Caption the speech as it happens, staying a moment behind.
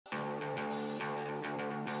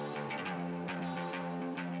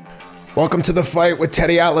Welcome to The Fight with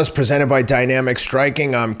Teddy Atlas, presented by Dynamic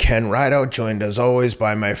Striking. I'm Ken Rideout, joined as always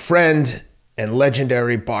by my friend and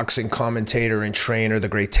legendary boxing commentator and trainer, the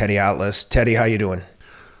great Teddy Atlas. Teddy, how you doing?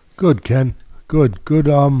 Good, Ken. Good.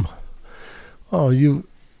 How you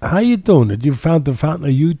doing? Did you found the fountain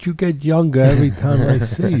of youth? You get younger every time I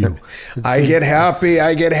see you. I get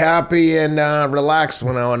happy and relaxed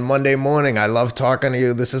when on Monday morning. I love talking to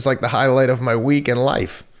you. This is like the highlight of my week in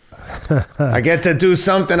life. I get to do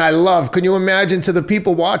something I love. Can you imagine, to the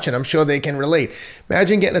people watching? I'm sure they can relate.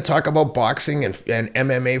 Imagine getting to talk about boxing and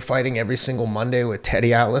MMA fighting every single Monday with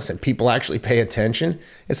Teddy Atlas, and people actually pay attention.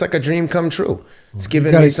 It's like a dream come true. It's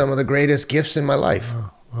given me some of the greatest gifts in my life.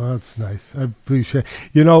 Oh, that's nice. I appreciate it.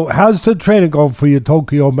 You know, how's the training going for your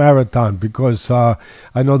Tokyo Marathon? Because I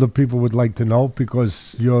know the people would like to know,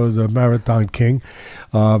 because you're the marathon king,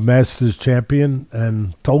 Masters champion,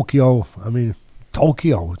 and Tokyo,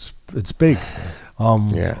 it's big.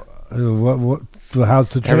 Yeah. So how's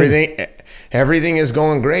the training? Everything is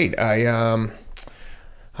going great. I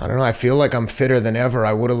don't know. I feel like I'm fitter than ever.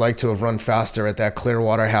 I would have liked to have run faster at that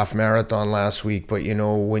Clearwater half marathon last week, but you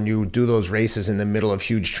know, when you do those races in the middle of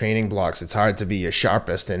huge training blocks, it's hard to be your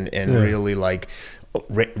sharpest and really like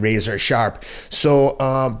razor sharp. So,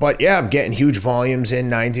 but yeah, I'm getting huge volumes in,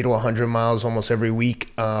 90 to 100 miles almost every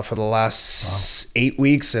week for the last 8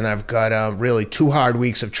 weeks, and I've got really 2 hard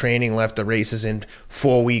weeks of training left. The race is in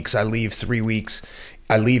 4 weeks. I leave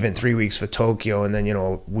in 3 weeks for Tokyo, and then, you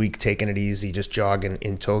know, a week taking it easy, just jogging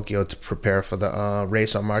in Tokyo to prepare for the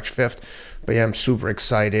race on March 5th. But yeah, I'm super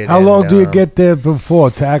excited. How long do you get there before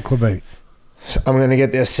to acclimate? I'm going to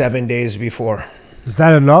get there 7 days before. Is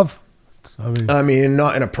that enough? I mean,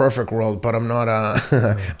 not in a perfect world, but I'm not.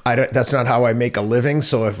 That's not how I make a living.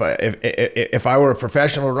 So if I were a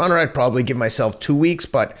professional runner, I'd probably give myself 2 weeks.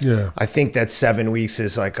 But yeah, I think that 7 weeks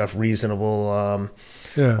is like a reasonable,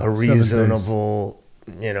 you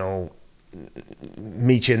know,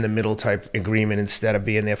 meet you in the middle type agreement instead of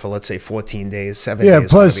being there for, let's say, 14 days. 7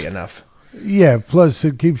 days would be enough. Yeah, plus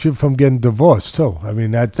it keeps you from getting divorced too. I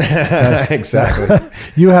mean, that's exactly.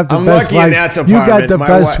 You have the I'm best lucky wife. in that department. You got the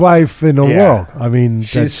best wife in the world. I mean,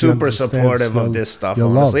 she's super supportive of this stuff,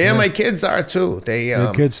 honestly. And my kids are too.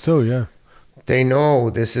 Your kids too, yeah. They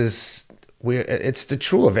know this is it's the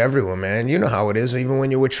true of everyone, man. You know how it is. Even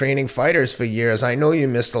when you were training fighters for years, I know you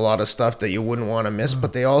missed a lot of stuff that you wouldn't want to miss,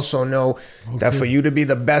 but they also know that for you to be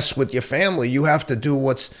the best with your family, you have to do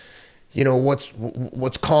what's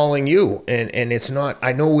calling you, and it's not.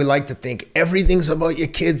 I know we like to think everything's about your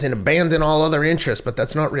kids and abandon all other interests, but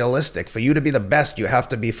that's not realistic. For you to be the best, you have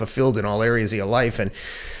to be fulfilled in all areas of your life, and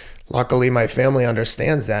luckily my family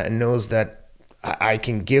understands that and knows that I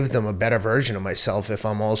can give them a better version of myself if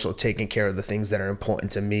I'm also taking care of the things that are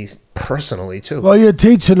important to me personally too. Well, you're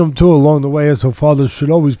teaching them too along the way, as a father should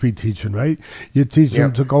always be teaching, right? You teach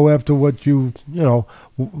them to go after what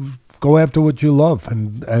go after what you love,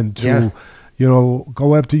 and to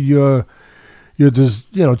go after your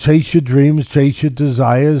chase your dreams, chase your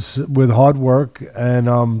desires with hard work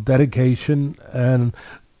and dedication, and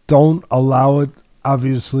don't allow it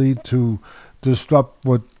obviously to disrupt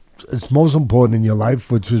what is most important in your life,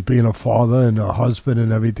 which is being a father and a husband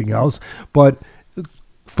and everything else. But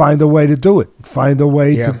find a way to do it. Find a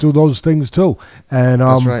way to do those things too, and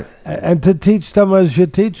that's right. And to teach them as you're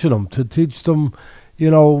teaching them, to teach them,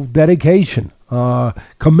 dedication,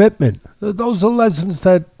 commitment. Those are lessons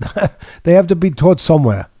that they have to be taught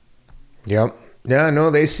somewhere. Yep. Yeah, no,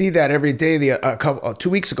 they see that every day. 2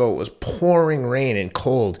 weeks ago, it was pouring rain and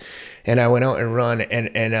cold, and I went out and run,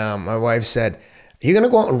 and my wife said, "Are you going to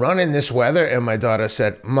go out and run in this weather?" And my daughter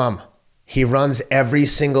said, "Mom, he runs every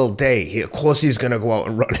single day. Of course he's going to go out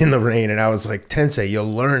and run in the rain." And I was like, Tensei, you're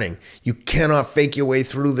learning. You cannot fake your way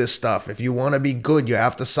through this stuff. If you want to be good, you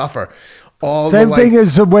have to suffer. Same thing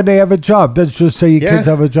as when they have a job. Let's just say your kids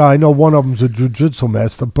have a job. I know one of them's a jiu-jitsu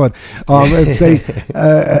master, but if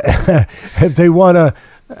they want to,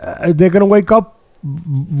 they're going to wake up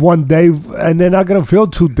one day and they're not going to feel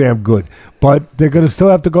too damn good, but they're going to still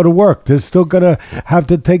have to go to work. They're still going to have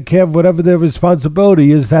to take care of whatever their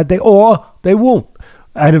responsibility is that day, or they won't.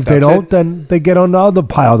 And if they don't, then they get on the other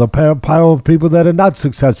pile, the pile of people that are not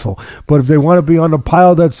successful. But if they want to be on the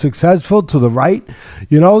pile that's successful to the right,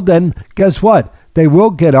 then guess what? They will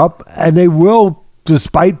get up, and they will,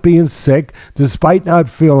 despite being sick, despite not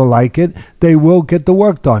feeling like it, they will get the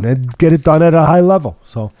work done and get it done at a high level.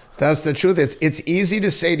 So that's the truth. It's easy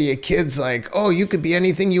to say to your kids, like, oh, you could be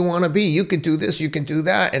anything you want to be. You could do this, you can do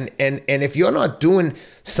that. And if you're not doing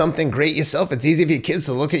something great yourself, it's easy for your kids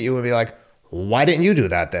to look at you and be like, why didn't you do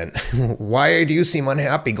that then? Why do you seem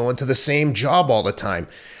unhappy going to the same job all the time?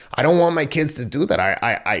 I don't want my kids to do that.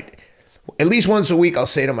 at least once a week, I'll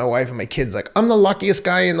say to my wife and my kids, like, I'm the luckiest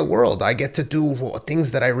guy in the world. I get to do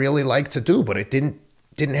things that I really like to do, but it didn't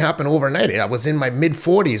happen overnight. I was in my mid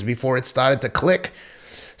 40s before it started to click.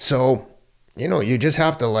 So, you know, you just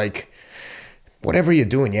have to, like, whatever you're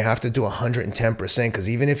doing, you have to do 110%, because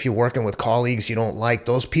even if you're working with colleagues you don't like,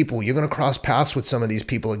 those people, you're going to cross paths with some of these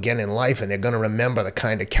people again in life, and they're going to remember the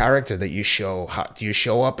kind of character that you show. Do you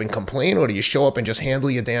show up and complain, or do you show up and just handle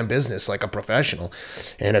your damn business like a professional?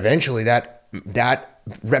 And eventually that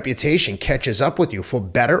reputation catches up with you, for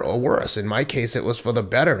better or worse. In my case, it was for the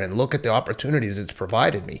better, and look at the opportunities it's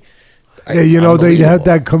provided me. Yeah, you know, they had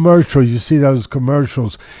that commercial. You see those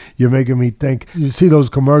commercials. You're making me think. You see those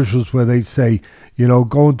commercials where they say, you know,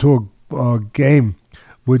 go into a game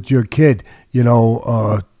with your kid, you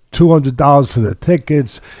know, $200 for the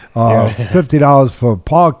tickets, $50 for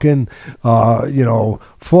parking, you know,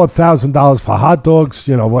 $4,000 for hot dogs,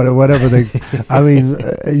 you know, whatever they, I mean,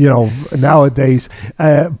 you know, nowadays.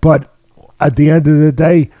 But at the end of the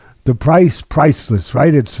day, the priceless,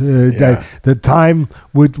 right? It's the time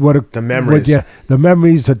with the memories, the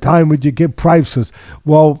memories, the time with your kid, priceless.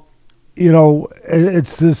 Well, you know,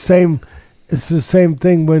 it's the same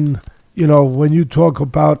thing when, you know, when you talk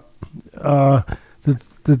about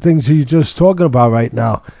the things that you're just talking about right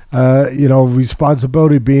now. You know,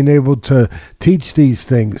 responsibility, being able to teach these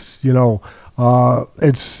things. You know,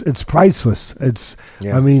 it's priceless. It's,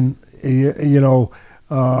 I mean, you know,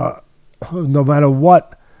 no matter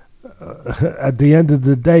what. At the end of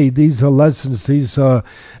the day, these are lessons, these are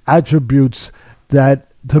attributes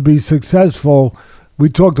that, to be successful, we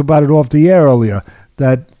talked about it off the air earlier,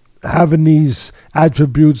 that having these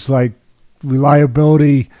attributes like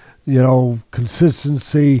reliability, you know,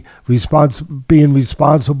 consistency, being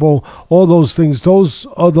responsible, all those things, those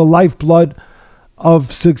are the lifeblood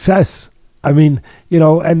of success. I mean, you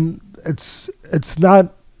know, and it's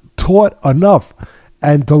not taught enough.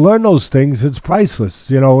 And to learn those things, it's priceless.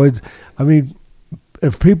 You know, I mean,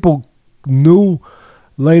 if people knew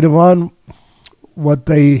later on what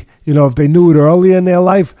they, you know, if they knew it earlier in their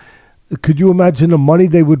life, could you imagine the money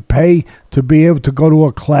they would pay to be able to go to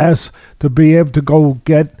a class, to be able to go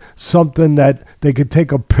get something that they could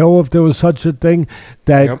take a pill, if there was such a thing,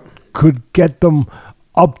 that could get them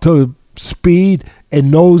up to speed in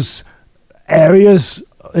those areas,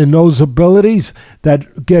 in those abilities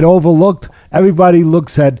that get overlooked? Everybody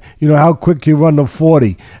looks at, you know, how quick you run the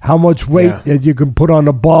 40, how much weight that you can put on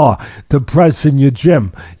the bar to press in your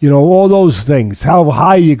gym, you know, all those things, how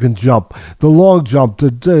high you can jump, the long jump,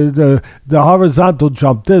 the horizontal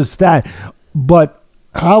jump, this, that. But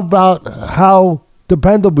how about how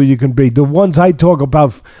dependable you can be? The ones I talk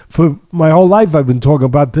about for my whole life, I've been talking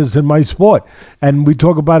about this in my sport, and we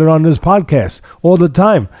talk about it on this podcast all the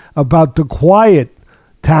time, about the quiet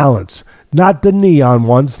talents. Not the neon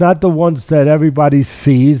ones, not the ones that everybody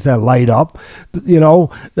sees that light up, you know,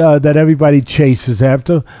 that everybody chases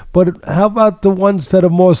after. But how about the ones that are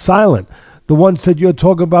more silent, the ones that you're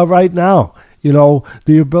talking about right now? You know,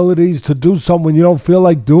 the abilities to do something when you don't feel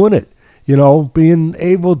like doing it. You know, being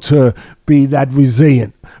able to be that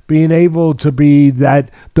resilient, being able to be that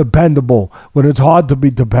dependable when it's hard to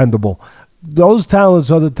be dependable. Those talents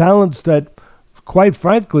are the talents that, quite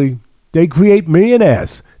frankly, they create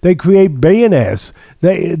millionaires. They create billionaires.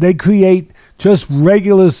 They create just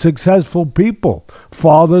regular successful people.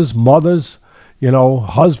 Fathers, mothers, you know,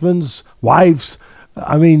 husbands, wives.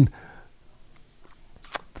 I mean,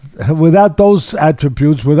 without those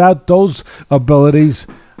attributes, without those abilities,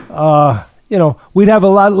 you know, we'd have a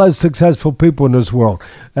lot less successful people in this world.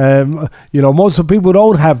 You know, most of the people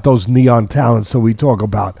don't have those neon talents that we talk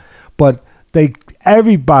about. But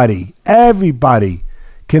everybody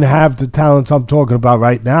can have the talents I'm talking about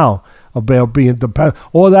right now, about being dependent.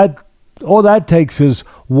 All that takes is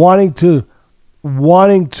wanting to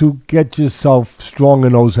get yourself strong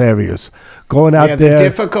in those areas. Going out there.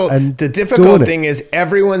 The difficult thing is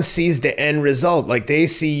everyone sees the end result. Like, they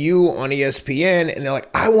see you on ESPN and they're like,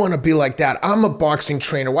 I want to be like that. I'm a boxing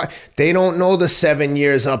trainer. Why? They don't know the 7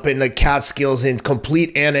 years up in the Catskills in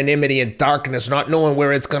complete anonymity and darkness, not knowing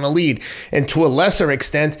where it's going to lead. And to a lesser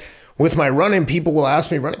extent, with my running, people will ask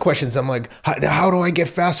me running questions. I'm like, how do I get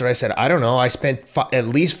faster? I said, I don't know. I spent at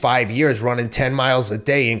least 5 years running 10 miles a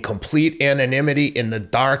day in complete anonymity, in the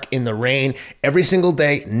dark, in the rain, every single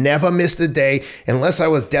day, never missed a day. Unless I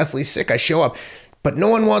was deathly sick, I show up. But no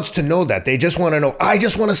one wants to know that. They just want to know, I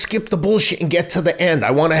just want to skip the bullshit and get to the end.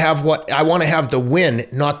 I want to have the win,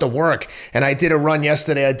 not the work. And I did a run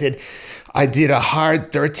yesterday. I did a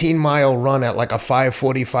hard 13-mile run at like a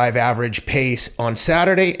 5:45 average pace on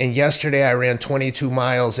Saturday, and yesterday I ran 22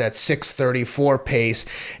 miles at 6:34 pace.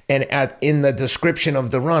 And in the description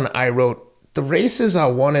of the run, I wrote, the races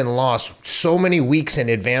are won and lost so many weeks in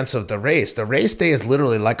advance of the race. The race day is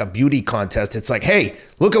literally like a beauty contest. It's like, hey,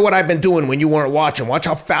 look at what I've been doing when you weren't watching. Watch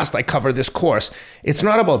how fast I cover this course. It's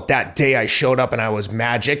not about that day I showed up and I was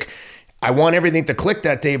magic. I want everything to click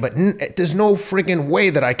that day, but there's no friggin' way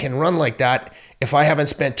that I can run like that if I haven't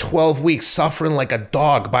spent 12 weeks suffering like a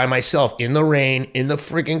dog by myself in the rain, in the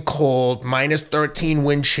friggin' cold, minus 13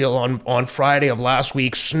 wind chill on Friday of last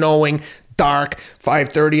week, snowing, dark,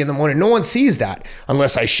 5:30 in the morning. No one sees that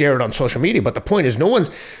unless I share it on social media. But the point is, no one's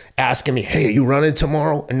asking me, hey, are you running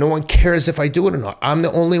tomorrow? And no one cares if I do it or not. I'm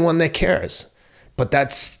the only one that cares. But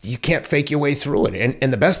you can't fake your way through it.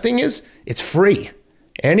 And the best thing is, it's free.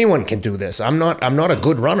 Anyone can do this. I'm not a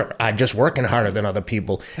good runner. I'm just working harder than other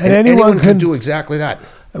people. And anyone can do exactly that.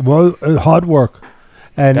 Well, hard work.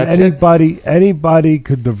 And anybody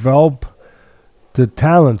could develop the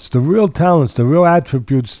talents, the real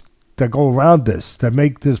attributes that go around this, that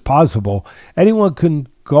make this possible. Anyone can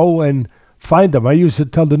go and find them. I used to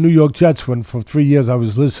tell the New York Jets when for 3 years I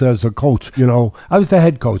was listed as a coach. You know, I was the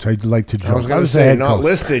head coach. I'd like to joke. I was going to say, not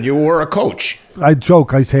listed. You were a coach. I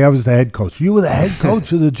joke. I say I was the head coach. You were the head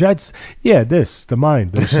coach of the Jets? Yeah, the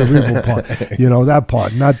mind, the cerebral part. You know, that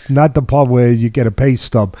part. Not the part where you get a pay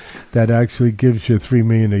stub that actually gives you $3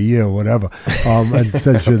 million a year or whatever, and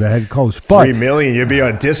says you're the head coach. But $3 million, you'd be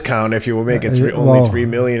on discount if you were making only $3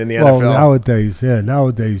 million in the NFL.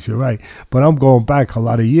 Nowadays, you're right. But I'm going back a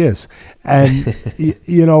lot of years. And,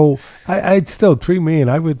 you know, I'd still $3 million.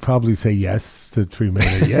 I would probably say yes to $3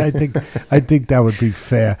 million. Yeah, I think that would be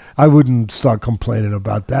fair. I wouldn't start complaining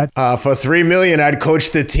about that. For $3 million, I'd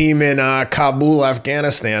coach the team in Kabul,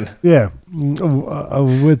 Afghanistan. Yeah,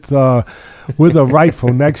 with a rifle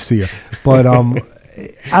next to you. But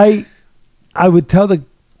I would tell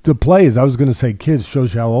the players. I was going to say kids,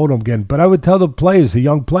 shows you how old I'm getting. But I would tell the players, the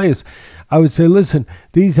young players. I would say, listen,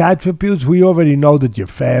 these attributes, we already know that you're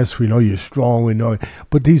fast, we know you're strong, we know it.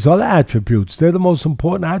 But these other attributes, they're the most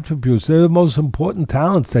important attributes. They're the most important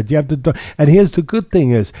talents that you have to do. And here's the good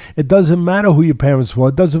thing is, it doesn't matter who your parents were.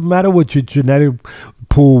 It doesn't matter what your genetic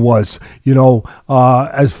pool was, you know,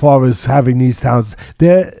 as far as having these talents.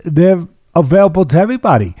 They're available to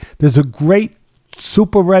everybody. There's a great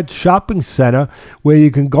Super Red shopping center where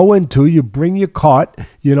you can go into, you bring your cart,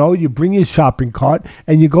 you know, you bring your shopping cart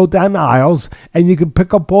and you go down the aisles and you can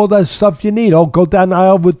pick up all that stuff you need. Oh, go down the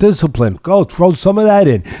aisle with discipline. Go, throw some of that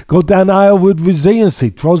in. Go down the aisle with resiliency.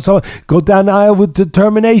 Go down the aisle with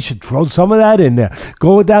determination. Throw some of that in there.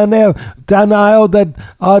 Go down the aisle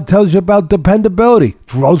that tells you about dependability.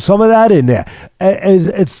 Throw some of that in there.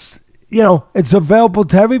 You know, it's available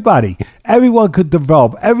to everybody. Everyone could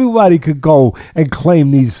develop. Everybody could go and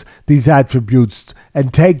claim these attributes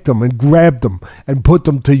and take them and grab them and put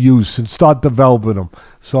them to use and start developing them.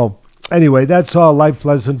 So anyway, that's our life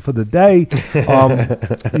lesson for the day,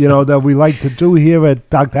 you know, that we like to do here at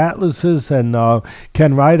Dr. Atlas's and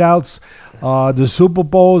Ken Rideout's. The Super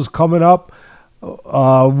Bowl is coming up.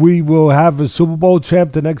 We will have a Super Bowl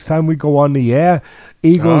champ the next time we go on the air.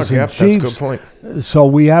 Eagles and Chiefs. That's a good point. So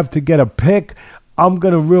we have to get a pick. I'm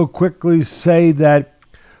going to real quickly say that,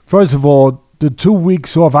 first of all, the 2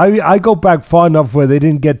 weeks off, I go back far enough where they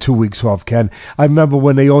didn't get 2 weeks off, Ken. I remember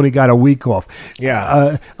when they only got a week off.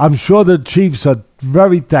 Yeah. I'm sure the Chiefs are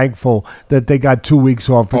very thankful that they got 2 weeks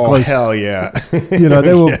off. Because, hell yeah. You know,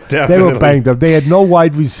 they were banged up. They had no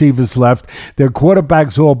wide receivers left. Their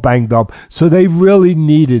quarterbacks all banged up. So they really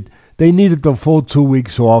needed the full 2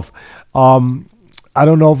 weeks off. I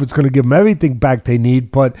don't know if it's going to give them everything back they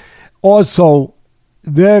need, but also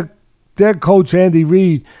their coach, Andy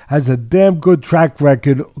Reid, has a damn good track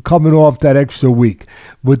record coming off that extra week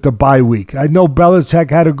with the bye week. I know Belichick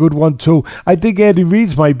had a good one too. I think Andy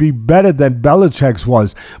Reid's might be better than Belichick's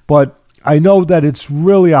was, but I know that it's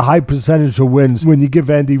really a high percentage of wins when you give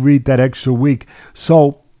Andy Reid that extra week.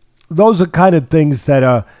 So those are kind of things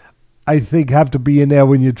that I think have to be in there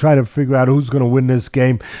when you're trying to figure out who's going to win this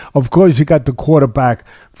game. Of course, you got the quarterback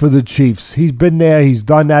for the Chiefs. He's been there. He's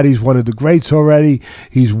done that. He's one of the greats already.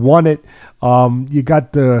 He's won it. You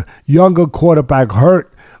got the younger quarterback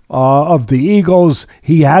hurt. of the Eagles.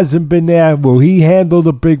 He hasn't been there. Will he handle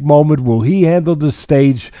the big moment? Will he handle the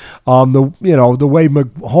stage? The way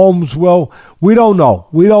Mahomes will. We don't know.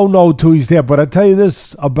 We don't know till he's there. But I tell you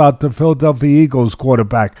this about the Philadelphia Eagles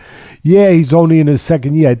quarterback. Yeah, he's only in his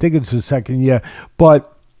second year. I think it's his second year,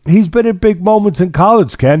 but he's been in big moments in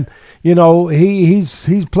college, Ken.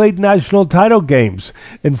 He's played national title games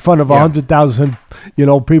in front of 100,000,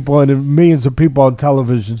 people and millions of people on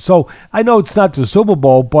television. So I know it's not the Super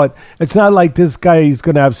Bowl, but it's not like this guy is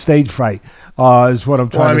going to have stage fright. Is what I'm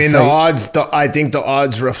trying to say. The odds. I think the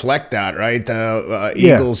odds reflect that, right? The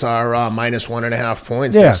Eagles are minus 1.5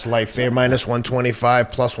 points. Yeah. They're slight favorite, minus 125,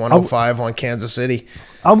 plus 105 on Kansas City.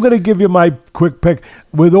 I'm going to give you my quick pick.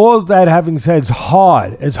 With all that having said, it's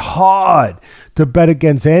hard to bet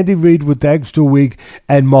against Andy Reid with the extra week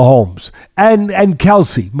and Mahomes and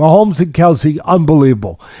Kelsey. Mahomes and Kelsey,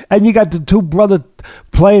 unbelievable. And you got the two brothers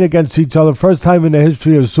playing against each other. First time in the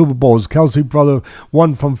history of Super Bowls. Kelsey brother,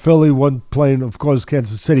 one from Philly, one playing, of course,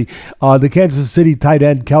 Kansas City. The Kansas City tight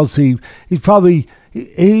end, Kelsey, he's probably...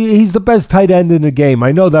 He's the best tight end in the game.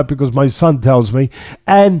 I know that because my son tells me.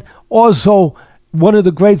 And also one of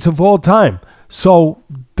the greats of all time. So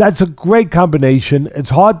that's a great combination.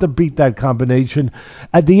 It's hard to beat that combination.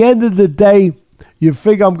 At the end of the day, you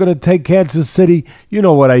figure I'm going to take Kansas City. You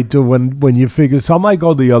know what I do when you figure, so I might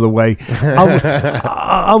go the other way.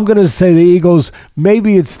 I'm going to say the Eagles,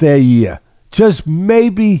 maybe it's their year. Just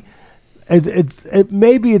maybe,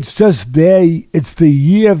 maybe it's just it's the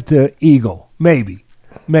year of the Eagle. Maybe.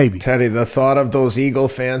 Teddy, the thought of those Eagle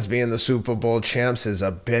fans being the Super Bowl champs is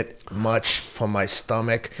a bit much for my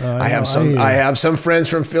stomach. I have some friends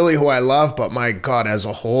from Philly who I love, but my God, as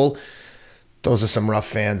a whole, those are some rough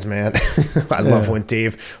fans, man. I love when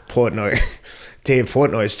Dave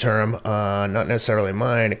Portnoy's term, not necessarily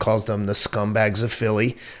mine, it calls them the scumbags of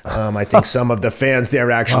Philly. I think some of the fans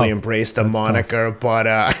there actually embrace the moniker, but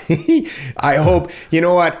I hope, you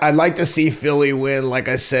know what, I'd like to see Philly win, like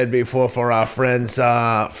I said before, for our friends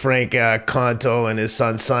Frank Conto and his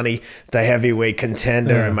son Sonny, the heavyweight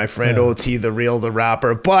contender, and my friend OT, the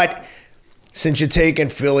rapper. But since you're taking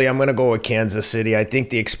Philly, I'm going to go with Kansas City. I think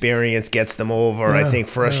the experience gets them over. I think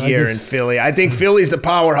first year in Philly. I think Philly's the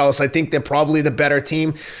powerhouse. I think they're probably the better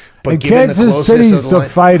team. But given the closeness of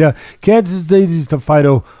the line, Kansas City's the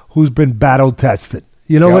fighter who's been battle tested.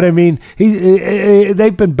 You know what I mean?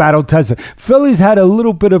 They've been battle tested. Philly's had a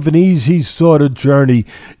little bit of an easy sort of journey,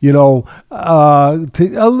 a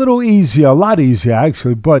little easier, a lot easier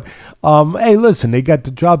actually. But hey, listen, they got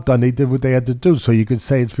the job done. They did what they had to do. So you could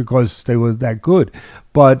say it's because they were that good.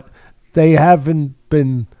 But they haven't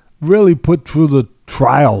been really put through the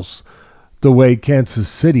trials the way Kansas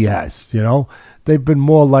City has. They've been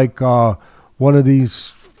more like one of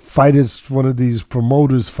these fighters, one of these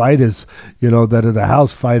promoters fighters, that are the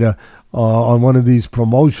house fighter on one of these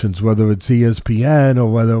promotions, whether it's ESPN or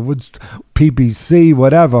whether it's PBC,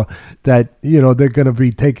 whatever, that, they're going to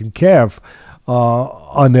be taken care of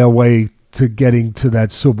on their way to getting to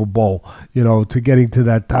that Super Bowl, to getting to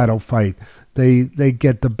that title fight. They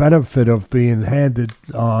get the benefit of being handed,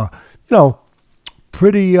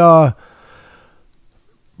 pretty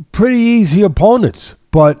easy opponents.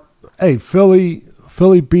 But, hey, Philly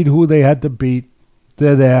beat who they had to beat.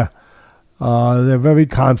 They're there. They're very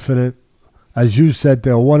confident. As you said,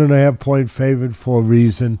 they're a 1.5 point favorite for a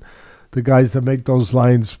reason. The guys that make those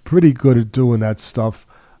lines pretty good at doing that stuff.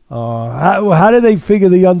 How do they figure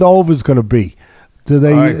the under-over is going to be? All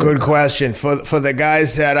right, good question. For the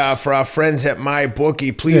guys for our friends at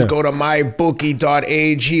MyBookie, please go to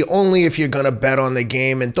mybookie.ag only if you're going to bet on the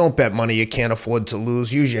game, and don't bet money you can't afford to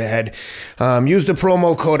lose. Use your head. Use the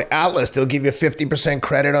promo code ATLAS. They'll give you 50%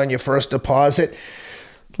 credit on your first deposit.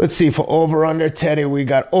 Let's see, for over-under, Teddy, we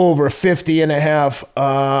got over 50.5,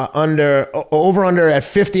 over-under at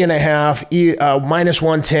 50.5, minus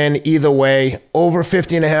 110 either way. Over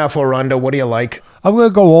 50.5 or under, what do you like? I'm going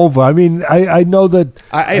to go over. I mean, I know that...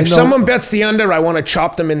 If someone bets the under, I want to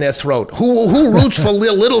chop them in their throat. Who roots for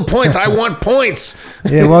little points? I want points.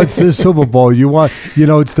 Yeah, well, it's the Super Bowl. You want,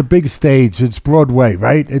 it's the big stage. It's Broadway,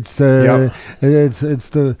 right? It's the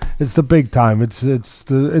big time. It's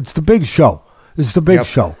the big show. It's the big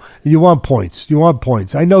show. You want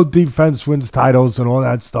points. I know defense wins titles and all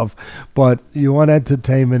that stuff, but you want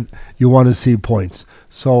entertainment. You want to see points.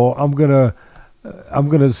 So I'm gonna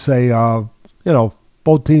say,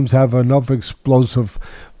 both teams have enough explosive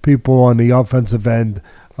people on the offensive end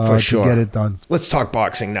to get it done. Let's talk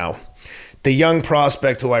boxing now. the young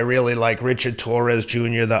prospect who I really like, Richard Torres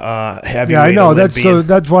Jr., the heavyweight. Yeah, I know. Olympian.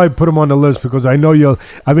 That's why I put him on the list, because I know you'll.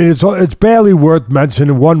 I mean, it's barely worth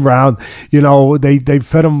mentioning. One round, you know, they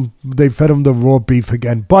fed him the raw beef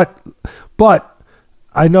again. But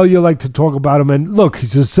I know you like to talk about him. And look,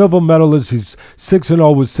 he's a silver medalist. He's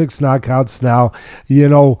 6-0 with 6 knockouts now. You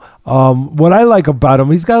know, what I like about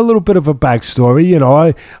him, he's got a little bit of a backstory. You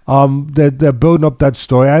know, they're building up that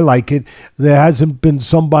story. I like it. There hasn't been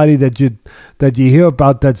somebody that you hear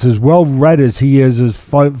about that's as well read as he is, as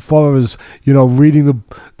far as, you know, reading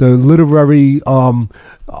the literary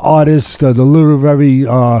artists, the literary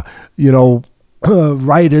you know,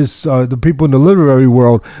 writers, the people in the literary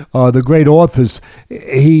world, the great authors.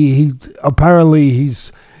 He apparently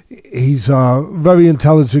he's a very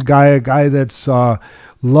intelligent guy, a guy that's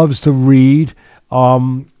loves to read,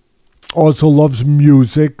 also loves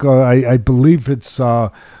music. I believe it's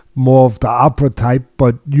more of the opera type,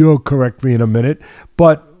 but you'll correct me in a minute.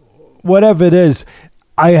 But whatever it is,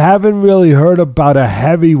 I haven't really heard about a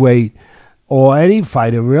heavyweight, or any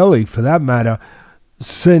fighter really for that matter,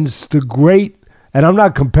 since the great. And I'm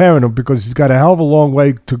not comparing him, because he's got a hell of a long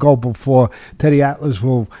way to go before Teddy Atlas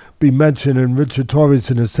will be mentioned and Richard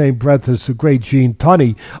Torres in the same breath as the great Gene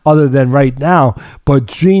Tunney, other than right now. But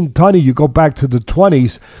Gene Tunney, you go back to the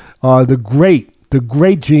 20s, the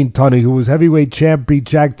great Gene Tunney, who was heavyweight champ, beat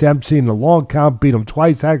Jack Dempsey in the long count, beat him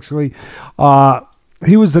twice actually.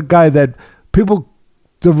 He was the guy that the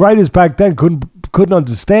writers back then couldn't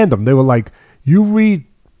understand him. They were like, you read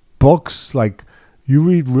books, like you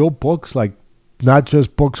read real books, like not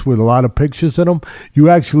just books with a lot of pictures in them. You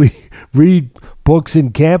actually read books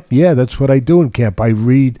in camp? Yeah, that's what I do in camp. I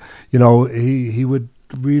read, you know, he would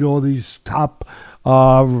read all these top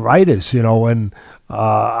writers, you know, and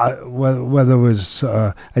whether it was,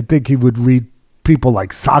 I think he would read people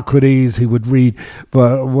like Socrates, he would read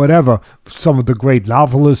whatever, some of the great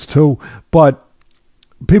novelists too, but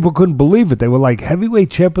people couldn't believe it. They were like, heavyweight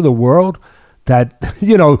champ of the world? That,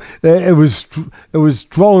 you know, it was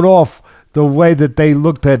thrown off the way that they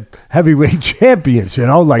looked at heavyweight champions, you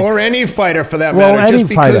know, like, or any fighter for that matter. Just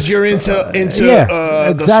because you're into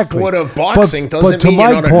the sport of boxing doesn't mean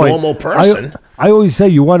you're not a normal person. I always say,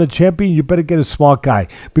 you want a champion, you better get a smart guy,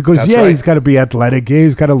 because he's got to be athletic. Yeah,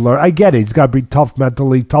 he's got to learn. I get it. He's got to be tough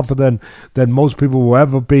mentally, tougher than most people will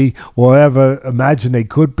ever be or ever imagine they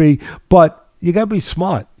could be. But you got to be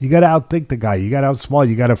smart. You got to outthink the guy. You got to outsmart.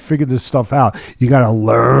 You got to figure this stuff out. You got to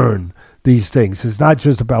learn these things. It's not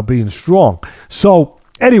just about being strong. So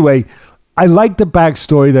anyway, I like the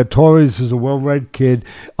backstory that Torres is a well-read kid,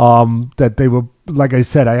 that they were, like I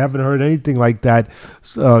said, I haven't heard anything like that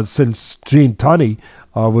since Gene Tunney,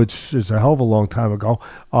 which is a hell of a long time ago,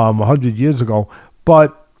 100 years ago.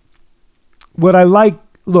 But what I like,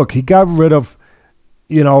 look, he got rid of,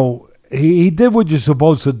 you know, he did what you're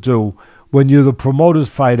supposed to do when you're the promoter's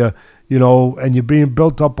fighter, you know, and you're being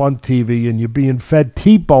built up on TV and you're being fed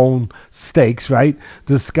T-bone steaks, right?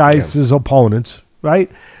 Disguised as opponents, right?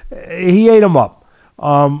 He ate them up.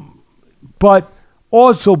 But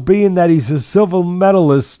also, being that he's a silver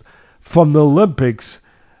medalist from the Olympics,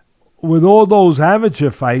 with all those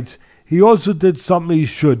amateur fights, he also did something he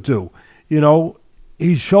should do. You know,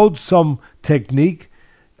 he showed some technique,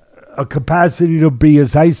 a capacity to be,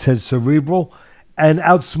 as I said, cerebral, and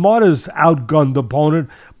outsmart his outgunned opponent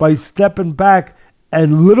by stepping back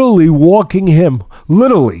and literally walking him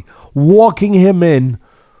in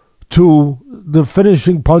to the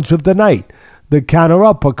finishing punch of the night, the counter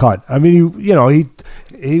uppercut. I mean, he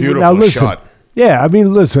beautiful now listen, shot. Yeah, I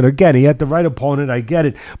mean, listen, again, he had the right opponent, I get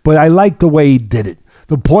it, but I like the way he did it.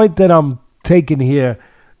 The point that I'm taking here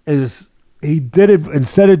is he did it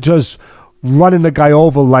instead of just running the guy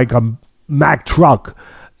over like a Mack truck.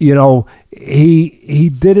 You know, he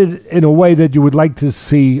did it in a way that you would like to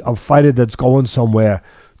see a fighter that's going somewhere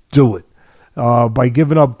do it, by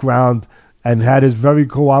giving up ground, and had his very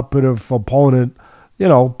cooperative opponent, you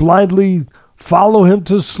know, blindly follow him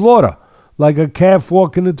to slaughter, like a calf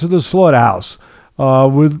walking into the slaughterhouse,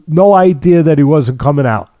 with no idea that he wasn't coming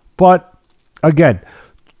out. But again,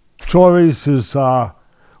 Torres is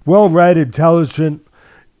well-read, intelligent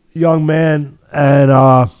young man, and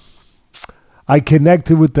I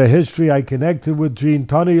connected with the history. I connected with Gene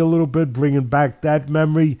Tunney a little bit, bringing back that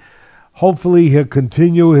memory. Hopefully he'll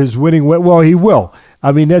continue his winning way. Well, he will.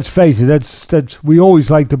 I mean, let's face it. That's we always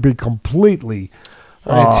like to be completely.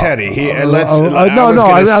 Teddy,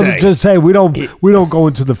 I'm just saying we don't go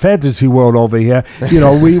into the fantasy world over here. You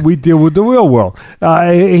know, we deal with the real world.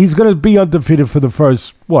 He's going to be undefeated for the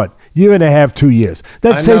first year and a half, 2 years.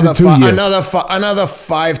 Let's say the 2 years. Another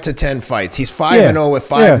 5 to 10 fights. He's 5-0 with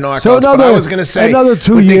 5 knockouts. So but I was going to say, another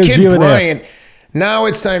 2 with years, the kid Bryant, now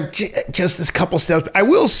it's time, just this couple steps. I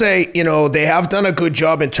will say, they have done a good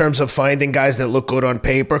job in terms of finding guys that look good on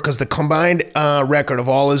paper, because the combined record of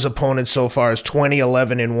all his opponents so far is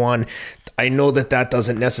 20-11-1. I know that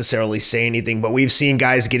doesn't necessarily say anything, but we've seen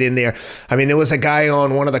guys get in there. I mean, there was a guy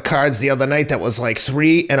on one of the cards the other night that was like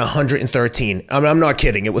 3-113. I'm not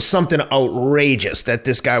kidding. It was something outrageous that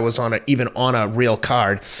this guy was even on a real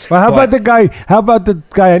card. Well, how about the guy?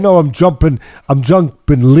 I know I'm jumping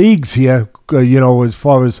leagues here. As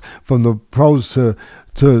far as from the pros to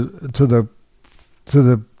the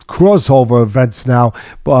crossover events now,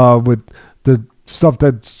 with the stuff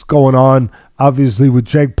that's going on. Obviously, with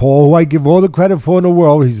Jake Paul, who I give all the credit for in the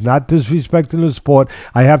world. He's not disrespecting the sport.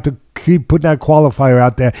 I have to keep putting that qualifier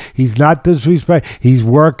out there. He's not disrespect. He's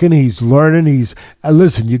working. He's learning. He's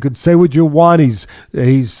listen. You could say what you want. He's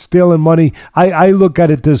stealing money. I look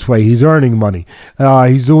at it this way. He's earning money.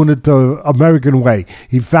 He's doing it the American way.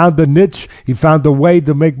 He found the niche. He found the way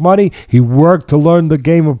to make money. He worked to learn the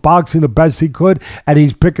game of boxing the best he could, and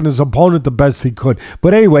he's picking his opponent the best he could.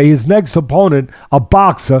 But anyway, his next opponent, a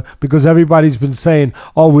boxer, because everybody's been saying,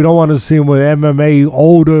 "Oh, we don't want to see him with MMA,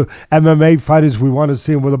 older MMA fighters. We want to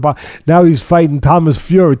see him with a boxer." Now he's fighting Tommy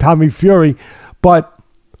Fury, but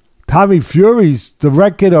Tommy Fury's, the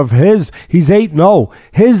record of he's 8-0.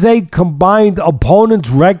 His 8 combined opponents'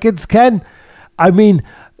 records, Ken, I mean,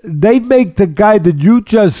 they make the guy that you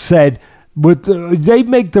just said, they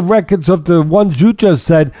make the records of the ones you just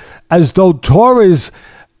said as though Torres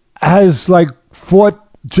has like fought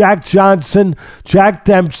Jack Johnson, Jack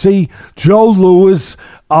Dempsey, Joe Louis,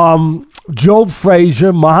 Joe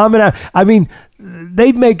Frazier, Muhammad Ali. I mean,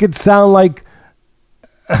 they make it sound like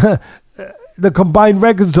the combined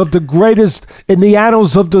records of the greatest in the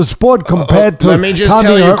annals of the sport compared to. Let me just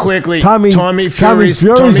tell you quickly. Tommy Fury's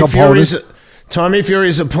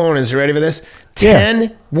opponents. You ready for this?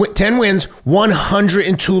 10 wins,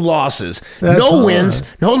 102 losses. No wins.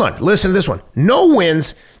 Hold on. Listen to this one. No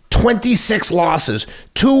wins. 26 losses,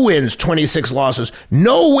 2 wins, 26 losses,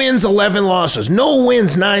 no wins, 11 losses, no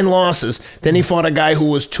wins, 9 losses. Then he fought a guy who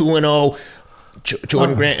was 2-0,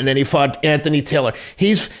 Jordan Grant, and then he fought Anthony Taylor.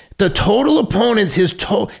 He's the total opponents, his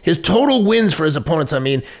total wins for his opponents. I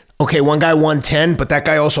mean, okay, one guy won 10, but that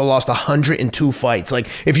guy also lost 102 fights. Like,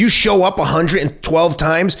 if you show up 112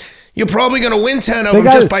 times, you're probably going to win 10 of them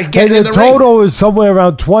just by getting in the ring. The total is somewhere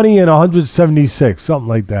around 20 and 176, something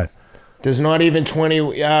like that. There's not even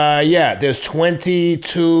 20. There's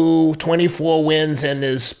 24 wins and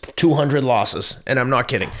there's 200 losses. And I'm not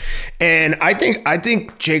kidding. And I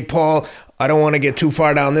think Jake Paul, I don't want to get too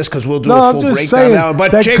far down this because we'll do a full breakdown now.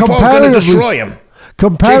 But Jake Paul's going to destroy him.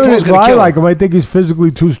 Comparatively, I like him. I think he's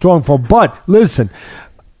physically too strong for him. But listen,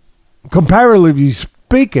 comparatively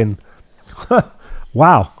speaking,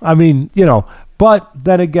 wow. I mean, but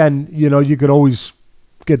then again, you could always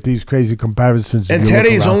get these crazy comparisons. And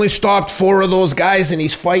Teddy's only stopped 4 of those guys, and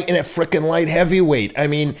he's fighting at freaking light heavyweight. I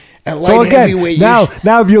mean, at light heavyweight. Now,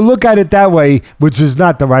 if you look at it that way, which is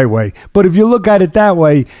not the right way, but if you look at it that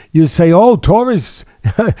way, you say, "Oh, Torres,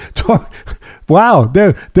 wow,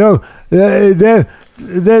 they're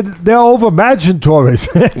overmatching Torres."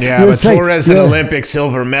 Yeah, but Torres an Olympic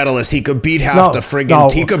silver medalist. He could beat half the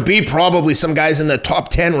friggin'. He could beat probably some guys in the top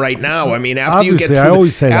 10 right now. I mean, after you get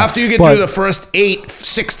through the first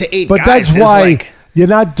 6 to 8 but guys. But that's why you're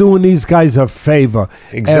not doing these guys a favor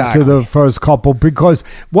after the first couple, because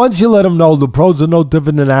once you let them know the pros are no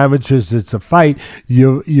different than amateurs, it's a fight.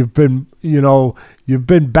 You've been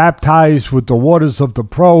baptized with the waters of the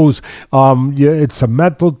pros. It's a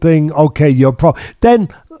mental thing. Okay, you're pro. Then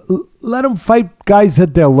let them fight guys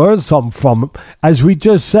that they'll learn something from. As we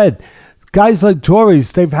just said, guys like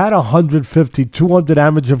Torres, they've had 150, 200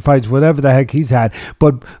 amateur fights, whatever the heck he's had.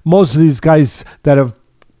 But most of these guys that have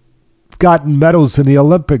gotten medals in the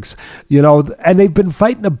Olympics, and they've been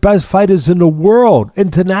fighting the best fighters in the world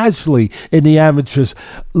internationally in the amateurs.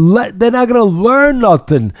 They're not going to learn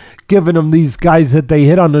nothing giving them these guys that they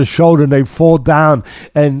hit on the shoulder and they fall down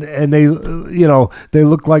and they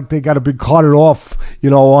look like they got to be carted off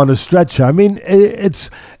on a stretcher. I mean,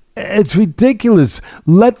 it's ridiculous.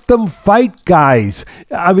 Let them fight guys.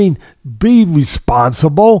 I mean, be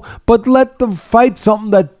responsible, but let them fight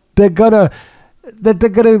something that they're gonna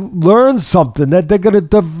learn something, that they're gonna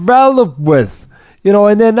develop with,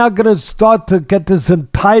 and they're not gonna start to get this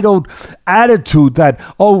entitled attitude that,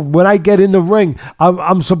 oh, when I get in the ring,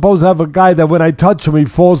 I'm supposed to have a guy that when I touch him, he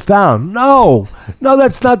falls down. No,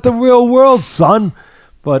 that's not the real world, son.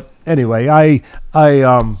 But anyway,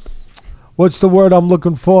 what what's the word I'm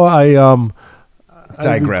looking for?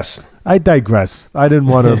 Digress. I digress. I didn't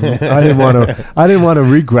want to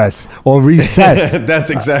regress or recess. That's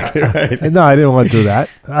exactly right. No, I didn't want to do that.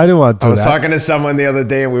 I was talking to someone the other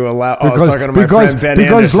day, and we were laughing. I was talking to my friend Ben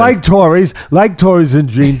Because Anderson. like Tories and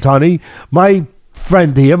Gene Tunney, my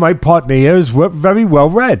friend here, my partner here, is very well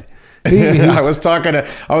read. I was talking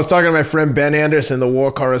to my friend Ben Anderson, the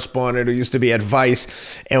war correspondent who used to be at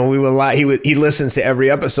Vice, and we were he listens to every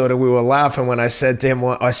episode, and we were laughing when I said to him,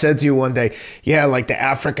 I said to you one day, yeah, like the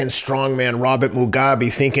African strongman Robert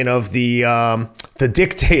Mugabe, thinking of the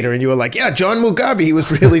dictator, and you were like, yeah, John Mugabe, he was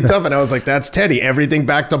really tough, and I was like, that's Teddy, everything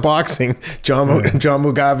back to boxing, John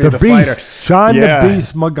Mugabe, the fighter, John the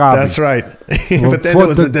Beast Mugabe. That's right. But then there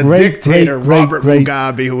was the dictator Robert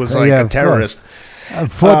Mugabe, who was like a terrorist.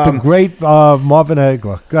 Fought the great Marvin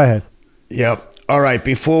Hagler. Go ahead. Yep. All right.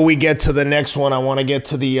 Before we get to the next one, I want to get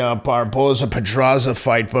to the Barboza-Pedraza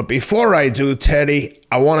fight. But before I do, Teddy,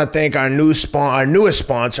 I want to thank our newest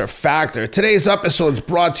sponsor, Factor. Today's episode is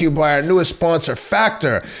brought to you by our newest sponsor,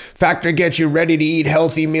 Factor. Factor gets you ready to eat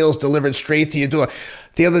healthy meals delivered straight to your door.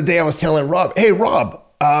 The other day, I was telling Rob, hey, Rob,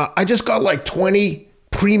 I just got like 20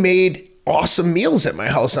 pre-made awesome meals at my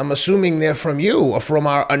house. I'm assuming they're from you or from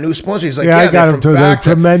our new sponsor. He's like, yeah, I got them too. They're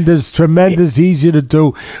tremendous, easy to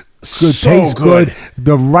do. Good, so tastes good.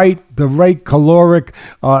 The right caloric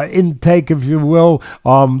intake, if you will.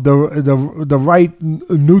 The right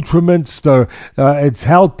nutriments. It's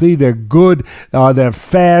healthy. They're good. They're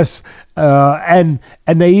fast. And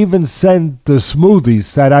they even send the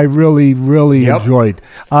smoothies that I really enjoyed.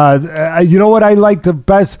 You know what I like the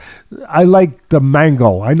best? I like the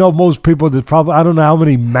mango. I know most people. I don't know how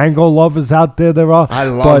many mango lovers out there are. I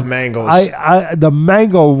love mangoes. The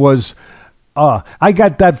mango was. I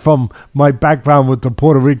got that from my background with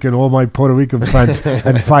all my Puerto Rican friends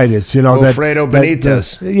and fighters. You know, Alfredo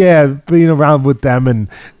Benitez. Being around with them and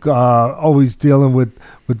always dealing with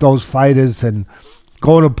those fighters and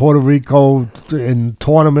going to Puerto Rico in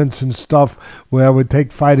tournaments and stuff where I would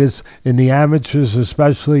take fighters in the amateurs,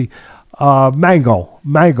 especially. Mango,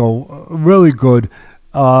 really good.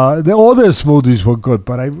 All their smoothies were good,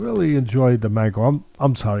 but I really enjoyed the mango.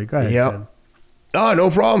 I'm sorry. Go ahead. Yep. Oh,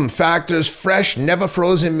 no problem. Factor's fresh, never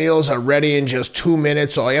frozen meals are ready in just 2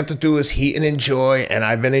 minutes. All you have to do is heat and enjoy, and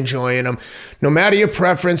I've been enjoying them. No matter your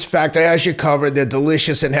preference, Factor has you covered. They're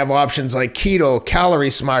delicious and have options like keto, calorie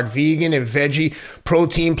smart, vegan, and veggie,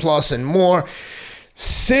 protein plus, and more.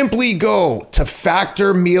 Simply go to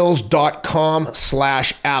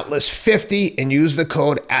factormeals.com/Atlas50 and use the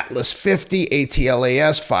code Atlas50,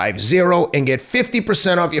 ATLAS50, and get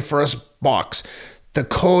 50% off your first box. The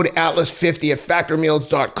code Atlas50 at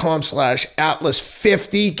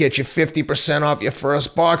factormeals.com/Atlas50 get you 50% off your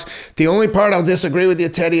first box. The only part I'll disagree with you,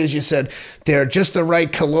 Teddy, is you said they're just the right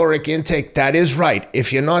caloric intake. That is right.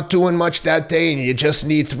 If you're not doing much that day and you just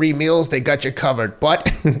need 3 meals, they got you covered. But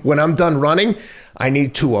when I'm done running, I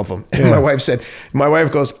need 2 of them. And my wife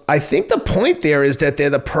goes, I think the point there is that they're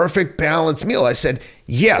the perfect balanced meal. I said,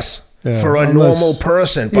 yes. Yeah, for a normal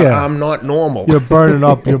person, but I'm not normal. You're burning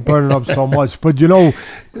up so much. But you know,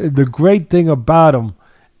 the great thing about them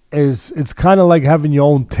is it's kind of like having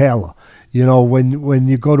your own tailor. You know, when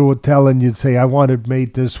you go to a tailor and you say, I want it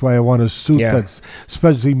made this way, I want a suit that's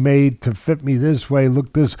specially made to fit me this way,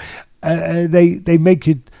 look this. They make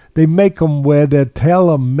them where they're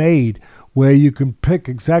tailor made, where you can pick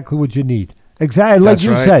exactly what you need. Exactly, like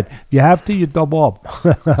you said, you have to, you double up.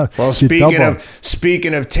 Well,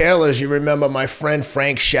 speaking of tailors, you remember my friend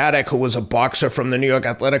Frank Shattuck, who was a boxer from the New York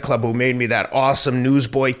Athletic Club, who made me that awesome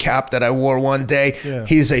newsboy cap that I wore one day. Yeah.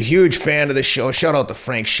 He's a huge fan of the show. Shout out to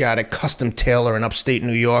Frank Shattuck, custom tailor in upstate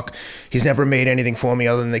New York. He's never made anything for me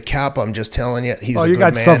other than the cap. I'm just telling you, he's a good man. Oh, you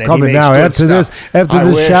got stuff coming now. After this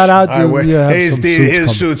shout out,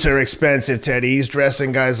 his suits are expensive, Teddy. He's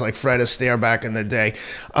dressing guys like Fred Astaire back in the day.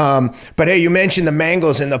 But hey, you mentioned the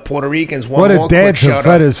mangoes and the Puerto Ricans. What a dance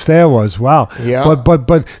Fred Astaire was. Wow. Yeah.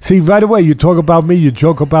 But see, right away, you talk about me, you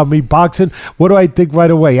joke about me boxing. What do I think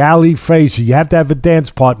right away? Ali Frazier. You have to have a dance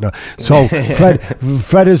partner. So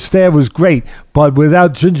Fred Astaire was great, but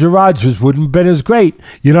without Ginger Rogers, wouldn't have been as great.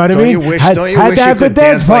 You know what I mean? Don't you wish you could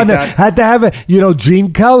dance like that? Had to have it.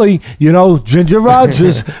 Gene Kelly, Ginger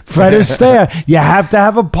Rogers, Fred Astaire. You have to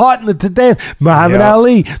have a partner to dance. Muhammad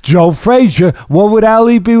Ali, Joe Frazier. What would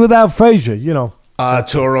Ali be without Frazier?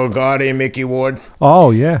 Toro Gotti, Mickey Ward. Oh,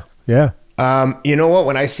 yeah. You know what?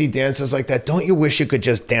 When I see dancers like that, don't you wish you could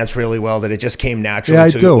just dance really well, that it just came naturally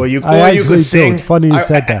to you? Or you could sing. It's funny you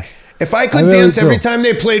said that. If I could dance every time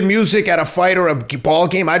they played music at a fight or a ball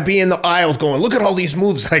game, I'd be in the aisles going, "Look at all these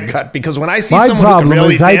moves I got." Because when I see someone who can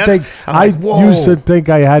really dance, I used to think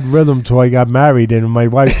I had rhythm till I got married, and my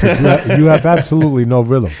wife said, "You have absolutely no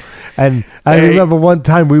rhythm." And I remember one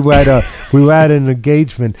time we were at an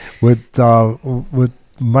engagement with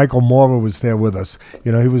Michael Mora was there with us.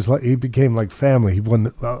 You know, he became like family. He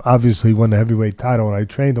obviously won the heavyweight title, and I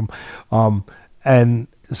trained him. And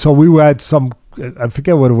so we were at I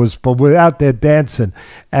forget what it was, but we're out there dancing,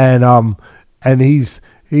 and he's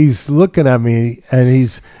looking at me, and he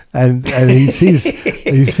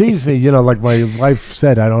sees me, you know, like my wife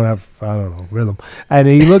said, I don't know, rhythm, and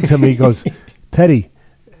he looks at me, he goes, Teddy,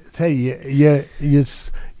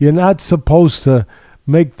 you're not supposed to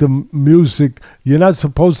make the music. You're not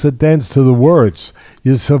supposed to dance to the words.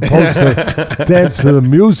 You're supposed to dance to the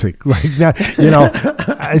music. Like now, you know.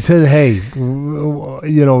 I said, hey,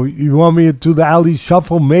 you know, you want me to do the alley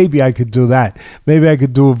shuffle? Maybe I could do that. Maybe I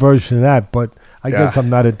could do a version of that, but I guess I'm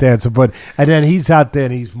not a dancer. And then he's out there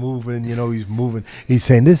and he's moving. You know, he's moving. He's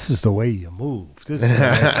saying, "This is the way you move."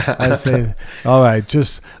 I say, all right,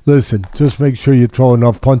 just listen. Just make sure you throw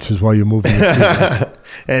enough punches while you're moving.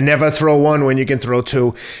 And never throw one when you can throw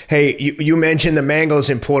two. Hey, you mentioned the mangoes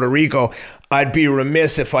in Puerto Rico. I'd be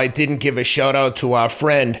remiss if I didn't give a shout out to our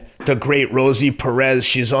friend, the great Rosie Perez.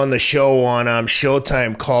 She's on the show on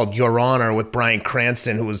Showtime called Your Honor with Bryan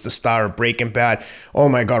Cranston, who was the star of Breaking Bad. Oh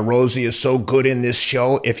my God, Rosie is so good in this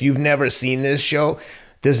show. If you've never seen this show,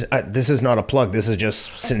 this is not a plug. This is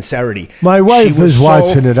just sincerity. My wife is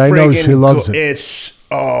watching it. I know she loves it.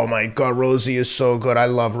 Oh my God, Rosie is so good. I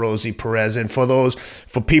love Rosie Perez. And for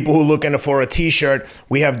people who are looking for a T-shirt,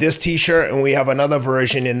 we have this T-shirt and we have another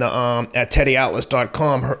version in the at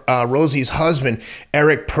TeddyAtlas.com. Rosie's husband,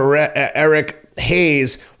 Eric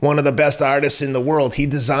Hayes, one of the best artists in the world, he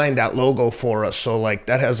designed that logo for us. So like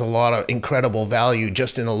that has a lot of incredible value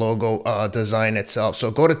just in the logo design itself.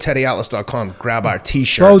 So go to TeddyAtlas.com, grab our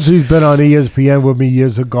T-shirts. Rosie's been on ESPN with me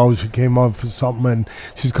years ago. She came on for something and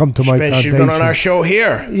she's come to my foundation. She's been on our show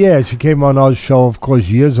here. Yeah, she came on our show, of course,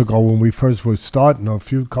 years ago when we first were starting, or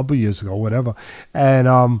couple years ago, whatever.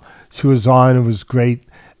 And she was on. It was great.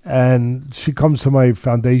 And she comes to my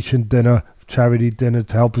foundation dinner, charity dinner,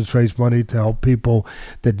 to help us raise money to help people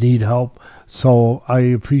that need help. So I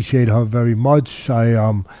appreciate her very much. I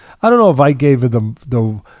don't know if I gave her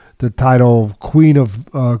the title of Queen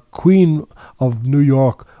of New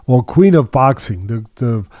York or Queen of Boxing,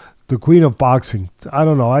 the Queen of Boxing. I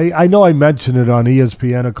don't know. I know I mentioned it on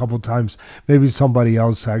ESPN a couple times. Maybe somebody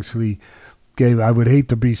else actually gave. I would hate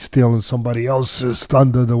to be stealing somebody else's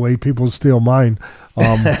thunder the way people steal mine.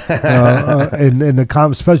 Especially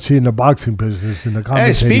in the boxing business, in the commentating.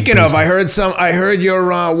 Hey, speaking business. of, I heard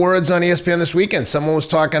your words on ESPN this weekend. Someone was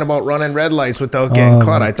talking about running red lights without getting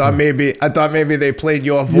caught. I thought maybe they played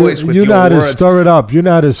your voice with your words. You know how to stir it up. You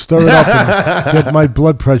know how to stir it up and get my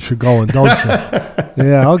blood pressure going, don't you?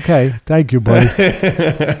 Yeah, okay. Thank you, buddy.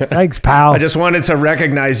 Thanks, pal. I just wanted to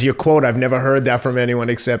recognize your quote. I've never heard that from anyone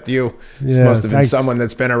except you. This must have been someone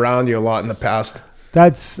that's been around you a lot in the past.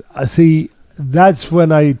 That's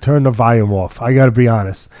when I turn the volume off. I got to be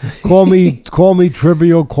honest. Call me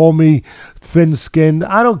trivial. Call me thin-skinned.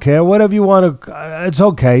 I don't care. Whatever you want to. It's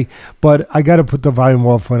okay. But I got to put the volume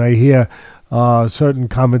off when I hear certain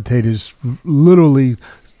commentators literally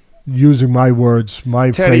using my words,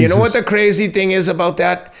 my Teddy, phrases. you know what the crazy thing is about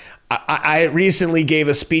that? I recently gave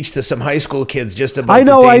a speech to some high school kids just about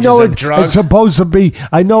the dangers of drugs. It's supposed to be.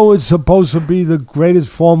 I know it's supposed to be the greatest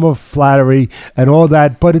form of flattery and all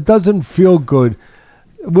that, but it doesn't feel good.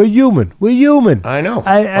 We're human. I know.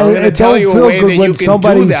 I'm going to tell you a way that you can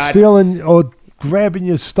do that. Stealing or grabbing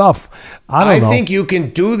your stuff. I don't know. I think you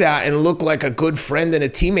can do that and look like a good friend and a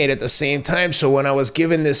teammate at the same time. So when I was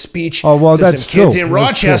giving this speech to some kids in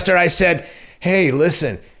Rochester, I said, "Hey,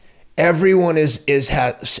 listen. Everyone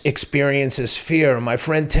experiences fear. My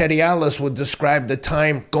friend Teddy Atlas would describe the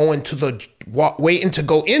time waiting to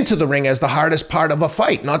go into the ring as the hardest part of a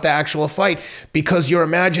fight, not the actual fight, because your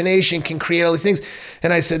imagination can create all these things."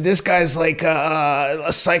 And I said, this guy's like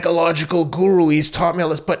a psychological guru. He's taught me all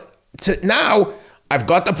this. But now I've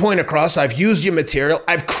got the point across. I've used your material.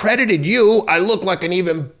 I've credited you. I look like an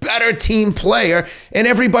even better team player, and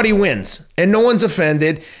everybody wins, and no one's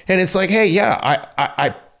offended. And it's like, hey,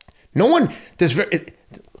 yeah, no one.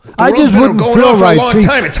 I just wouldn't going feel on for right. a long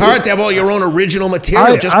time. It's hard to have all your own original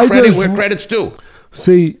material. Just credit where credit's due.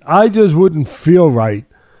 See, I just wouldn't feel right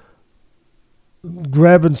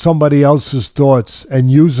grabbing somebody else's thoughts and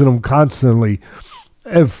using them constantly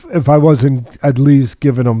if I wasn't at least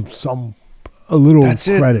giving them some a little That's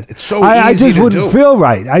credit. It's so I easy just to wouldn't do. feel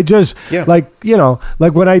right. I just, like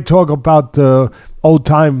when I talk about the old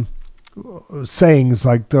time sayings,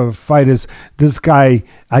 like the fighters, this guy,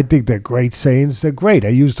 I think they're great sayings. They're great. I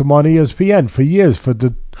used them on ESPN for years. For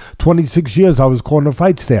the 26 years I was calling the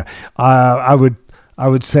fights there. I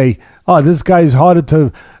would say, oh, this guy's harder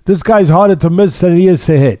to miss than he is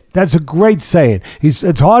to hit. That's a great saying.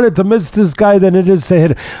 It's harder to miss this guy than it is to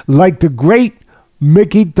hit. Like the great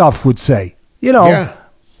Mickey Duff would say. Yeah.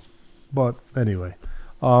 But anyway.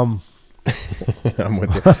 I'm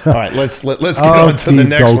with you. All right, let's get on to the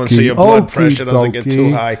next one so your blood pressure doesn't get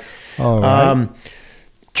too high. All right.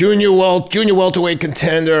 Junior welterweight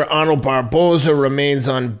contender Arnold Barboza remains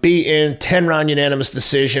unbeaten. 10-round unanimous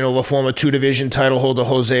decision over former 2-division title holder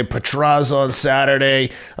Jose Pedraza on Saturday.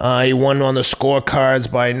 He won on the scorecards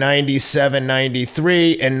by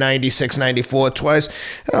 97-93 and 96-94 twice.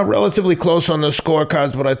 Relatively close on the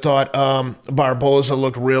scorecards, but I thought Barboza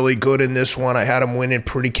looked really good in this one. I had him winning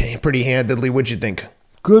pretty handedly. What'd you think?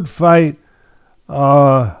 Good fight.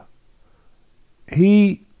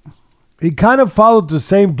 He kind of followed the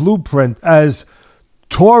same blueprint as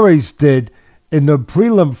Torres did in the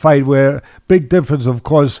prelim fight, where big difference, of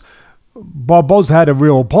course, Barboza had a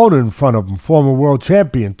real opponent in front of him, former world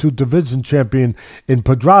champion, 2-division champion in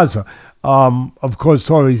Pedraza. Of course,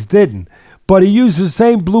 Torres didn't. But he used the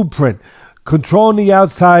same blueprint, controlling the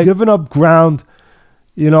outside, giving up ground,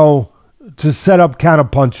 to set up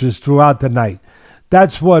counterpunches throughout the night.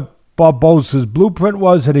 That's what Barboza's blueprint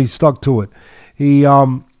was, and he stuck to it. He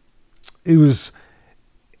was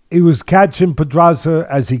catching Pedraza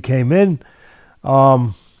as he came in.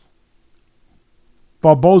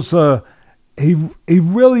 Barboza,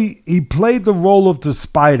 he played the role of the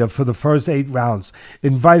spider for the first 8 rounds,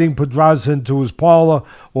 inviting Pedraza into his parlor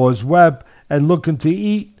or his web and looking to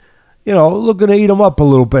eat him up a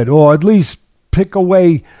little bit, or at least pick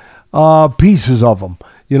away pieces of him,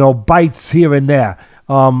 bites here and there,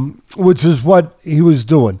 which is what he was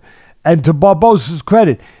doing. And to Barboza's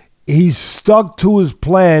credit, he stuck to his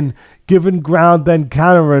plan, giving ground, then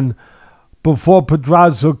countering before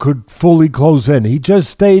Pedraza could fully close in. He just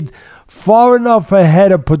stayed far enough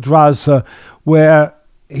ahead of Pedraza where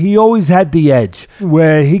he always had the edge,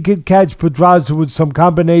 where he could catch Pedraza with some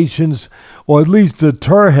combinations, or at least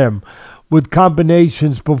deter him with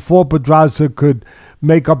combinations before Pedraza could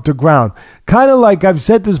make up the ground. Kind of like, I've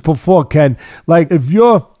said this before, Ken, like if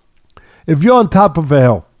you're on top of a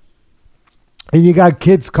hill, and you got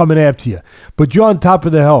kids coming after you, but you're on top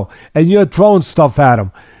of the hill, and you're throwing stuff at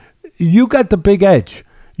them, you got the big edge.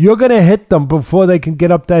 You're going to hit them before they can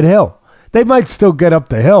get up that hill. They might still get up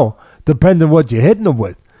the hill, depending on what you're hitting them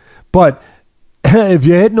with. But if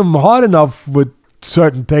you're hitting them hard enough with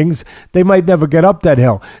certain things, they might never get up that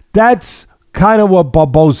hill. That's kind of what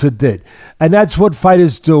Barboza did. And that's what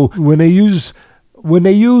fighters do when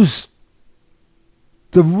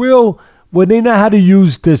they know how to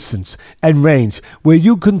use distance and range, where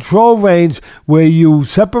you control range, where you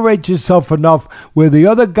separate yourself enough, where the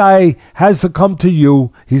other guy has to come to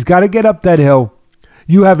you, he's got to get up that hill,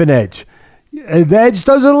 you have an edge. The edge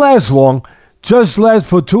doesn't last long, just lasts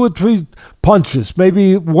for 2 or 3 punches,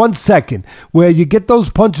 maybe 1 second, where you get those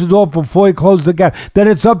punches off before you close the gap. Then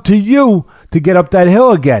it's up to you to get up that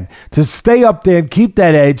hill again, to stay up there and keep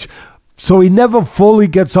that edge so he never fully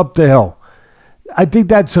gets up the hill. I think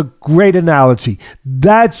that's a great analogy.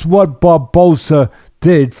 That's what Barboza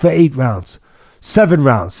did for 8 rounds. 7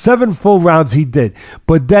 rounds. 7 full rounds he did.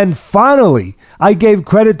 But then finally, I gave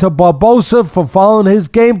credit to Barboza for following his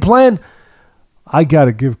game plan. I got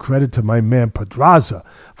to give credit to my man Pedraza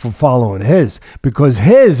for following his. Because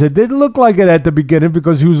it didn't look like it at the beginning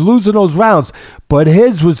because he was losing those rounds. But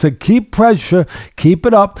his was to keep pressure, keep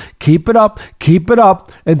it up,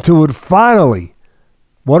 until it finally...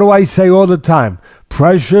 What do I say all the time?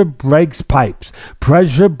 Pressure breaks pipes.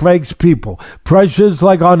 Pressure breaks people. Pressure's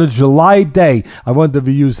like on a July day. I wonder if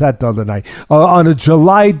you used that the other night. On a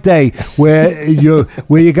July day where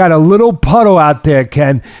you got a little puddle out there,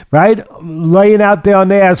 Ken, right? Laying out there on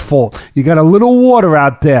the asphalt. You got a little water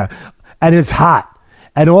out there, and it's hot.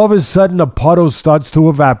 And all of a sudden, the puddle starts to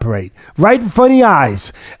evaporate right in front of your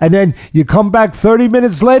eyes. And then you come back 30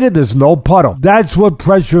 minutes later, there's no puddle. That's what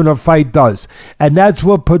pressure in a fight does. And that's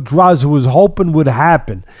what Pedraza was hoping would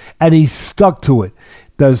happen. And he stuck to it.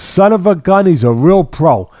 The son of a gun, he's a real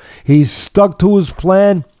pro. He stuck to his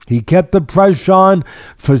plan. He kept the pressure on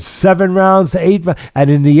for 7 rounds, 8 rounds. And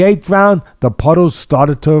in the 8th round, the puddle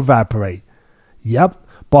started to evaporate. Yep,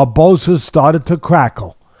 Barboza started to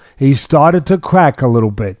crackle. He started to crack a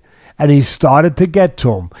little bit, and he started to get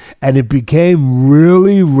to him, and it became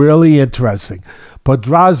really, really interesting.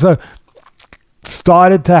 Pedraza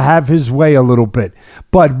started to have his way a little bit.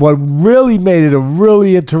 But what really made it a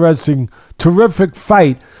really interesting, terrific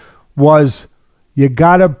fight was you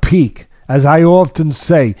got to peak. As I often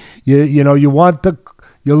say, you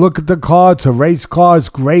look at the car, it's a race car, it's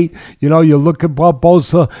great. You look at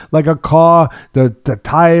Barbosa like a car, the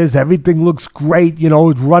tires, everything looks great,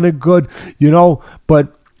 it's running good,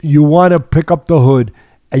 but you want to pick up the hood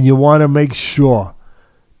and you want to make sure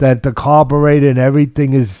that the carburetor and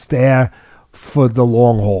everything is there for the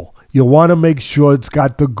long haul. You want to make sure it's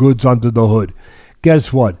got the goods under the hood.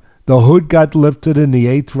 Guess what? The hood got lifted in the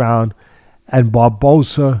 8th round, and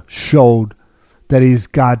Barbosa showed that he's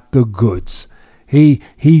got the goods. He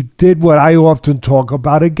did what I often talk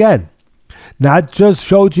about again. Not just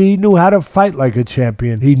showed you he knew how to fight like a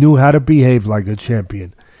champion, he knew how to behave like a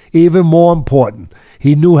champion. Even more important,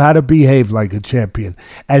 he knew how to behave like a champion.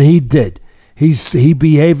 And he did. He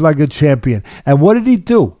behaved like a champion. And what did he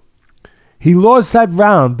do? He lost that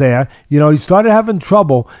round there. He started having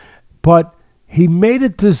trouble, but he made a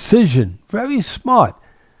decision, very smart,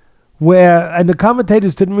 and the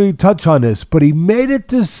commentators didn't really touch on this, but he made a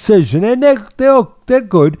decision, and they're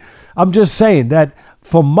good. I'm just saying that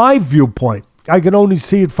from my viewpoint, I can only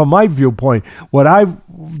see it from my viewpoint.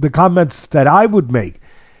 The comments that I would make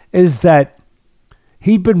is that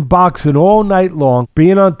he'd been boxing all night long,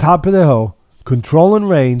 being on top of the hill, controlling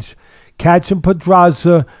range, catching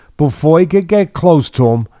Pedraza before he could get close to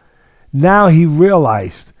him. Now he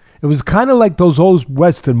realized it was kind of like those old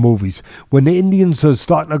Western movies when the Indians are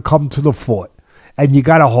starting to come to the fort and you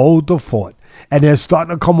got to hold the fort and they're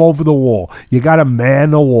starting to come over the wall. You got to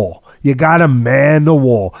man the wall. You got to man the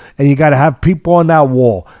wall and you got to have people on that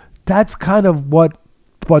wall. That's kind of what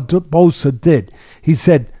Bosa did. He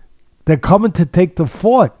said, they're coming to take the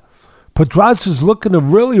fort. Pedraza's looking to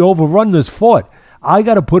really overrun this fort. I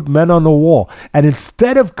got to put men on the wall. And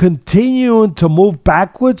instead of continuing to move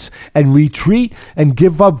backwards and retreat and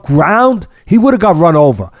give up ground, he would have got run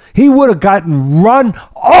over. He would have gotten run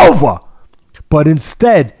over. But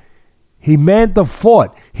instead, he manned the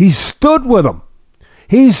fort. He stood with him.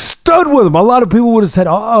 He stood with him. A lot of people would have said,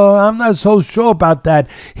 oh, I'm not so sure about that.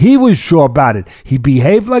 He was sure about it. He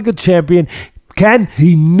behaved like a champion.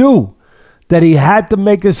 He knew that he had to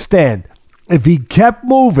make a stand. If he kept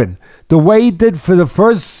moving the way he did for the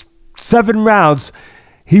first 7 rounds,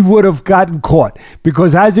 he would have gotten caught.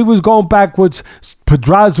 Because as he was going backwards,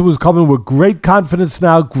 Pedraza was coming with great confidence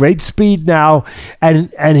now, great speed now,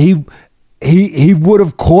 and he would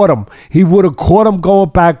have caught him. He would have caught him going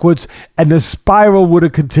backwards, and the spiral would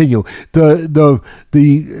have continued. The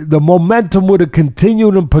momentum would have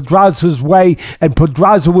continued in Pedraza's way, and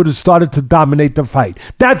Pedraza would have started to dominate the fight.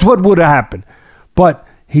 That's what would have happened. But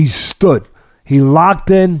he stood. He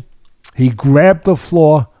locked in. He grabbed the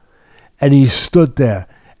floor, and he stood there,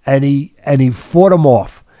 and he fought him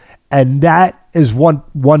off, and that is won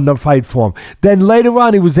the fight for him. Then later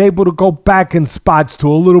on, he was able to go back in spots to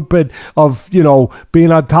a little bit of,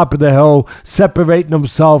 being on top of the hill, separating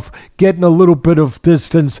himself, getting a little bit of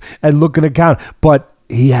distance and looking to count. But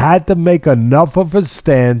he had to make enough of a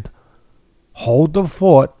stand, hold the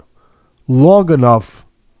fort long enough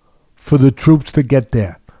for the troops to get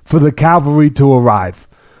there, for the cavalry to arrive,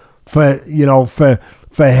 for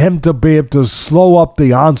him to be able to slow up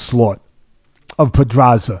the onslaught of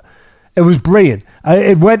Pedraza. It was brilliant.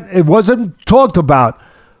 It wasn't talked about,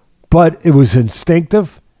 but it was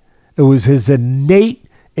instinctive. It was his innate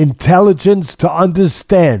intelligence to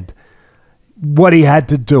understand what he had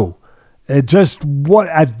to do. At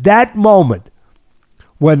that moment,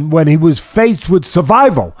 when he was faced with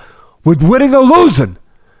survival, with winning or losing,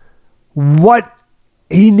 what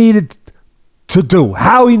he needed to do,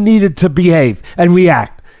 how he needed to behave and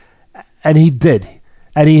react. And he did.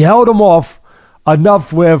 And he held him off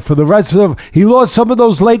enough where for the rest of he lost some of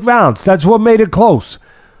those late rounds. That's what made it close.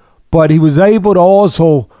 But he was able to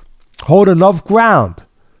also hold enough ground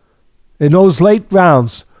in those late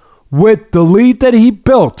rounds with the lead that he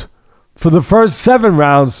built for the first 7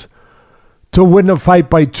 rounds to win the fight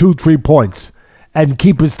by 2-3 points and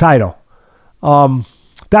keep his title.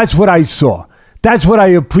 That's what I saw. That's what I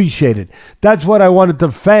appreciated. That's what I wanted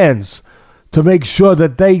the fans to make sure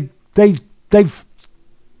that they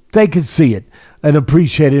could see it and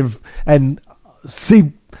appreciate it and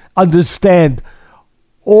understand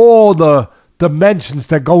all the dimensions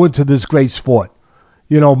that go into this great sport.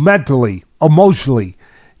 Mentally, emotionally,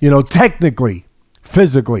 technically,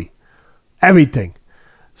 physically, everything.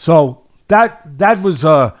 So that was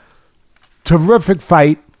a terrific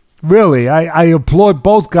fight. Really, I applaud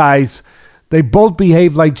both guys. They both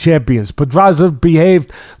behaved like champions. Pedraza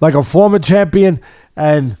behaved like a former champion,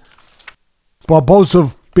 and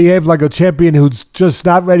Barbosa behave like a champion who's just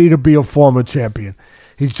not ready to be a former champion.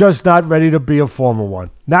 He's just not ready to be a former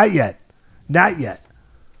one. Not yet. Not yet.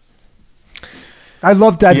 I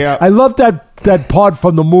love that. Yeah. I love that part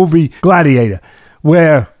from the movie Gladiator,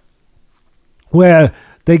 where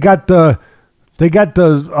they got the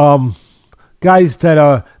guys that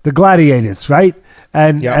are the gladiators, right?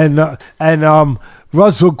 And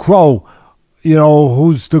Russell Crowe, you know,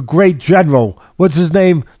 who's the great general. What's his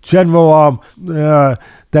name? General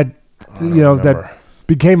that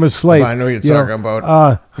became a slave. I know you're talking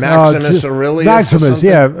about Maximus Aurelius. Maximus,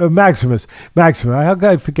 yeah, Maximus. How could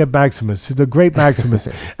I forget Maximus? The great Maximus.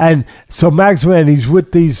 And so Maximus, and he's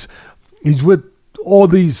with all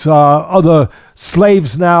these other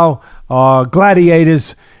slaves now,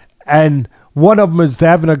 gladiators, and one of them is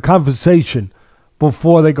having a conversation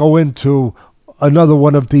before they go into another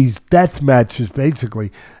one of these death matches,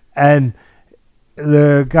 basically. And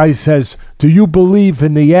the guy says, "Do you believe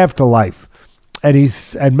in the afterlife?"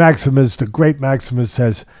 And Maximus, the great Maximus,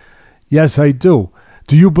 says, "Yes, I do."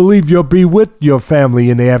 "Do you believe you'll be with your family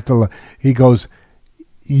in the afterlife?" He goes,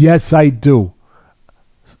 "Yes, I do,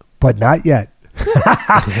 but not yet."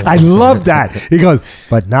 I love that. He goes,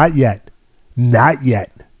 "But not yet, not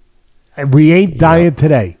yet." And we ain't dying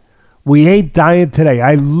today. We ain't dying today.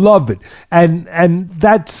 I love it, and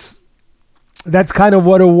that's kind of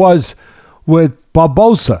what it was with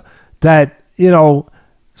Barbosa. That, you know,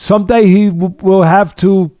 someday he will have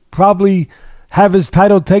to probably have his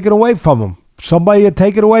title taken away from him. Somebody will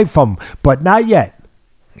take it away from him, but not yet.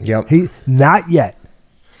 Yep. Not yet.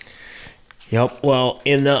 Yep. Well,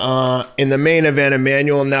 in the main event,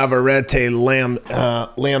 Emanuel Navarrete, Lamb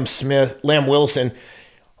Wilson.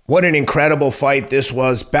 What an incredible fight this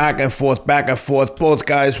was. Back and forth, back and forth. Both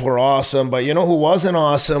guys were awesome. But you know who wasn't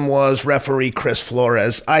awesome was referee Chris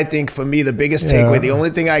Flores. I think for me, the biggest takeaway, the only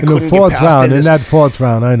thing I couldn't get past in that fourth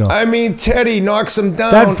round, I know. I mean, Teddy knocks him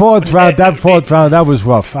down. That fourth round, that was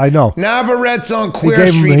rough. I know. Navarrete's on Queer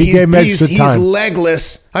Street. He's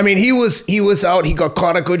legless. I mean, he was out. He got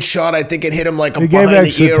caught a good shot. I think it hit him like a behind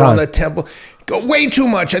the ear on the temple. Way too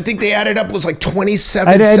much. I think they added up. It was like 27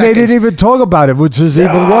 seconds. And they didn't even talk about it, which is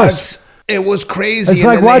even worse. It was crazy. It's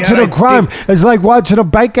like watching a crime. It's like watching a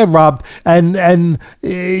bank get robbed, and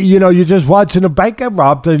you know, you're just watching a bank get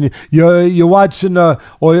robbed, and you're watching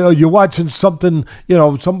or you're watching something, you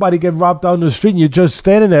know, somebody get robbed down the street, and you're just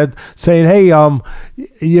standing there saying, "Hey,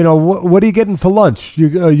 you know, what are you getting for lunch?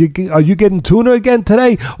 Are you getting tuna again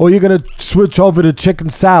today, or you're gonna switch over to chicken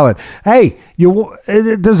salad? Hey,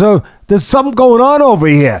 there's something going on over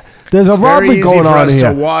here. There's a robbery going on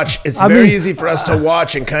here." It's very easy for us to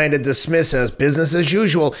watch and kind of dismiss as business as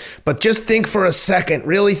usual. But just think for a second.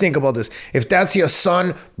 Really think about this. If that's your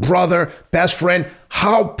son, brother, best friend,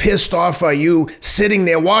 how pissed off are you sitting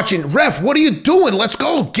there watching? "Ref, what are you doing? Let's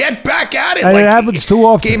go. Get back at it." And it happens too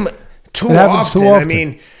often. Too often. I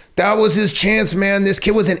mean, that was his chance, man. This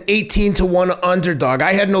kid was an 18-1 underdog.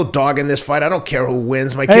 I had no dog in this fight. I don't care who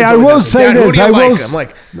wins. My kids always ask me, "Dad, who do you like?" I'm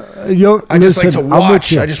like, I just like to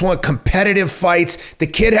watch. I just want competitive fights. The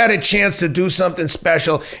kid had a chance to do something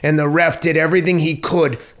special, and the ref did everything he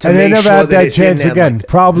could to make sure that it didn't end like that.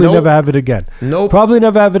 Probably never have it again. Nope. Probably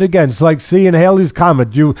never have it again. It's like seeing Halley's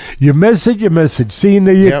Comet. You miss it, you miss it. Seeing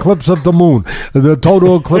the eclipse of the moon, the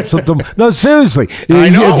total eclipse of the moon. No, seriously. I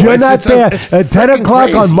know. If you're not there at 10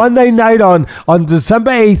 o'clock on Monday night on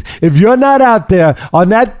December 8th, if you're not out there on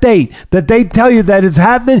that date that they tell you that it's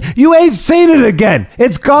happening, you ain't seen it again.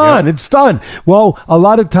 It's gone. It's done. Well, a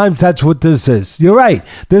lot of times that's what this is. You're right.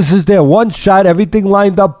 This is their one shot. Everything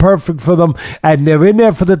lined up perfect for them, and they're in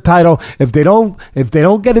there for the title. If they don't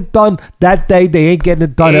get it done that day, they ain't getting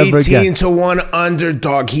it done ever again. 18-1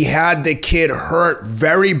 underdog. He had the kid hurt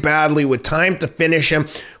very badly with time to finish him.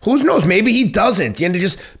 Who knows? Maybe he doesn't.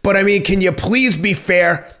 But I mean, can you please be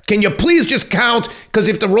fair? Can you please just count? Because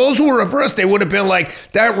if the roles were reversed, they would have been like,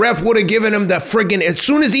 that ref would have given him the friggin', as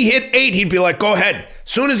soon as he hit 8, he'd be like, "Go ahead."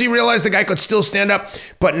 As soon as he realized the guy could still stand up.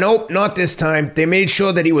 But nope, not this time. They made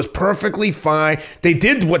sure that he was perfectly fine. They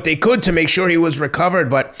did what they could to make sure he was recovered.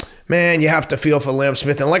 But man, you have to feel for Lamb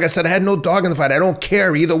Smith. And like I said, I had no dog in the fight. I don't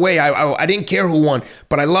care either way. I didn't care who won.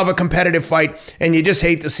 But I love a competitive fight. And you just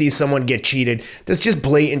hate to see someone get cheated. That's just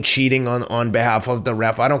blatant cheating on behalf of the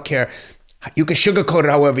ref. I don't care. You can sugarcoat it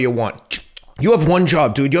however you want. You have one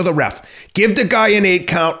job, dude. You're the ref. Give the guy an 8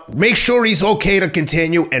 count. Make sure he's okay to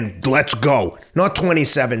continue, and let's go. Not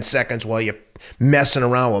 27 seconds while you're messing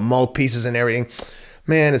around with mouthpieces and everything.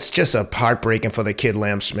 Man, it's just heartbreaking for the kid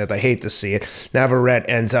Lamb Smith. I hate to see it. Navarrete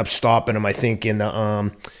ends up stopping him, I think, in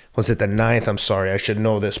the was it the 9th? I'm sorry, I should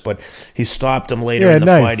know this, but he stopped him later in the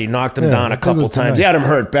 9th. fight. He knocked him down a couple times. He had him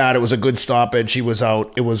hurt bad. It was a good stoppage. He was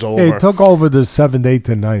out. It was over. Yeah, he took over the 7th, 8th,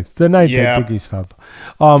 and 9th. The 9th, I think he stopped.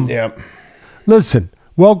 Listen,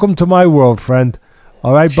 welcome to my world, friend.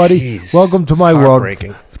 All right, buddy? Jeez, welcome to my world.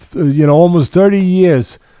 Almost 30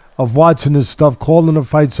 years of watching this stuff, calling the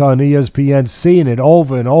fights on ESPN, seeing it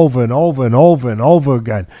over and over and over and over and over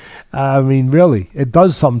again. I mean, really, it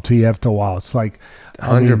does something to you after a while. It's like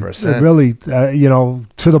 100%. Really,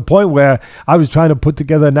 to the point where I was trying to put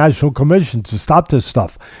together a national commission to stop this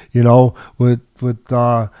stuff. With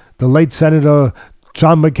the late Senator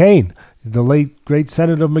John McCain, the late great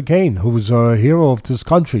Senator McCain, who was a hero of this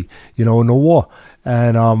country, in the war,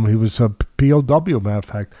 and he was a POW, matter of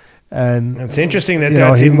fact. And it's interesting that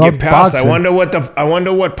didn't get passed. Boxing. I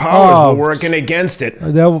wonder what powers were working against it.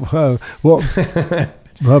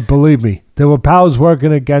 Believe me, there were powers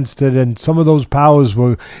working against it, and some of those powers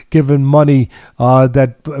were given money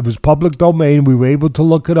that it was public domain. We were able to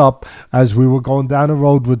look it up as we were going down the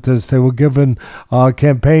road with this. They were given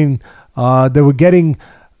campaign. They were getting.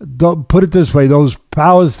 Put it this way: those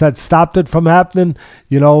powers that stopped it from happening,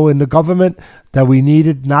 in the government, that we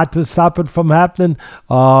needed not to stop it from happening,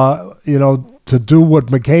 to do what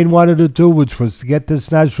McCain wanted to do, which was to get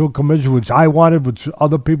this national commission, which I wanted, which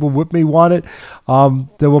other people with me wanted.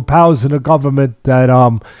 There were powers in the government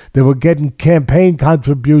that they were getting campaign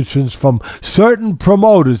contributions from certain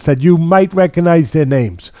promoters that you might recognize their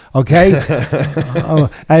names, okay?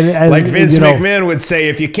 and like Vince McMahon would say,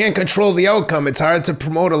 if you can't control the outcome, it's hard to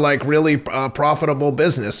promote a really profitable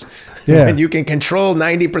business. Yeah. When you can control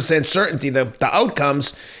 90% certainty, the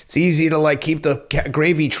outcomes, it's easy to keep the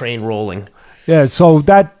gravy train rolling. Yeah, so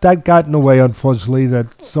that got in the way, unfortunately,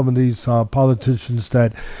 that some of these politicians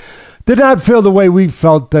that did not feel the way we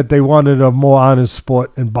felt, that they wanted a more honest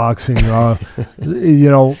sport in boxing, so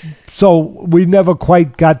we never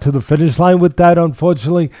quite got to the finish line with that,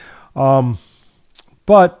 unfortunately.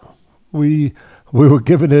 But we were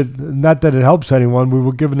giving it, not that it helps anyone, we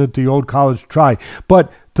were giving it the old college try.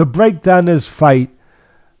 But to break down this fight,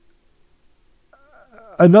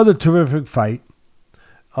 another terrific fight.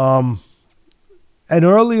 And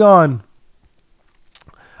early on,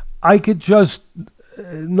 I could just,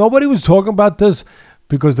 nobody was talking about this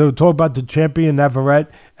because they were talking about the champion Navarrete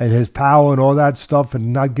and his power and all that stuff,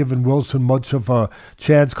 and not giving Wilson much of a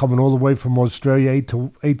chance, coming all the way from Australia,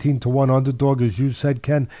 18-1 underdog, as you said,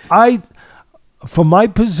 Ken. From my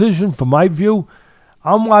position, from my view,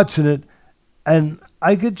 I'm watching it, and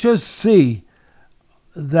I could just see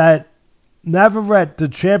that Navarrete, the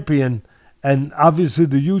champion, and obviously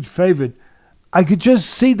the huge favorite, I could just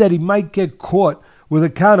see that he might get caught with a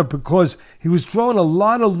counter because he was throwing a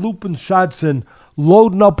lot of looping shots and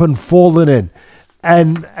loading up and falling in.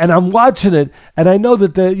 And I'm watching it, and I know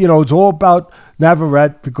that it's all about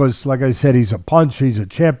Navarrete because, like I said, he's a punch, he's a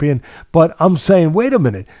champion. But I'm saying, wait a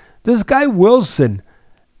minute, this guy Wilson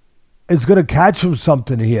is going to catch him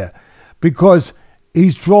something here because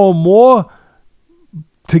he's throwing more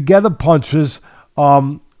together punches,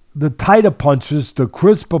 the tighter punches, the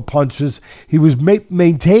crisper punches. He was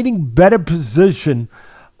maintaining better position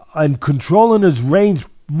and controlling his range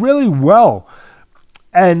really well.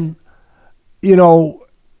 And,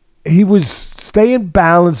 he was staying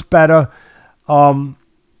balanced better. And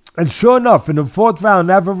sure enough, in the 4th round,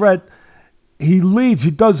 Navarrete, he leads.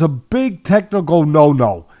 He does a big technical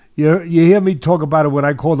no-no. You hear me talk about it when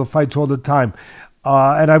I call the fights all the time.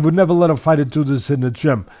 And I would never let a fighter do this in the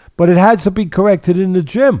gym. But it has to be corrected in the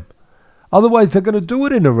gym. Otherwise, they're going to do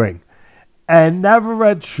it in the ring. And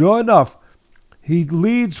Navarrete, sure enough, he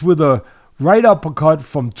leads with a right uppercut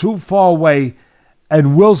from too far away,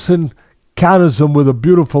 and Wilson counters him with a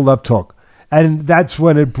beautiful left hook. And that's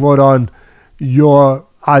when it brought on your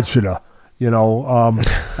Ashita, your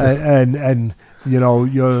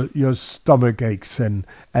stomach aches and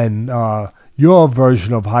your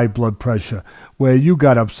version of high blood pressure, where you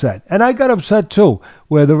got upset. And I got upset too,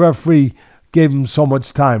 where the referee gave him so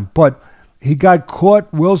much time. But he got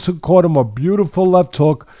caught. Wilson caught him a beautiful left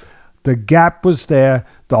hook. The gap was there.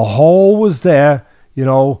 The hole was there.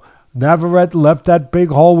 Navarrete left that big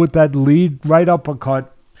hole with that lead right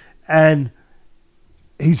uppercut. And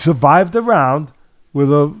he survived the round with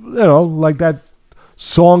like that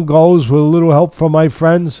song goes, with a little help from my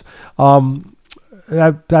friends.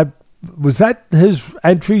 That was that his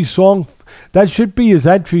entry song? That should be his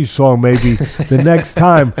entry song, maybe, the next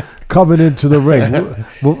time coming into the ring.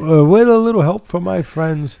 With a little help from my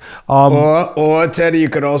friends. Or Teddy, you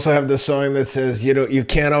could also have the song that says, you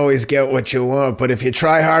can't always get what you want, but if you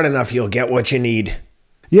try hard enough, you'll get what you need.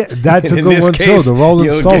 Yeah, that's a In good this one case, too. The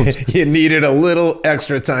Rolling Stones. You needed a little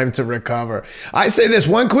extra time to recover. I say this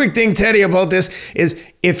one quick thing, Teddy, about this is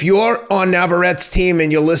if you're on Navarrete's team and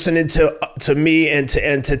you're listening to me and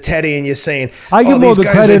to Teddy and you're saying, I give all the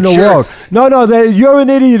credit in the world. No, you're an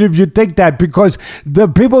idiot if you think that, because the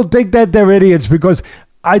people think that they're idiots, because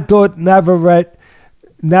I thought Navarrete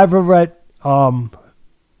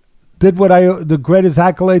did the greatest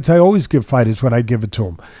accolades I always give fighters when I give it to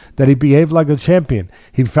him, that he behaved like a champion.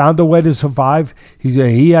 He found a way to survive.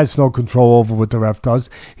 He has no control over what the ref does.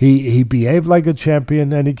 He behaved like a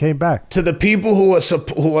champion, and he came back. To the people who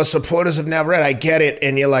are supporters of Navarrete, I get it,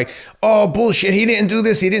 and you're like, oh, bullshit, he didn't do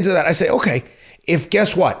this, he didn't do that. I say, okay,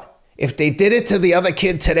 guess what? If they did it to the other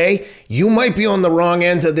kid today, you might be on the wrong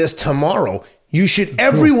end of this tomorrow.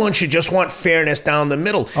 Everyone should just want fairness down the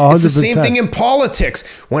middle. 100%. It's the same thing in politics.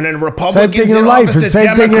 When a Republican's in office, the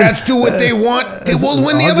Democrats do what they want.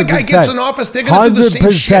 When the other guy gets in office, they're going to do the same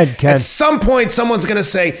shit. Ken. At some point, someone's going to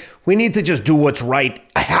say, we need to just do what's right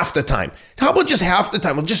half the time. How about just half the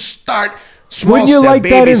time? We'll just start small Wouldn't you like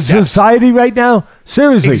that in society right now?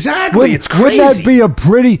 Seriously. Exactly. It's crazy.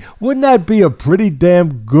 Wouldn't that be a pretty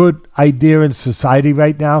damn good idea in society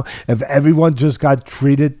right now if everyone just got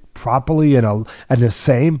treated properly and the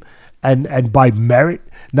same and by merit,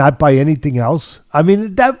 not by anything else? I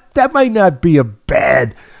mean, that might not be a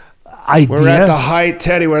bad idea. We're at the height,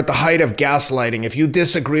 Teddy, we're at the height of gaslighting. If you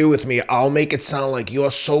disagree with me, I'll make it sound like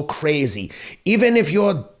you're so crazy. Even if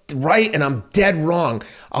you're right and I'm dead wrong,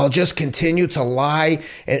 I'll just continue to lie.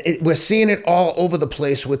 We're seeing it all over the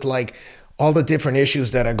place with like all the different issues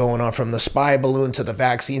that are going on, from the spy balloon to the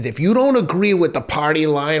vaccines. If you don't agree with the party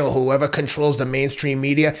line or whoever controls the mainstream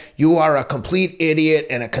media, you are a complete idiot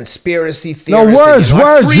and a conspiracy theorist. No,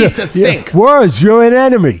 words. Free to think. Words. You're an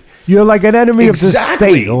enemy. You're like an enemy of the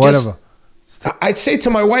state or whatever. I'd say to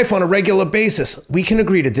my wife on a regular basis, we can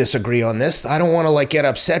agree to disagree on this. I don't want to get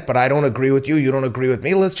upset, but I don't agree with you. You don't agree with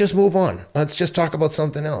me. Let's just move on. Let's just talk about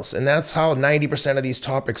something else. And that's how 90% of these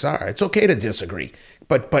topics are. It's okay to disagree.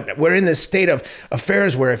 But we're in this state of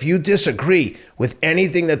affairs where if you disagree with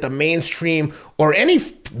anything that the mainstream or any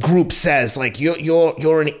group says, like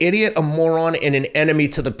you're an idiot, a moron, and an enemy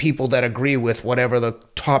to the people that agree with whatever the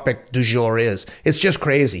topic du jour is. It's just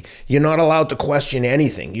crazy. You're not allowed to question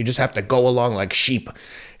anything. You just have to go along like sheep.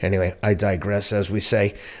 Anyway, I digress, as we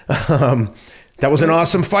say. That was an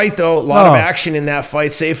awesome fight, though. A lot of action in that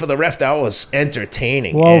fight. Save for the ref, that was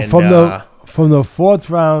entertaining. Well, from the fourth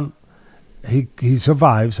round, he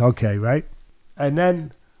survives, okay, right? And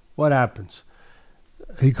then what happens?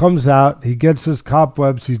 He comes out, he gets his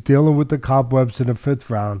cobwebs, he's dealing with the cobwebs in the fifth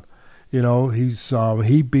round. You know,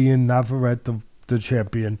 he being Navarrete, the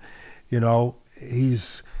champion, you know,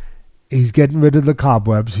 he's getting rid of the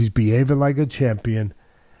cobwebs, he's behaving like a champion.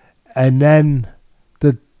 And then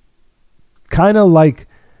the kind of like,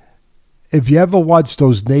 if you ever watch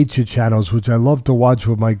those nature channels, which I love to watch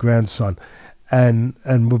with my grandson, and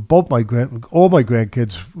with both all my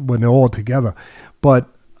grandkids when they're all together. But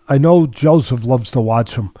I know Joseph loves to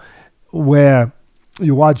watch them, where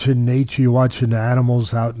you're watching nature, you're watching the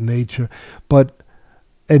animals out in nature. But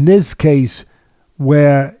in this case,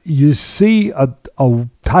 where you see a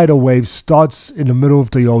tidal wave starts in the middle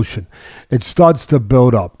of the ocean, it starts to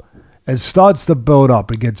build up.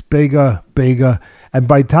 It gets bigger, and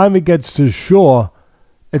by the time it gets to shore,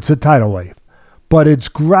 it's a tidal wave. But it's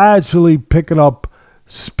gradually picking up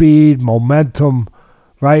speed, momentum,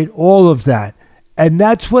 right? All of that. And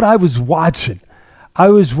that's what I was watching.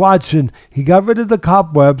 He got rid of the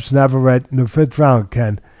cobwebs, Navarrete, in the fifth round,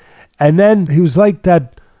 Ken. And then he was like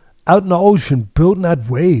that out in the ocean, building that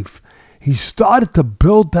wave. He started to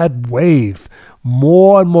build that wave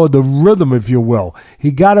more and more, the rhythm, if you will.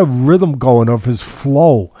 He got a rhythm going of his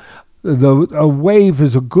flow. A wave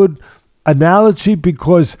is a good analogy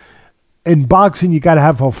because in boxing, you got to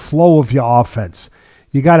have a flow of your offense.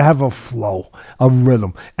 You got to have a flow, a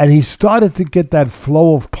rhythm. And he started to get that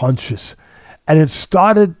flow of punches. And it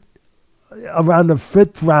started around the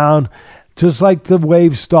fifth round, just like the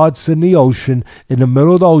wave starts in the ocean, in the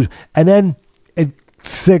middle of the ocean. And then in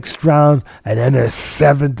sixth round, and then the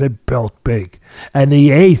seventh, it built big. And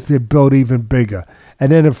the eighth, it built even bigger.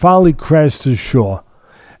 And then it finally crashed to shore.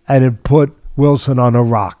 And it put Wilson on the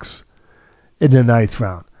rocks in the ninth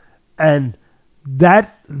round. And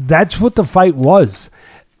that's what the fight was.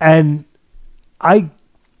 And I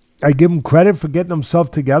give him credit for getting himself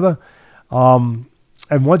together. And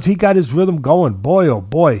once he got his rhythm going, boy, oh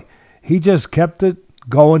boy, he just kept it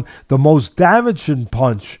going. The most damaging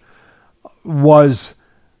punch was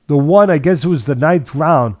the one, I guess it was the ninth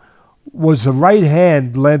round, was the right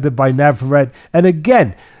hand landed by Navarrete. And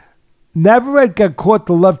again, Navarrete got caught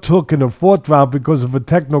the left hook in the 4th round because of a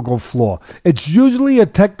technical flaw. It's usually a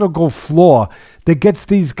technical flaw that gets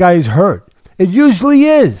these guys hurt. It usually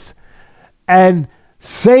is. And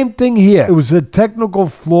same thing here. It was a technical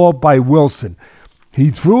flaw by Wilson. He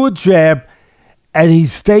threw a jab, and he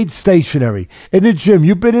stayed stationary. In the gym,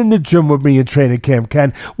 you've been in the gym with me in training camp,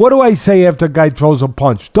 Ken. What do I say after a guy throws a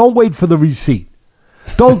punch? Don't wait for the receipt.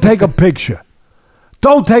 Don't take a picture.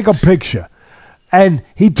 Don't take a picture. And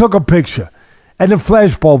he took a picture, and the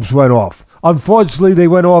flashbulbs went off. Unfortunately, they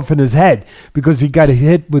went off in his head because he got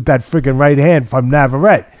hit with that freaking right hand from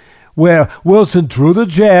Navarrete, where Wilson threw the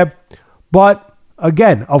jab, but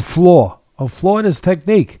again, a flaw in his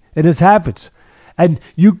technique, in his habits. And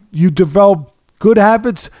you develop good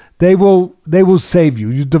habits, they will save you.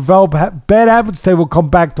 You develop bad habits, they will come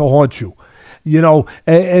back to haunt you. You know,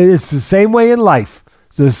 it's the same way in life.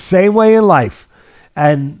 It's the same way in life.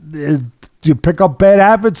 And you pick up bad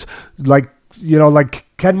habits, like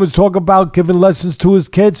Ken was talking about, giving lessons to his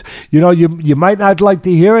kids. You know, you might not like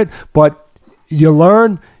to hear it, but you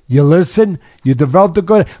learn, you listen, you develop the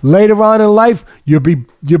good. Later on in life, you'll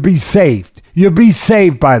be saved. You'll be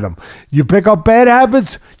saved by them. You pick up bad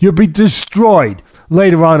habits, you'll be destroyed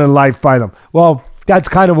later on in life by them. Well, that's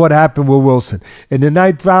kind of what happened with Wilson. In the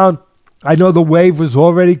 9th round, I know the wave was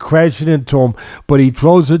already crashing into him, but he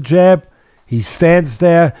throws a jab. He stands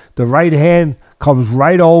there, the right hand comes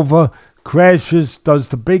right over, crashes, does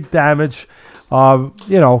the big damage,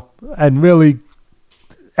 and really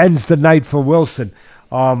ends the night for Wilson.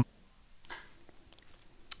 The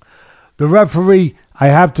referee, I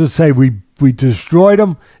have to say, we destroyed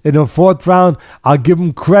him in the 4th round. I'll give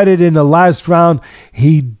him credit in the last round.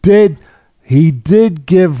 He did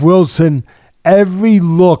give Wilson every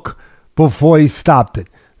look before he stopped it.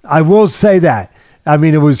 I will say that. I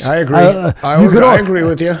mean, it was... I agree. I agree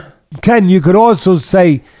with you. Ken, you could also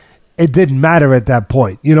say it didn't matter at that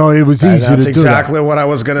point. You know, it was easy to do that. That's exactly what I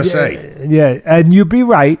was going to say. Yeah, and you'd be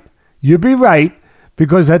right. You'd be right,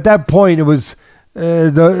 because at that point, it was...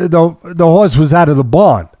 the horse was out of the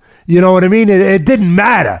barn. You know what I mean? It didn't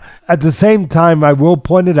matter. At the same time, I will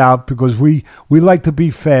point it out, because we like to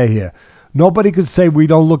be fair here. Nobody could say we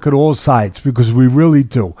don't look at all sides, because we really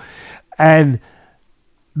do. And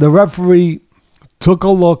the referee... Took a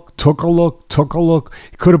look. He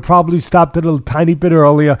could have probably stopped it a tiny bit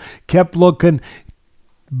earlier. Kept looking.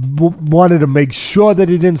 Wanted to make sure that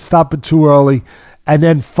he didn't stop it too early. And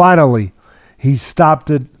then finally, he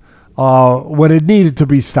stopped it when it needed to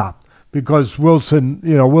be stopped. Because Wilson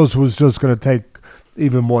was just going to take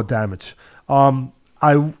even more damage. I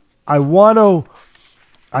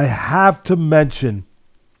have to mention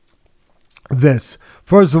this.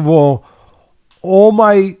 First of all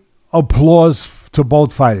my applause to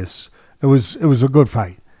both fighters. It was a good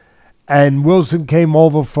fight. And Wilson came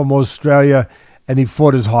over from Australia and he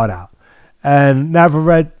fought his heart out. And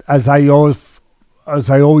Navarrete, as I always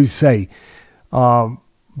say,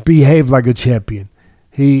 behaved like a champion.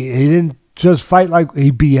 He didn't just fight like,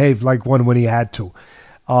 he behaved like one when he had to.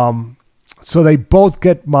 So they both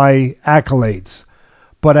get my accolades.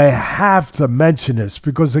 But I have to mention this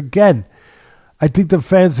because, again, I think the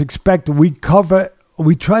fans expect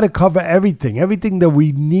we try to cover everything that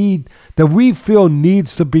we need, that we feel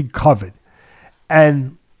needs to be covered.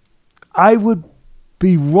 And I would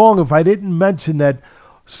be wrong if I didn't mention that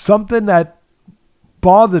something that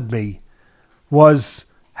bothered me was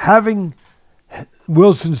having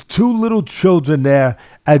Wilson's 2 little children there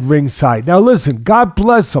at ringside. Now listen, God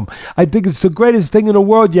bless them. I think it's the greatest thing in the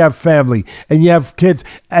world. You have family and you have kids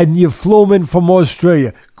and you flew them in from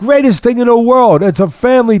Australia. Greatest thing in the world. It's a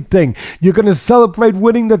family thing. You're going to celebrate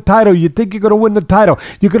winning the title. You think you're going to win the title.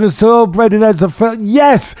 You're going to celebrate it as a family.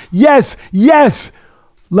 Yes.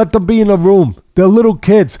 Let them be in the room. They're little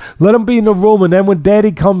kids. Let them be in the room. And then when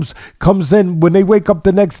daddy comes in, when they wake up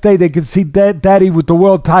the next day, they can see daddy with the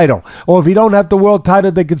world title. Or if he don't have the world title,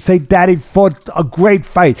 they can say daddy fought a great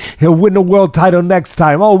fight. He'll win the world title next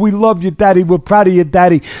time. Oh, we love you, daddy. We're proud of you,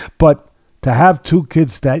 daddy. But to have 2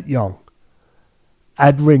 kids that young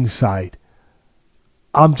at ringside,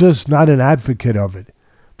 I'm just not an advocate of it.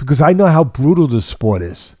 Because I know how brutal this sport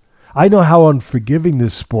is. I know how unforgiving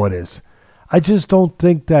this sport is. I just don't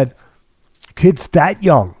think that kids that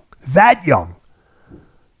young,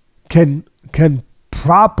 can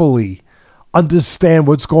properly understand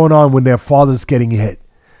what's going on when their father's getting hit.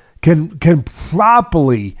 Can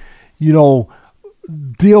properly,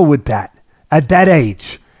 deal with that at that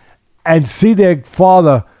age and see their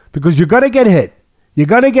father, because you're going to get hit. You're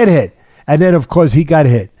going to get hit. And then, of course, he got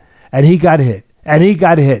hit. And he got hit. And he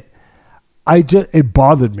got hit. It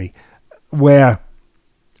bothered me where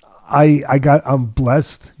I'm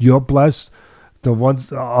blessed. You're blessed. The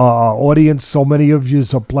ones audience, so many of you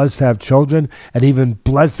are blessed to have children, and even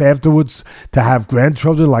blessed afterwards to have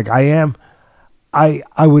grandchildren like I am. I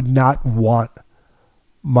would not want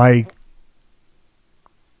my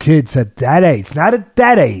kids at that age, not at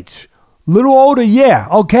that age, little older, yeah,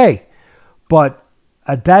 okay, but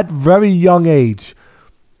at that very young age,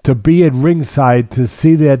 to be at ringside to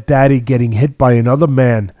see their daddy getting hit by another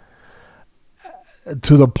man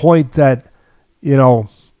to the point that, you know,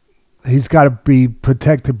 he's got to be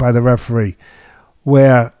protected by the referee,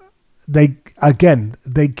 where they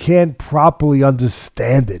can't properly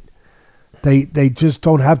understand it. They just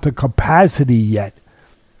don't have the capacity yet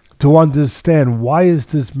to understand, why is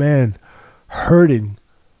this man hurting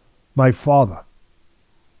my father?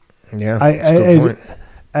 Yeah, that's a good point.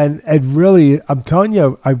 And really, I'm telling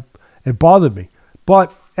you, it bothered me.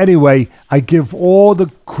 But anyway, I give all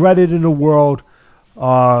the credit in the world,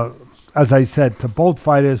 as I said, to both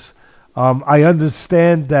fighters. I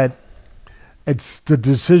understand that it's the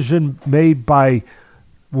decision made by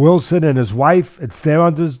Wilson and his wife. I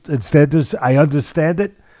understand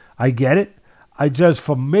it. I get it.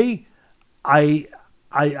 For me, I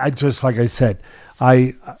just, like I said,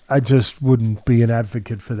 I just wouldn't be an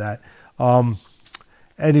advocate for that.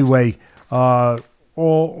 Anyway,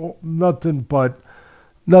 nothing but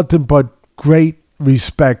great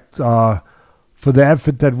respect for the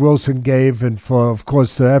effort that Wilson gave, and for, of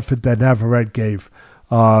course, the effort that Navarrete gave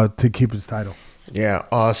to keep his title. Yeah,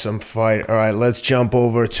 awesome fight. All right, let's jump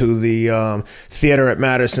over to the theater at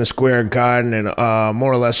Madison Square Garden, and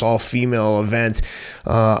more or less all-female event.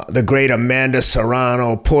 The great Amanda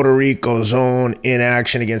Serrano, Puerto Rico's own, in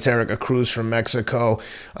action against Erika Cruz from Mexico.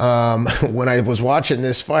 When I was watching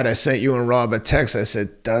this fight, I sent you and Rob a text. I said,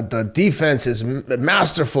 the defense is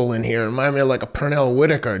masterful in here. It reminded me of like a Pernell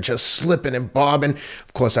Whitaker, just slipping and bobbing.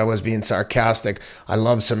 Of course, I was being sarcastic. I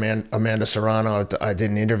love Amanda Serrano. I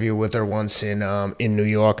did an interview with her once in New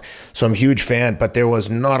York, so I'm a huge fan, but there was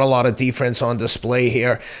not a lot of defense on display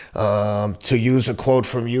here. To use a quote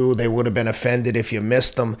from you, they would have been offended if you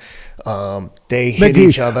missed them. They hit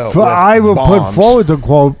each other with I will bombs. put forward the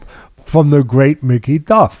quote from the great Mickey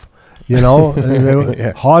Duff,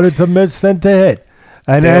 yeah. Harder to miss than to hit.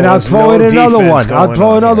 And then I'll throw in another one. I'll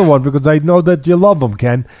throw another one because I know that you love them,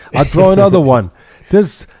 Ken. I'll throw another one.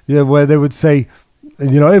 This, where they would say,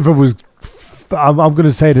 if it was, I'm going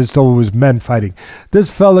to say it as though it was men fighting. This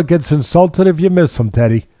fella gets insulted if you miss him,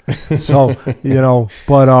 Teddy. So,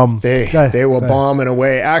 but they were bombing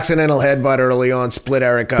away. Accidental headbutt early on, split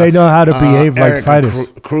Erika. They know how to behave like fighters.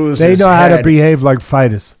 They know how to behave like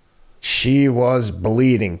fighters. She was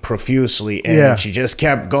bleeding profusely, and she just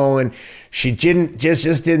kept going. She didn't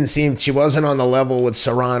seem, she wasn't on the level with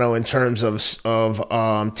Serrano in terms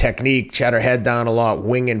of technique. She had her head down a lot,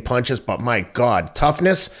 winging punches, but my God,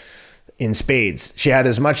 toughness in spades. She had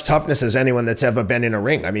as much toughness as anyone that's ever been in a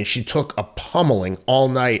ring. I mean, she took a pummeling all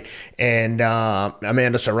night, and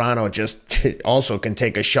Amanda Serrano just also can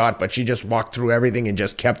take a shot, but she just walked through everything and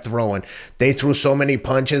just kept throwing. They threw so many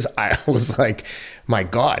punches. I was like, my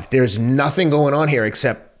God, there's nothing going on here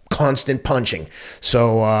except constant punching.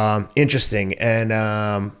 So interesting. And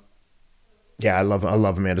I love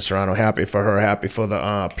Amanda Serrano. Happy for her. Happy for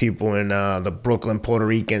the people in the Brooklyn Puerto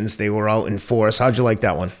Ricans. They were out in force. How'd you like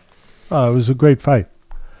that one? Oh, it was a great fight.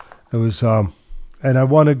 It was, and I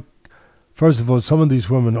wanted, first of all, some of these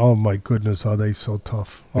women, oh my goodness, are they so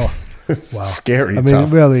tough? Oh, wow. Scary tough. I mean,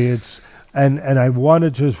 really, it's, and I want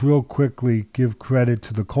to just real quickly give credit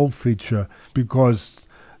to the Cold feature, because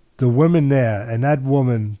the women there, and that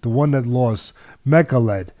woman, the one that lost,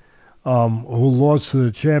 Makhachev, who lost to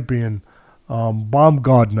the champion,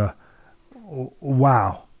 Baumgardner,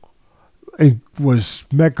 wow. It was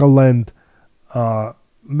Makhachev,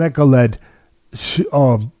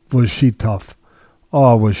 was she tough.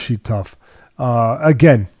 Oh, was she tough.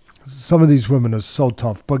 Again, some of these women are so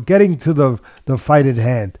tough. But getting to the fight at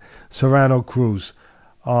hand, Serrano Cruz,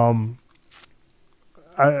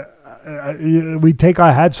 we take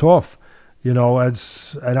our hats off, and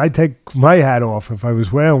I take my hat off if I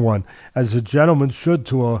was wearing one, as a gentleman should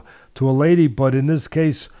to a lady. But in this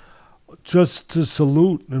case, just to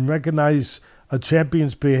salute and recognize a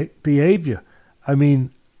champion's behavior. I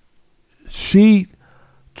mean, she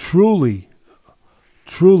truly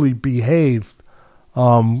behaved.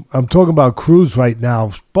 I'm talking about Cruz right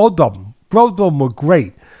now. Both of them were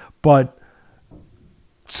great, but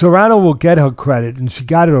Serrano will get her credit, and she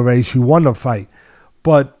got it already. She won the fight.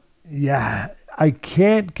 But, yeah, I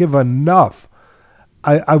can't give enough.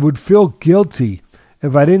 I would feel guilty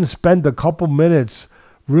if I didn't spend a couple minutes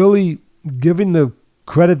really giving the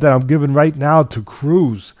credit that I'm giving right now to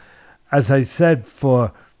Cruz. as I said,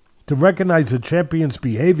 to recognize a champion's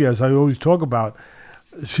behavior, as I always talk about,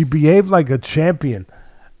 she behaved like a champion,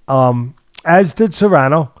 as did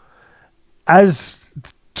Serrano, as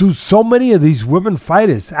do so many of these women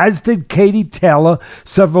fighters, as did Katie Taylor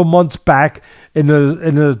several months back in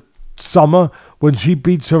the summer when she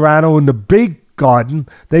beat Serrano in the big garden.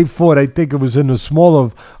 They fought, I think it was in the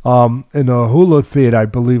smaller, in the Hula Theater, I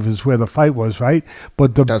believe is where the fight was, right?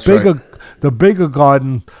 But the bigger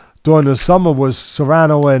garden during the summer was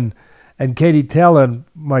Serrano and Katie Taylor, and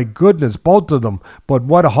my goodness, both of them. But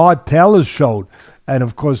what heart Taylor showed, and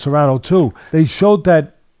of course Serrano too. They showed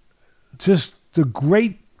that just the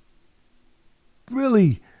great,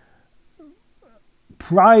 really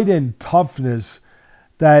pride and toughness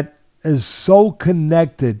that is so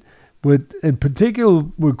connected with, in particular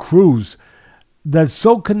with Cruz, that's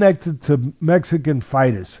so connected to Mexican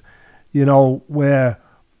fighters, you know, where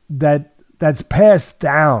that's passed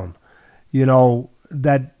down, you know,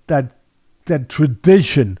 that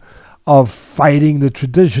tradition of fighting, the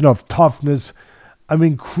tradition of toughness. I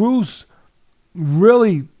mean, Cruz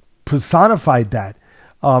really personified that.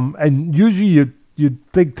 And usually you'd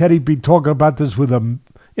think Teddy'd be talking about this with a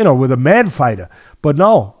man fighter, but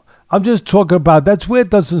no. I'm just talking about, that's where it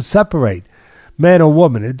doesn't separate man or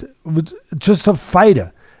woman. It's just a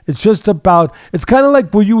fighter. It's just about, it's kind of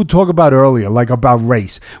like what you were talking about earlier, like about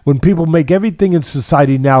race. When people make everything in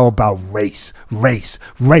society now about race.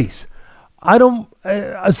 I don't,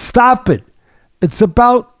 stop it. It's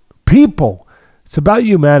about people. It's about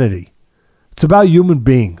humanity. It's about human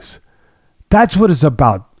beings. That's what it's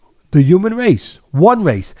about. The human race. One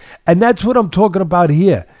race. And that's what I'm talking about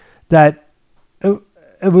here. That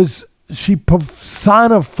she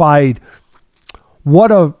personified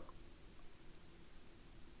what a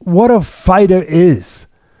fighter is.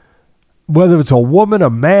 Whether it's a woman,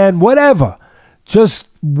 a man, whatever. Just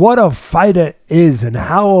what a fighter is and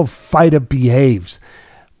how a fighter behaves.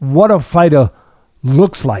 What a fighter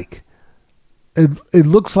looks like. It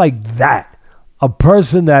looks like that. A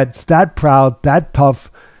person that's that proud, that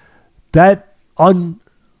tough, that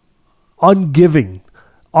ungiving,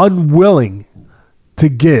 unwilling to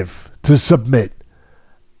give, to submit.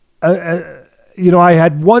 You know, I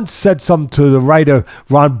had once said something to the writer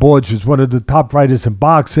Ron Borges, one of the top writers in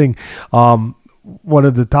boxing, one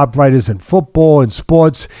of the top writers in football and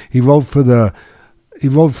sports. He wrote for the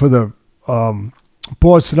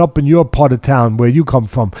Boston, up in your part of town where you come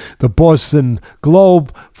from, the Boston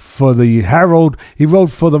Globe, for the Herald. He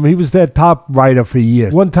wrote for them. He was their top writer for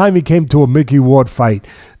years. One time he came to a Mickey Ward fight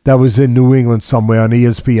that was in New England somewhere on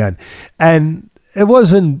ESPN, and it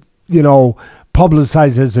wasn't, you know,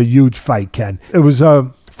 publicized as a huge fight, Ken. It was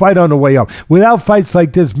a fight on the way up. Without fights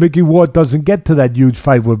like this, Mickey Ward doesn't get to that huge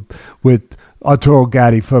fight with Arturo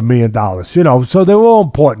Gatti for $1 million, you know. So they're all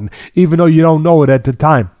important, even though you don't know it at the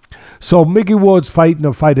time. So Mickey Ward's fighting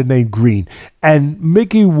a fighter named Green, and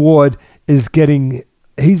Mickey Ward is getting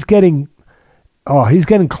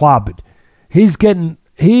clobbered. He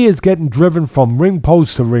is getting driven from ring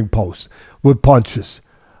post to ring post with punches,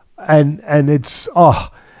 and it's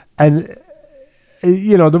and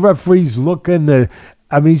you know, the referee's looking.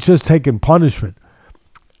 He's just taking punishment.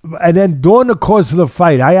 And then during the course of the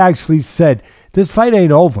fight, I actually said, this fight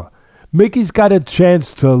ain't over. Mickey's got a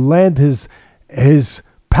chance to land his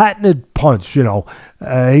patented punch, you know.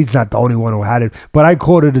 He's not the only one who had it, but I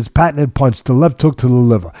called it his patented punch, the left hook to the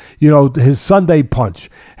liver. You know, his Sunday punch,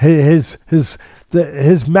 his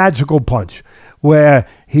magical punch, where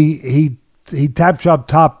he taps you up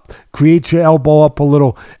top, creates your elbow up a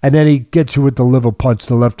little, and then he gets you with the liver punch,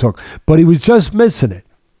 the left hook. But he was just missing it.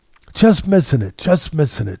 Just missing it.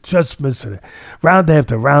 Round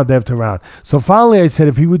after round after round. So finally I said,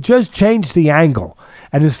 if he would just change the angle,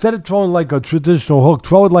 and instead of throwing like a traditional hook,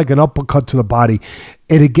 throw it like an uppercut to the body,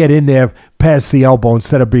 it'd get in there past the elbow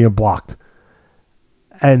instead of being blocked.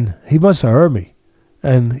 And he must have heard me.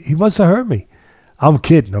 I'm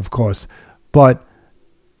kidding, of course. But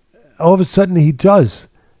all of a sudden he does.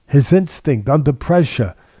 His instinct under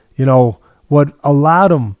pressure, you know, what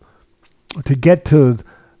allowed him to get through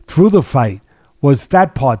the fight was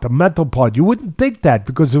that part, the mental part. You wouldn't think that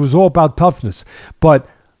because it was all about toughness. But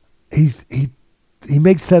he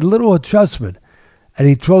makes that little adjustment, and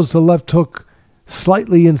he throws the left hook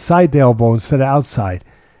slightly inside the elbow instead of outside.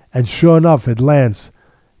 And sure enough, it lands,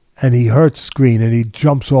 and he hurts Green, and he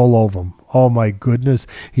jumps all over him. Oh, my goodness.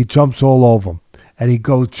 He jumps all over him, and he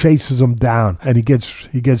chases him down, and he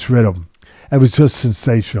gets rid of him. It was just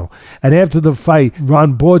sensational. And after the fight,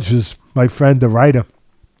 Ron Borges, my friend, the writer,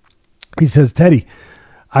 he says, Teddy,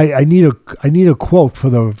 I need a quote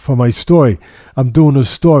for my story. I'm doing a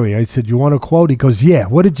story. I said, you want a quote? He goes, yeah.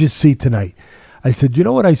 What did you see tonight? I said, you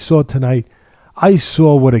know what I saw tonight? I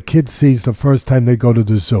saw what a kid sees the first time they go to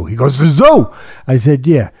the zoo. He goes, the zoo? I said,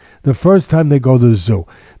 yeah. The first time they go to the zoo.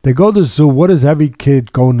 They go to the zoo. What does every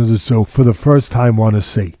kid going to the zoo for the first time want to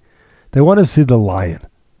see? They want to see the lion.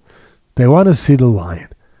 They want to see the lion.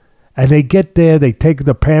 And they get there,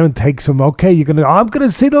 the parent takes them, okay, I'm going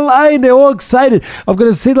to see the lion. They're all excited. I'm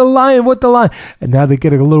going to see the lion. What the lion? And now they're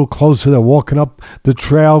getting a little closer. They're walking up the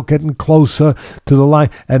trail, getting closer to the lion.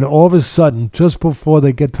 And all of a sudden, just before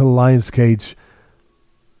they get to the lion's cage,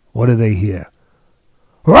 what do they hear?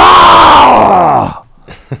 Roar!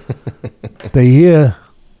 They hear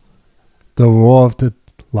the roar of the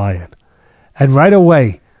lion. And right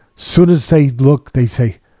away, soon as they look, they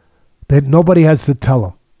say that nobody has to tell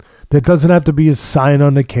them. There doesn't have to be a sign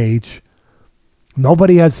on the cage.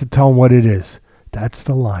 Nobody has to tell them what it is. That's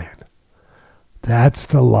the lion. That's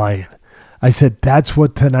the lion. I said, that's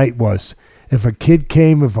what tonight was. If a kid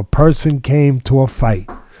came, if a person came to a fight,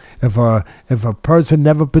 if a person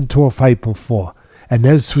never been to a fight before, and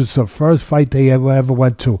this was the first fight they ever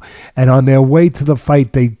went to, and on their way to the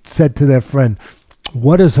fight, they said to their friend,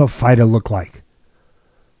 what does a fighter look like?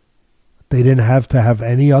 They didn't have to have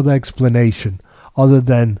any other explanation other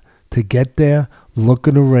than to get there, look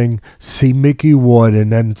in the ring, see Mickey Ward,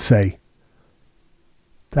 and then say,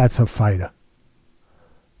 that's a fighter.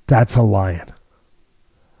 That's a lion.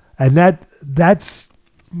 And that's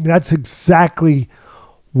exactly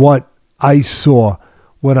what I saw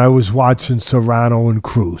when I was watching Serrano and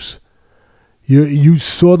Cruz. You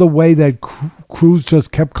saw the way that Cruz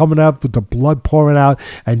just kept coming up with the blood pouring out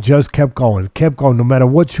and just kept going, no matter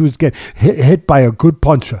what she was getting. Hit by a good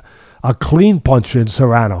puncher, a clean puncher in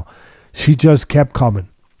Serrano. She just kept coming.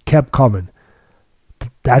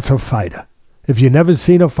 That's a fighter. If you've never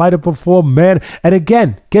seen a fighter before, man, and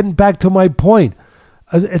again, getting back to my point,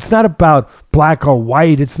 it's not about black or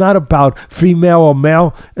white. It's not about female or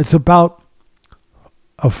male. It's about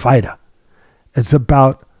a fighter. It's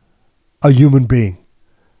about a human being.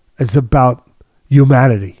 It's about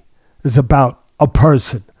humanity. It's about a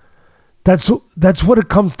person. That's what it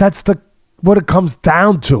comes. What it comes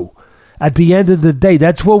down to. At the end of the day,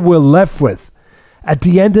 that's what we're left with. At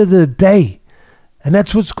the end of the day. And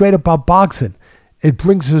that's what's great about boxing. It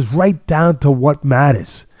brings us right down to what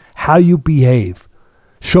matters. How you behave.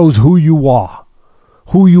 Shows who you are.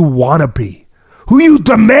 Who you want to be. Who you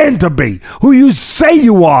demand to be. Who you say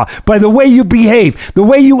you are. By the way you behave. The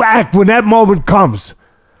way you act when that moment comes.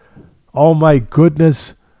 Oh my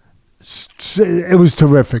goodness. It was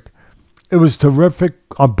terrific. It was terrific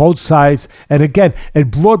on both sides. And again,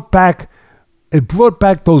 it brought back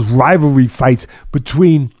those rivalry fights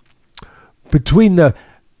between the,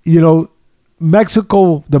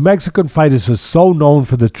 Mexico. The Mexican fighters are so known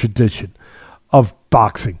for the tradition of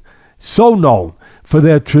boxing. So known for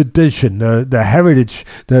their tradition, the heritage,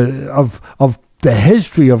 of the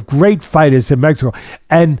history of great fighters in Mexico.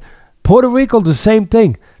 And Puerto Rico, the same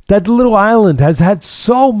thing. That little island has had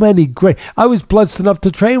so many great. I was blessed enough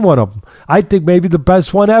to train one of them. I think maybe the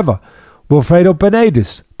best one ever. Wilfredo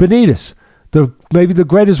Benitez. Maybe the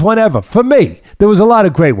greatest one ever. For me, there was a lot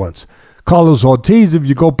of great ones. Carlos Ortiz, if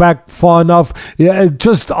you go back far enough, yeah,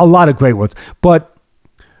 just a lot of great ones. But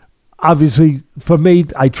obviously, for me,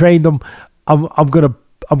 I trained them. I'm gonna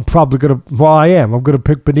pick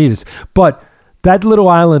Benitez. But that little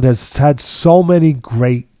island has had so many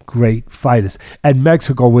great fighters. And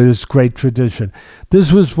Mexico with its great tradition.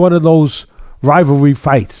 This was one of those rivalry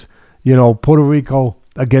fights, Puerto Rico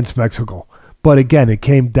against Mexico. But again, it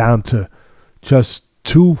came down to just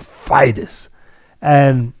two fighters.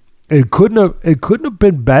 And it couldn't have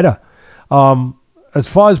been better. As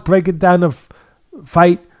far as breaking down the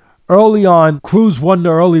fight, early on, Cruz won the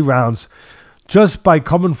early rounds just by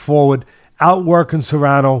coming forward, outworking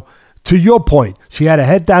Serrano. To your point, she had her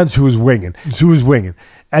head down, she was winging.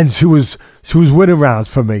 And she was winning rounds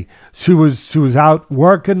for me. She was out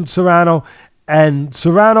working Serrano, and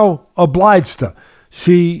Serrano obliged her.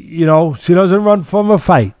 She doesn't run from a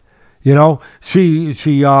fight.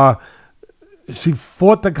 She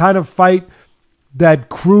fought the kind of fight that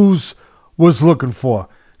Cruz was looking for.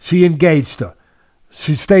 She engaged her.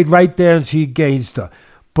 She stayed right there and she engaged her.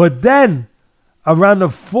 But then, around the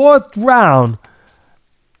fourth round,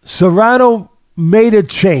 Serrano made a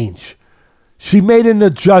change. She made an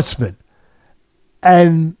adjustment.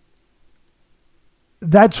 And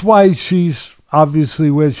that's why she's obviously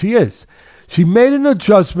where she is. She made an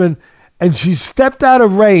adjustment and she stepped out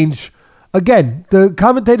of range. Again, the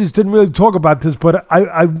commentators didn't really talk about this, but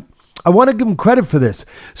I want to give him credit for this.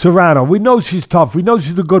 Serrano, we know she's tough. We know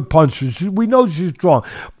she's a good puncher. We know she's strong.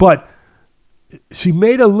 But she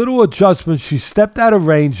made a little adjustment. She stepped out of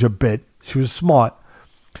range a bit. She was smart.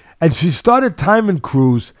 And she started timing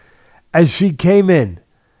Cruz as she came in.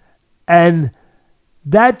 And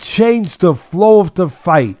that changed the flow of the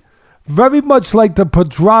fight. Very much like the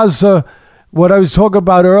Pedraza, what I was talking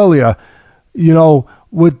about earlier, you know,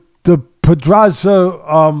 with the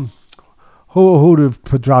Pedraza, who did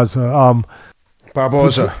Pedraza?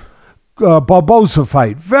 Barboza. Barboza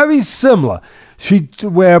fight. Very similar.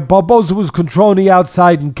 Where Barboza was controlling the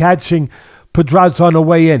outside and catching Pedraza on the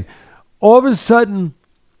way in. All of a sudden,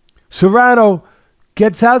 Serrano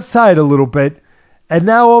gets outside a little bit, and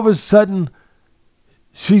now all of a sudden,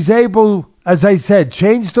 she's able, as I said,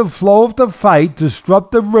 change the flow of the fight,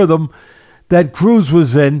 disrupt the rhythm that Cruz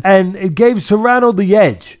was in, and it gave Serrano the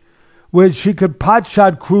edge, where she could pot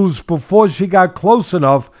shot Cruz before she got close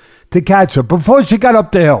enough to catch her, before she got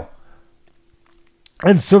up the hill.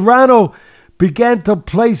 And Serrano began to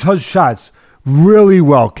place her shots really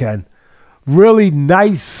well, Ken. Really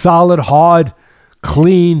nice, solid, hard,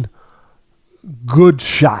 clean, good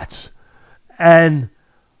shots. And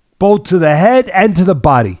both to the head and to the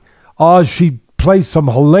body. She placed some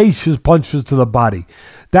hellacious punches to the body.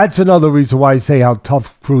 That's another reason why I say how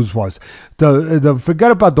tough Cruz was.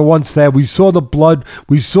 Forget about the ones there. We saw the blood.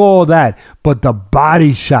 We saw all that. But the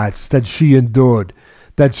body shots that she endured,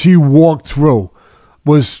 that she walked through,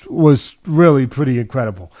 was really pretty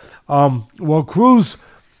incredible.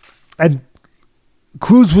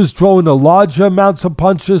 Cruz was throwing the larger amounts of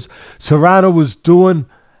punches. Serrano was doing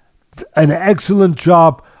an excellent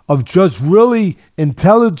job of just really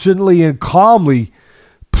intelligently and calmly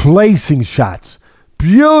placing shots.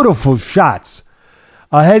 Beautiful shots.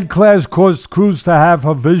 A head class caused Cruz to have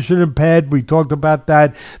her vision impaired. We talked about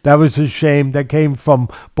that. That was a shame. That came from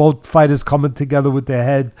both fighters coming together with their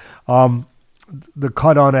head, the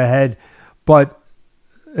cut on her head. But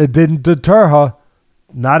it didn't deter her.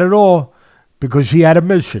 Not at all. Because she had a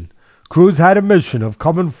mission. Cruz had a mission of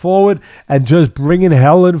coming forward and just bringing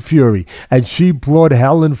hell and fury. And she brought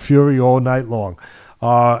hell and fury all night long.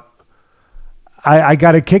 I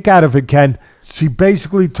got a kick out of it, Ken. She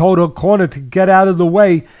basically told her corner to get out of the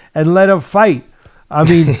way and let her fight. I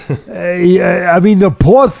mean, the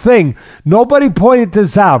poor thing. Nobody pointed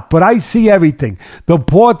this out, but I see everything. The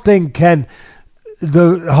poor thing, Ken,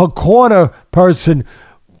 her corner person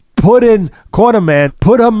put her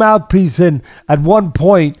mouthpiece in at one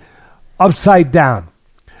point upside down,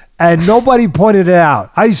 and nobody pointed it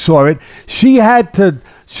out. I saw it. She had to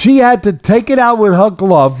take it out with her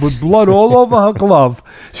glove, with blood all over her glove.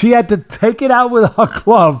 She had to take it out with her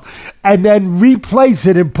glove and then replace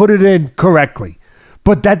it and put it in correctly.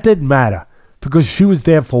 But that didn't matter because she was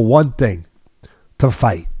there for one thing: to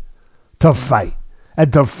fight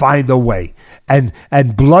and to find a way. And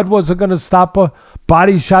blood wasn't going to stop her.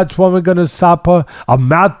 Body shots weren't going to stop her. A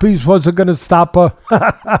mouthpiece wasn't going to stop her.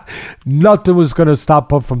 Nothing was going to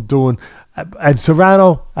stop her from doing. And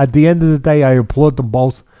Serrano, at the end of the day, I applaud them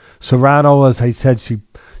both. Serrano, as I said, she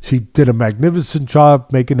did a magnificent job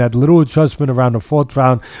making that little adjustment around the fourth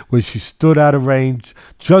round where she stood out of range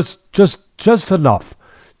just enough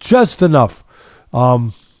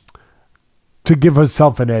to give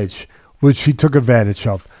herself an edge, which she took advantage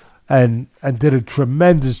of and did a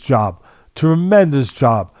tremendous job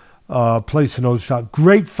placing those shots.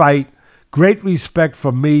 Great fight, great respect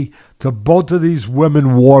from me to both of these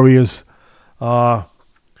women warriors. And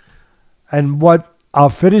what I'll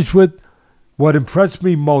finish with, what impressed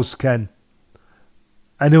me most, Ken,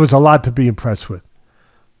 and there was a lot to be impressed with,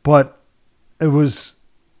 but it was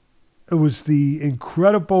the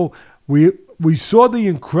incredible, we saw the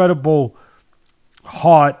incredible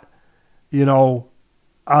heart,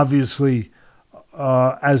 obviously,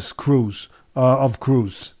 as Cruz, of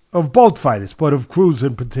both fighters, but of Cruz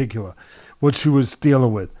in particular, what she was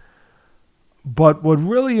dealing with. But what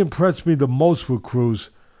really impressed me the most with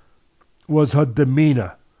Cruz was her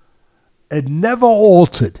demeanor. It never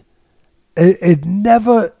altered. It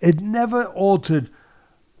never altered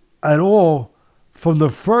at all from the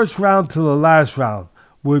first round to the last round,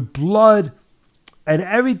 with blood and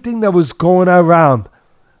everything that was going around.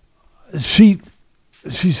 She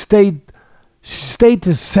stayed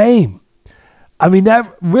the same. I mean,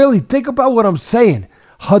 that really, think about what I'm saying.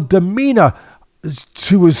 Her demeanor,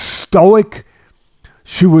 she was stoic.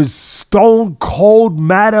 She was stone cold,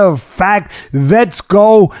 matter of fact. Let's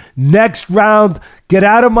go. Next round. Get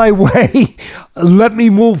out of my way. Let me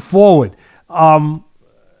move forward.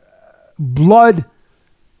 Blood,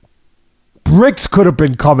 bricks could have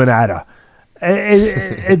been coming at her.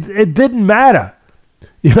 It didn't matter.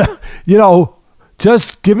 You know,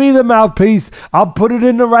 just give me the mouthpiece. I'll put it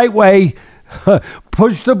in the right way.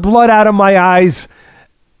 Push the blood out of my eyes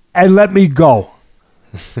and let me go.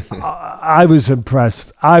 I was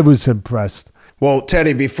impressed. Well,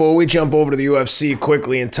 Teddy, before we jump over to the UFC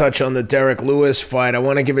quickly and touch on the Derrick Lewis fight, I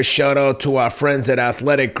want to give a shout out to our friends at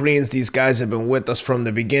Athletic Greens. These guys have been with us from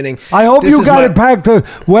the beginning. I hope you got it packed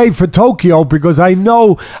away for Tokyo, because I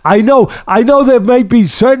know there may be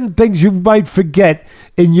certain things you might forget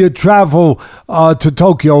in your travel to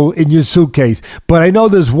Tokyo in your suitcase. But I know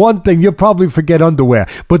there's one thing. You'll probably forget underwear.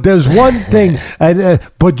 But there's one thing,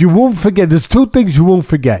 but you won't forget. There's two things you won't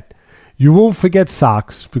forget. You won't forget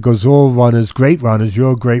socks, because all runners, great runners,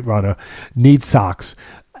 you're a great runner, need socks.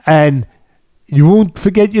 And you won't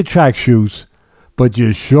forget your track shoes, but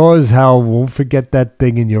you sure as hell won't forget that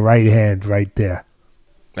thing in your right hand right there.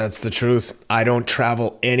 That's the truth. I don't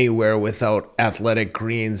travel anywhere without Athletic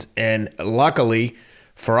Greens. And luckily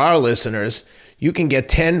for our listeners, you can get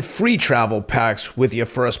 10 free travel packs with your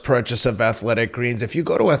first purchase of Athletic Greens. If you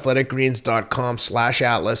go to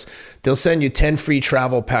athleticgreens.com/Atlas, they'll send you 10 free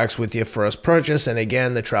travel packs with your first purchase. And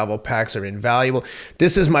again, the travel packs are invaluable.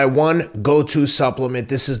 This is my one go-to supplement.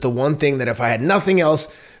 This is the one thing that if I had nothing else,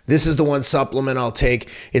 this is the one supplement I'll take.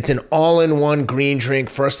 It's an all-in-one green drink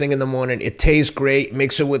first thing in the morning. It tastes great.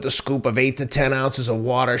 Mix it with a scoop of 8 to 10 ounces of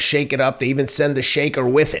water. Shake it up. They even send the shaker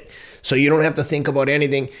with it, so you don't have to think about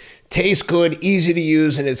anything. Tastes good, easy to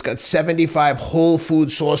use, and it's got 75 whole food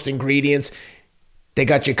sourced ingredients. They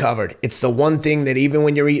got you covered. It's the one thing that even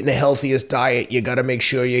when you're eating the healthiest diet, you got to make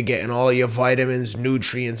sure you're getting all your vitamins,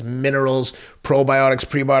 nutrients, minerals, probiotics,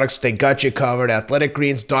 prebiotics. They got you covered.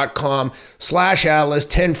 athleticgreens.com/Atlas,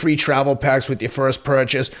 10 free travel packs with your first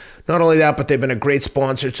purchase. Not only that, but they've been a great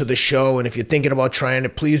sponsor to the show. And if you're thinking about trying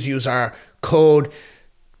it, please use our code.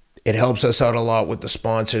 It helps us out a lot with the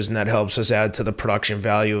sponsors, and that helps us add to the production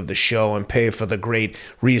value of the show and pay for the great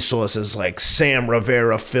resources like Sam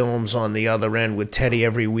Rivera Films on the other end with Teddy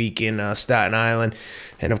every week in Staten Island.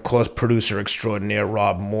 And, of course, producer extraordinaire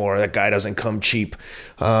Rob Moore. That guy doesn't come cheap.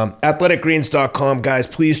 Athleticgreens.com, guys.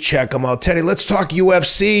 Please check him out. Teddy, let's talk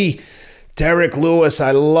UFC. Derrick Lewis.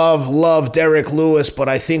 I love Derrick Lewis, but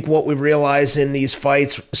I think what we've realized in these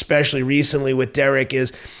fights, especially recently with Derrick,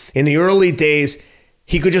 is in the early days,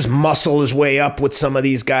 he could just muscle his way up with some of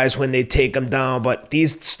these guys when they take him down. But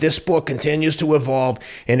this sport continues to evolve.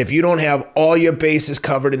 And if you don't have all your bases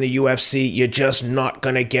covered in the UFC, you're just not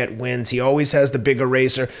going to get wins. He always has the bigger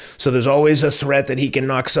racer. So there's always a threat that he can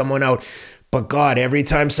knock someone out. But God, every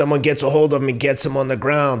time someone gets a hold of him and gets him on the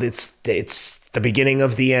ground, it's the beginning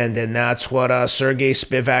of the end. And that's what Sergey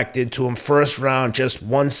Spivak did to him. First round, just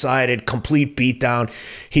one-sided, complete beatdown.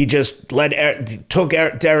 He just took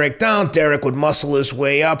Derrick down. Derrick would muscle his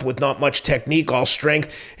way up with not much technique, all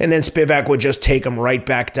strength. And then Spivak would just take him right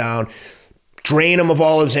back down, drain him of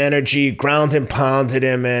all his energy, ground and pounded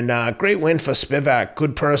him. And great win for Spivak.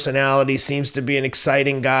 Good personality, seems to be an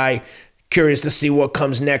exciting guy. Curious to see what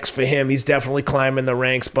comes next for him. He's definitely climbing the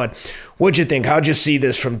ranks. But what'd you think? How'd you see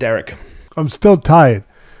this from Derrick? I'm still tired.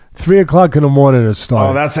 3 o'clock in the morning it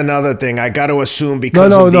started. Oh, that's another thing. I got to assume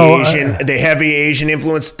because of the heavy Asian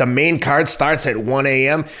influence, the main card starts at 1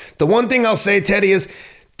 a.m. The one thing I'll say, Teddy, is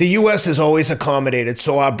the U.S. is always accommodated,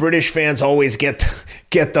 so our British fans always get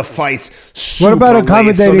the fights super What about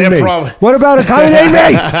accommodating late, me? What about accommodating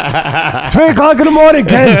me? 3 o'clock in the morning,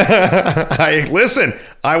 Ken. Listen,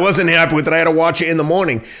 I wasn't happy with it. I had to watch it in the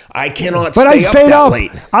morning. I cannot but stay I stayed up up that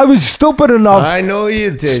late. I was stupid enough. I know you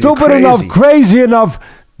did. Stupid enough, crazy enough,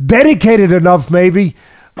 dedicated enough, maybe,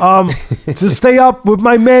 to stay up with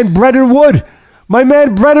my man Brendan Wood.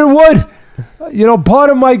 You know, part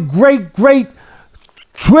of my great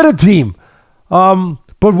Twitter team. And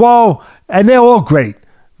they're all great.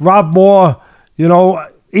 Rob Moore, you know,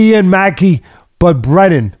 Ian Mackey, but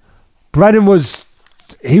Brendan was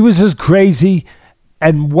as crazy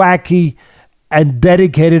and wacky and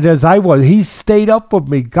dedicated as I was. He stayed up with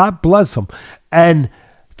me. God bless him. And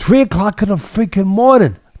 3 o'clock in the freaking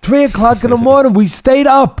morning, we stayed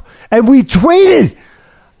up and we tweeted.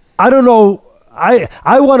 I don't know.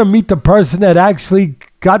 I want to meet the person that actually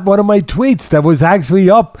got one of my tweets that was actually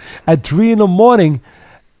up at 3 in the morning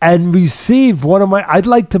and received one of my. I'd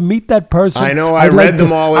like to meet that person. I know. I read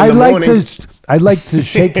them all in the morning. I'd like to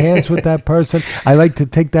shake hands with that person. I'd like to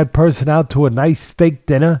take that person out to a nice steak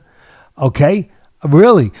dinner. Okay?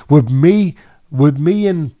 Really. With me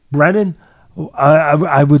and Brennan,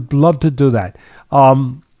 I would love to do that.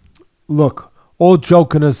 Look, all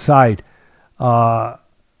joking aside, it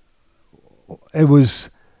was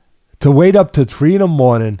to wait up to 3 in the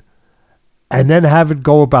morning and then have it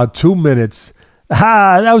go about 2 minutes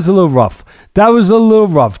That was a little rough.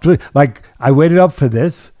 Like, I waited up for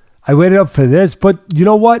this. But you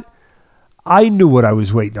know what? I knew what I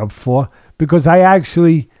was waiting up for because I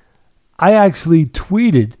actually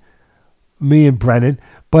tweeted, me and Brennan,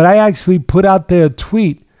 but I actually put out there a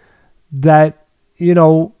tweet that,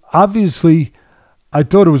 obviously I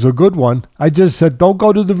thought it was a good one. I just said, don't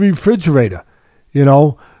go to the refrigerator,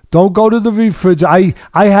 Don't go to the refrigerator.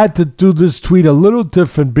 I had to do this tweet a little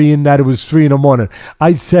different being that it was 3 a.m.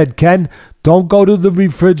 I said, Ken, don't go to the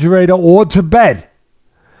refrigerator or to bed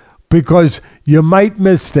because you might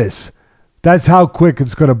miss this. That's how quick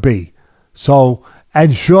it's going to be. So,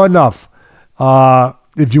 and sure enough,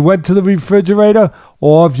 if you went to the refrigerator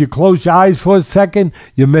or if you closed your eyes for a second,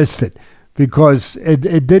 you missed it because it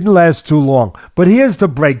didn't last too long. But here's the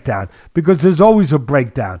breakdown, because there's always a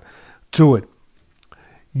breakdown to it.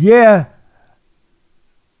 Yeah,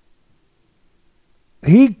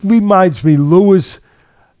 Lewis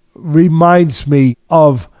reminds me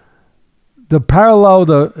of the parallel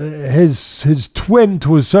to his twin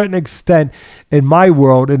to a certain extent in my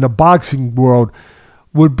world, in the boxing world,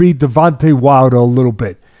 would be Deontay Wilder a little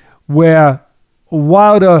bit, where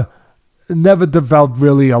Wilder never developed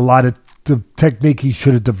really a lot of the technique he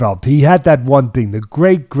should have developed. He had that one thing, the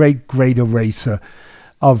great eraser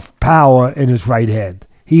of power in his right hand.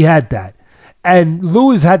 He had that. And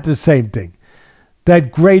Lewis had the same thing,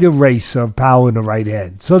 that great eraser of power in the right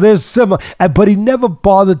hand. So they're similar, but he never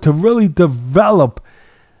bothered to really develop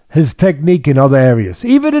his technique in other areas,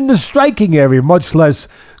 even in the striking area, much less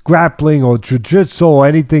grappling or jiu-jitsu or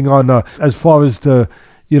anything on as far as the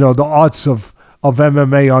the arts of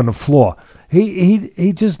MMA on the floor.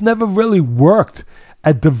 He just never really worked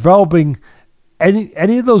at developing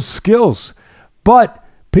any of those skills. But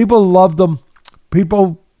people loved him.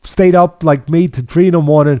 People stayed up like me to 3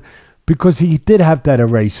 a.m. because he did have that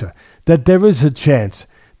eraser, that there is a chance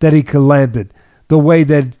that he could land it the way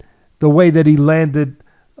that he landed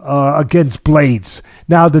against Blades.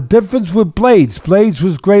 Now, the difference with Blades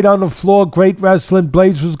was great on the floor, great wrestling.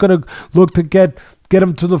 Blades was going to look to get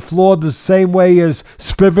him to the floor the same way as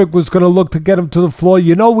Spivac was going to look to get him to the floor.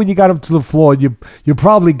 When you got him to the floor, you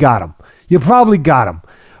probably got him.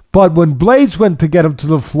 But when Blades went to get him to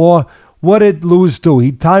the floor, what did Lewis do?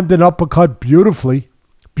 He timed an uppercut beautifully,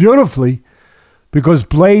 because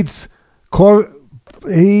Blades,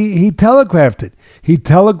 he telegraphed it. He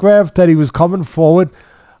telegraphed that he was coming forward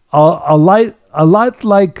a lot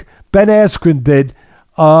like Ben Askren did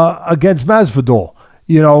against Masvidal.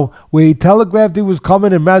 Where he telegraphed he was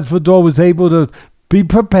coming and Masvidal was able to be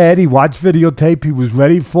prepared. He watched videotape. He was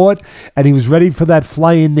ready for it, and he was ready for that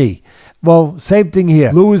flying knee. Well, same thing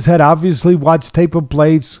here. Lewis had obviously watched tape of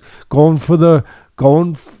Blades going for the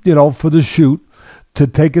shoot to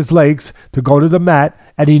take his legs, to go to the mat,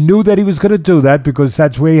 and he knew that he was going to do that because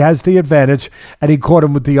that's where he has the advantage, and he caught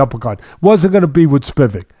him with the uppercut. Wasn't going to be with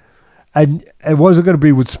Spivac. And it wasn't going to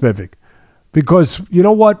be with Spivac. Because, you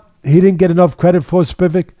know what? He didn't get enough credit for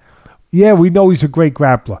Spivac. Yeah, we know he's a great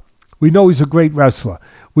grappler. We know he's a great wrestler.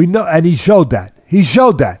 We know, and he showed that.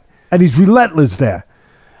 And he's relentless there.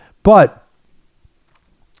 But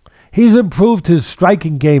he's improved his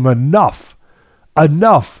striking game enough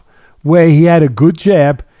where he had a good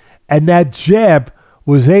jab, and that jab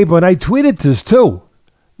was able, and I tweeted this too.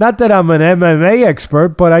 Not that I'm an MMA expert,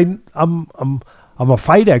 but I'm a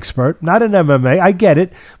fight expert, not an MMA. I get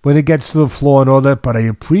it when it gets to the floor and all that, but I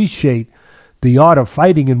appreciate the art of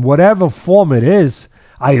fighting in whatever form it is.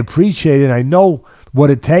 I appreciate it. I know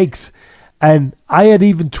what it takes. And I had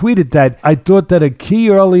even tweeted that I thought that a key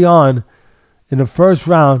early on in the first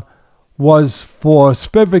round was for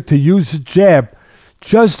Spivac to use his jab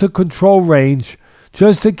just to control range,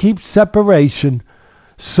 just to keep separation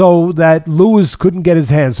so that Lewis couldn't get his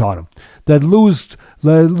hands on him, that Lewis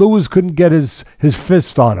couldn't get his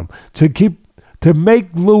fist on him, to make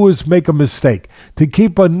Lewis make a mistake, to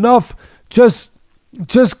keep enough, just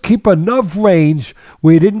keep enough range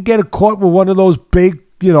where he didn't get caught with one of those big,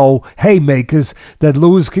 haymakers that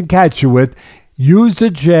Lewis can catch you with. Use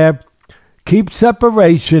the jab, keep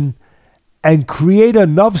separation, and create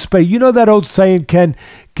enough space. You know that old saying, Ken,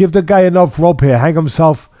 give the guy enough rope here, hang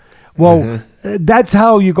himself? Well, that's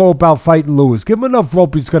how you go about fighting Lewis. Give him enough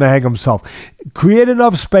rope, he's going to hang himself. Create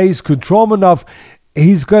enough space, control him enough.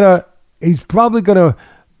 He's probably going to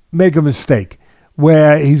make a mistake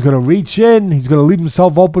where he's going to reach in, he's going to leave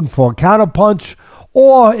himself open for a counterpunch,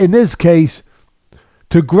 or in this case,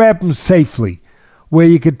 to grab him safely where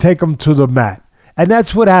you could take him to the mat. And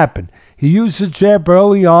that's what happened. He used the jab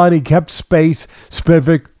early on. He kept space,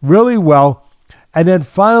 Spivac, really well. And then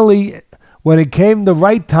finally, when it came the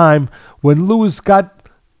right time, when Lewis got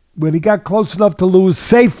when he got close enough to Lewis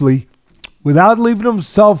safely, without leaving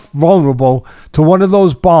himself vulnerable to one of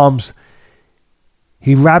those bombs,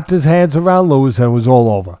 he wrapped his hands around Lewis and it was all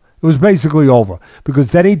over. It was basically over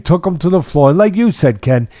because then he took him to the floor. And like you said,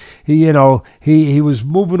 Ken, he was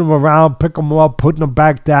moving him around, picking him up, putting him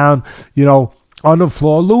back down, on the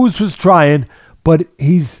floor. Lewis was trying, but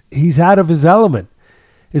he's out of his element.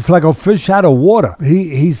 It's like a fish out of water.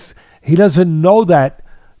 He doesn't know that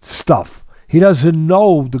stuff. He doesn't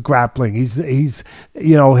know the grappling. His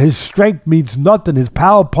strength means nothing. His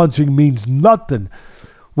power punching means nothing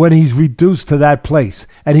when he's reduced to that place.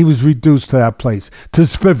 And he was reduced to that place, to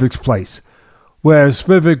Spivak's place, where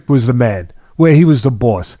Spivac was the man, where he was the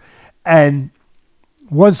boss. And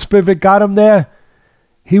once Spivac got him there,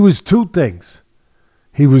 he was two things.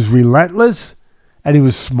 He was relentless and he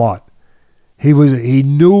was smart. He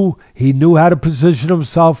knew how to position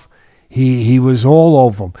himself. He was all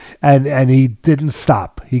over him, and he didn't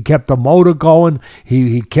stop. He kept the motor going.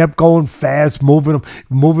 He kept going fast, moving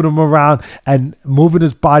him around, and moving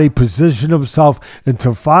his body, position himself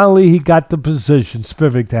until finally he got the position,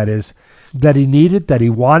 Spivac that is, that he needed, that he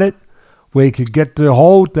wanted, where he could get the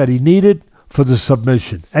hold that he needed for the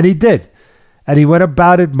submission, and he did, and he went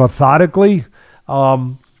about it methodically,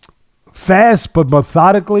 fast but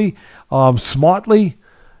methodically, smartly.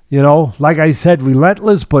 Like I said,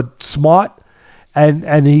 relentless but smart,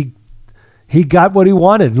 and he got what he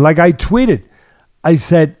wanted. Like I tweeted, I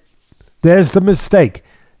said, "There's the mistake."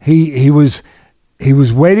 He was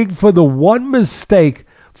waiting for the one mistake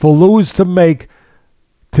for Lewis to make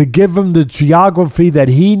to give him the geography that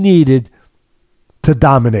he needed to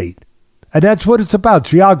dominate, and that's what it's about,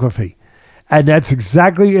 geography. And that's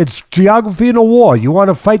exactly, it's geography in a war. You want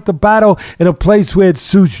to fight the battle in a place where it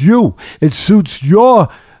suits you. It suits your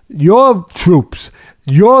troops,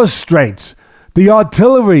 your strengths, the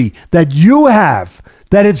artillery that you have,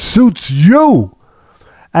 that it suits you.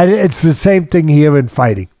 And it's the same thing here in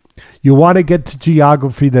fighting. You want to get to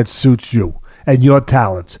geography that suits you and your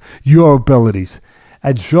talents, your abilities.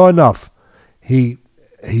 And sure enough, he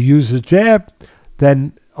used a jab.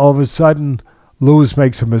 Then all of a sudden, Lewis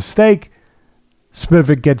makes a mistake.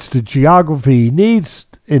 Spivac gets the geography he needs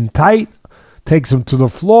in tight, takes him to the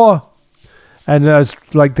floor. And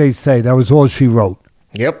like they say, that was all she wrote.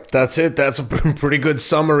 Yep, that's it. That's a pretty good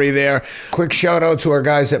summary there. Quick shout out to our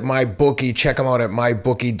guys at MyBookie. Check them out at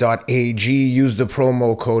mybookie.ag. Use the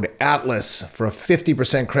promo code ATLAS for a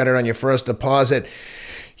 50% credit on your first deposit.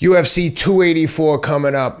 UFC 284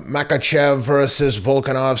 coming up. Makhachev versus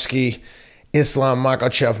Volkanovski. Islam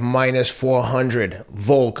Makhachev -400.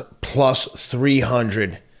 Volk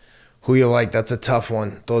 +300. Who you like? That's a tough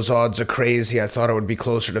one. Those odds are crazy. I thought it would be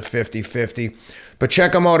closer to 50-50. But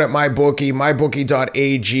check them out at MyBookie,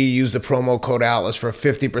 mybookie.ag. Use the promo code ATLAS for a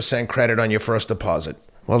 50% credit on your first deposit.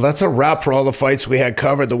 Well, that's a wrap for all the fights we had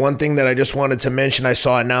covered. The one thing that I just wanted to mention, I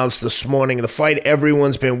saw announced this morning, the fight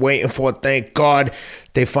everyone's been waiting for. Thank God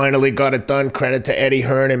they finally got it done. Credit to Eddie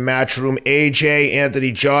Hearn and Matchroom. AJ,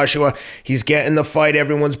 Anthony Joshua, he's getting the fight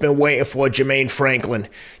everyone's been waiting for, Jermaine Franklin.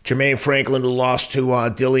 Jermaine Franklin, who lost to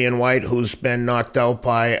Dillian White, who's been knocked out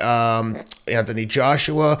by Anthony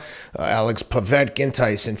Joshua, Alex Povetkin,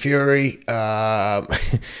 Tyson Fury.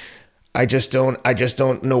 I just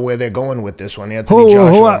don't know where they're going with this one. Anthony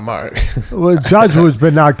Joshua and Mark. Well, Joshua's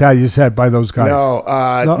been knocked out, you said, by those guys.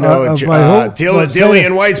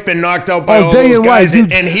 Dillian White's been knocked out by all those guys,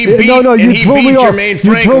 and he beat Jermaine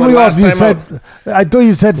Franklin last time out. I thought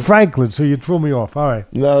you said Franklin, so you threw me off. All right.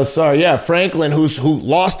 No, sorry. Yeah, Franklin, who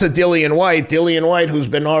lost to Dillian White. Dillian White, who's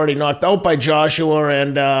been already knocked out by Joshua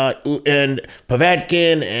and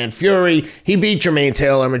Povetkin and Fury. He beat Jermaine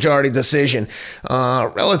Taylor, majority decision.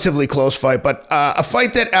 Relatively close fight, but a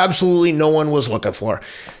fight that absolutely no one was looking for.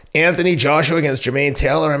 Anthony Joshua against Jermaine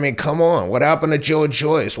Taylor. I mean, come on. What happened to Joe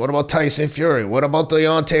Joyce? What about Tyson Fury? What about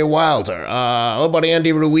Deontay Wilder? What about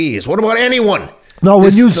Andy Ruiz? What about anyone? No,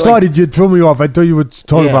 when you started, you threw me off. I thought you were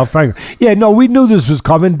talking about Franklin. Yeah, no, we knew this was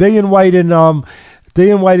coming. Dillian White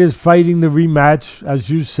is fighting the rematch, as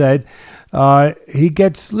you said.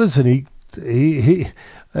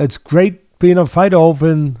 It's great being a fighter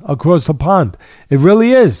over across the pond. It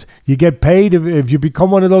really is. You get paid. If you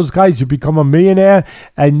become one of those guys, you become a millionaire,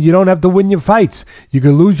 and you don't have to win your fights. You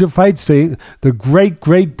can lose your fights. The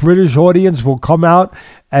great British audience will come out,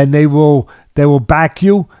 and they will They will back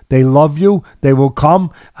you. They love you. They will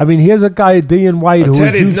come. I mean, here's a guy, Dean White, who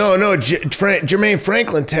Teddy, Jermaine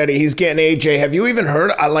Franklin, Teddy, he's getting AJ. Have you even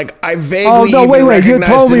heard? I vaguely wait. You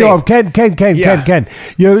told me off. Ken.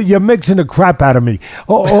 You're mixing the crap out of me.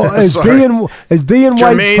 Is Dean White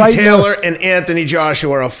Jermaine Taylor and Anthony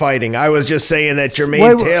Joshua are fighting. I was just saying that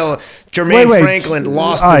Jermaine Franklin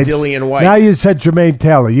lost to Dillian White. Now you said Jermaine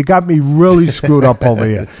Taylor. You got me really screwed up over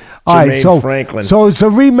here. Franklin. So it's a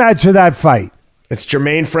rematch of that fight. It's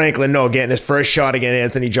Jermaine Franklin, getting his first shot against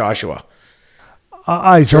Anthony Joshua.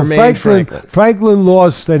 So Franklin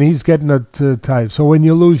lost, and he's getting a time. So when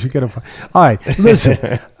you lose, you get a fight. All right,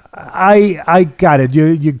 listen. I got it.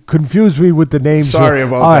 You confused me with the names. Sorry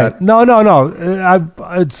about that. No.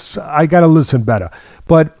 I got to listen better.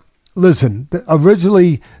 But listen,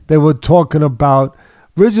 originally they were talking about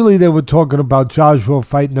Joshua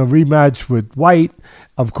fighting a rematch with White.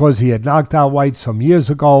 Of course, he had knocked out White some years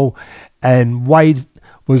ago, and White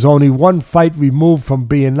was only one fight removed from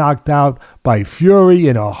being knocked out by Fury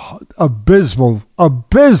in a abysmal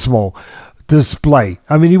display.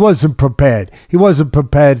 I mean, he wasn't prepared. He wasn't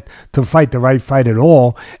prepared to fight the right fight at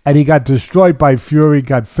all, and he got destroyed by Fury,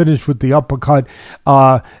 got finished with the uppercut,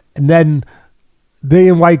 and then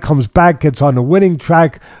Dillian White comes back, gets on the winning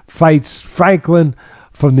track, fights Franklin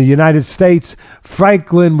from the United States.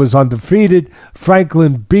 Franklin was undefeated.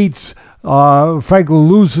 Franklin loses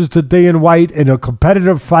to Dillian White in a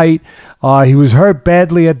competitive fight. He was hurt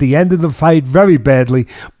badly at the end of the fight, very badly,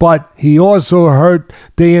 but he also hurt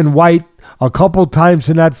Dillian White a couple times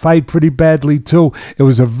in that fight pretty badly too. It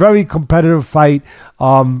was a very competitive fight.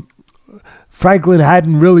 Franklin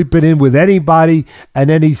hadn't really been in with anybody,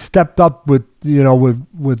 and then he stepped up with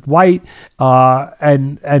White,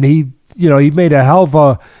 and he made a hell of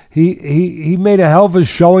a he made a hell of a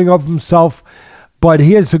showing of himself. But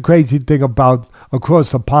here's the crazy thing about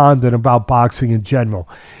across the pond and about boxing in general.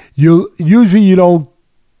 You don't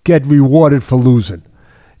get rewarded for losing.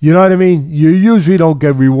 You know what I mean? You usually don't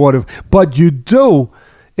get rewarded, but you do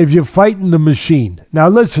if you're fighting the machine. Now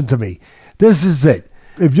listen to me. This is it.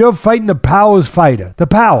 If you're fighting the Powers fighter, the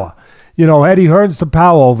Power, Eddie Hearn's the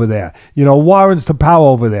Power over there. Warren's the Power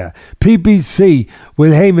over there. PBC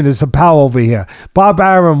with Heyman is the Power over here. Bob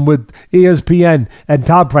Arum with ESPN and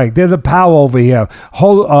Top Rank, they're the Power over here.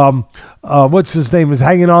 What's his name is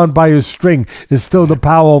hanging on by a string is still the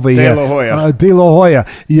Power over here. De La Hoya.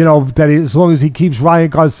 That as long as he keeps Ryan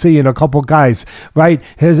Garcia and a couple guys, right?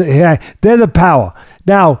 They're the Power.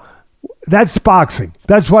 Now, that's boxing.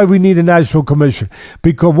 That's why we need a national commission.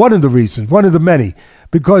 Because one of the many.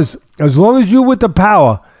 Because as long as you're with the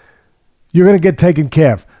Power, you're going to get taken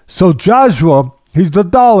care of. So Joshua, he's the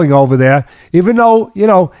darling over there. Even though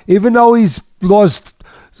he's lost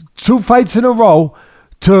 2 fights in a row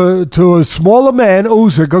to a smaller man,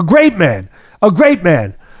 Usyk, a great man.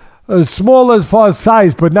 Small as far as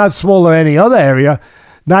size, but not smaller any other area.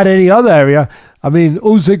 I mean,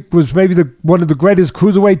 Usyk was maybe one of the greatest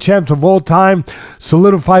cruiserweight champs of all time,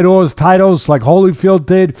 solidified all his titles like Holyfield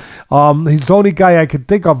did. He's the only guy I can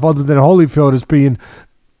think of other than Holyfield as being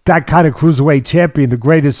that kind of cruiserweight champion, the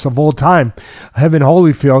greatest of all time, him and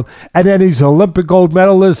Holyfield. And then he's an Olympic gold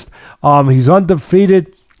medalist. He's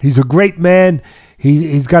undefeated. He's a great man.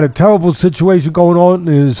 He's got a terrible situation going on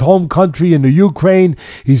in his home country in the Ukraine.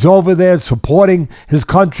 He's over there supporting his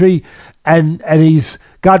country, and he's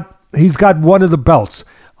got one of the belts.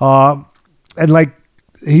 And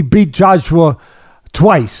he beat Joshua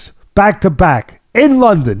twice, back to back, in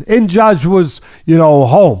London, in Joshua's,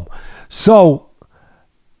 home. So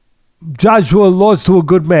Joshua lost to a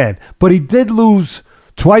good man, but he did lose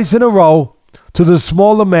twice in a row to the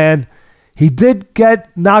smaller man. He did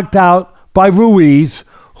get knocked out by Ruiz,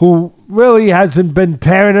 who really hasn't been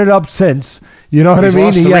tearing it up since. You know what I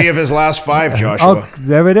mean? He's lost 3 of his last 5, Joshua.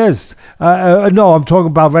 There it is. No, I'm talking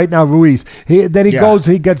about right now Ruiz. He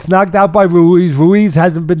gets knocked out by Ruiz. Ruiz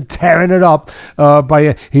hasn't been tearing it up.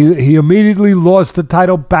 He immediately lost the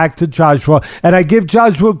title back to Joshua, and I give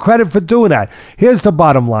Joshua credit for doing that. Here's the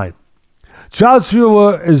bottom line.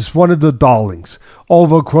 Joshua is one of the darlings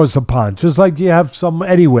over across the pond, just like you have some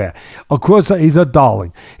anywhere. He's a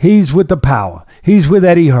darling. He's with the Power. He's with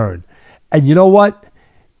Eddie Hearn. And you know what?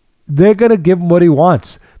 They're going to give him what he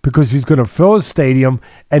wants because he's going to fill a stadium,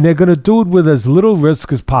 and they're going to do it with as little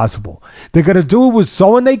risk as possible. They're going to do it with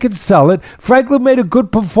someone they can sell it. Franklin made a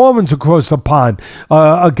good performance across the pond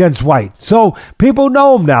against White. So people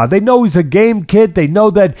know him now. They know he's a game kid. They know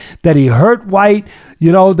that he hurt White.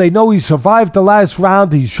 You know, they know he survived the last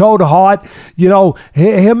round. He showed heart. You know,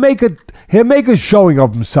 he'll make a showing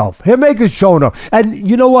of himself. He'll make a showing of. And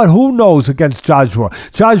you know what? Who knows against Joshua?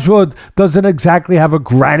 Joshua doesn't exactly have a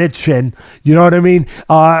granite chin. You know what I mean?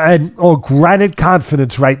 Or granite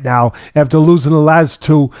confidence right now after losing the last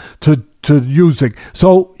two to Usyk.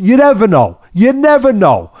 So you never know. You never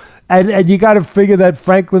know. And you got to figure that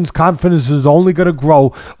Franklin's confidence is only going to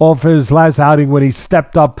grow off his last outing when he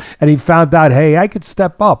stepped up and he found out, hey, I could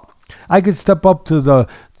step up. I could step up to the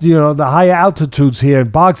higher altitudes here in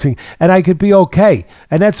boxing, and I could be okay.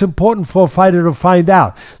 And that's important for a fighter to find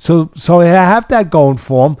out. So I have that going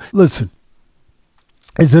for him. Listen,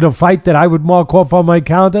 is it a fight that I would mark off on my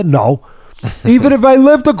calendar? No. Even if I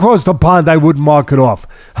lived across the pond, I wouldn't mark it off.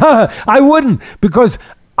 I wouldn't, because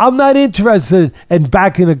I'm not interested in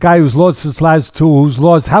backing a guy who's lost his last two, who's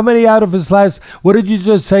lost how many out of his last, what did you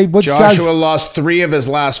just say? Joshua lost 3 of his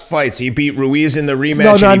last fights. He beat Ruiz in the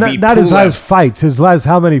rematch. Not his last fights. His last,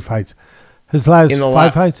 how many fights? His last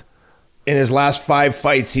 5 fights? In his last 5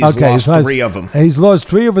 fights, he's lost 3 of them. He's lost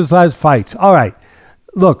 3 of his last fights. All right.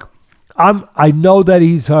 Look, I know that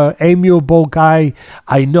he's an amiable guy.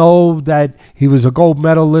 I know that he was a gold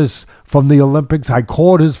medalist from the Olympics. I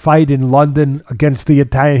called his fight in London against the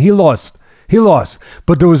Italian. He lost.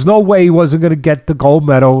 But there was no way he wasn't going to get the gold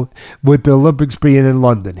medal with the Olympics being in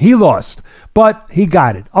London. He lost, but he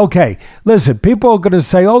got it. Okay, listen, people are going to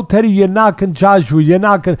say, oh, Teddy, you're knocking Joshua. You're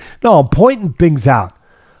not going to. No, I'm pointing things out.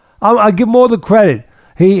 I give him all the credit.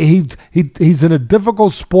 He's in a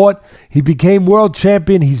difficult sport. He became world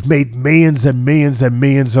champion. He's made millions and millions and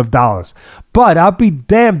millions of dollars. But I'll be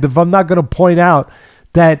damned if I'm not going to point out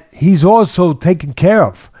that he's also taken care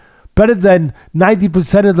of. Better than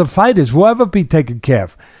 90% of the fighters will ever be taken care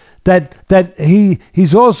of. That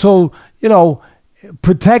he's also,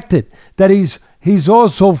 protected. That he's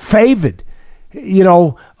also favored, in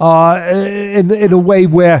a way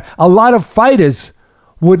where a lot of fighters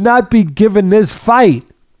would not be given this fight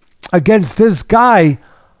against this guy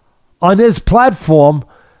on this platform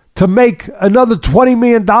to make another $20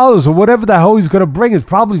 million or whatever the hell he's going to bring. Is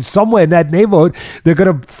probably somewhere in that neighborhood. They're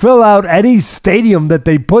going to fill out any stadium that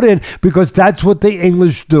they put in, because that's what the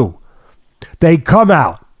English do. They come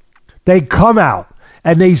out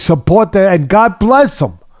and they support and God bless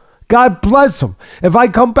them. God bless them. If I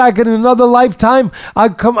come back in another lifetime, I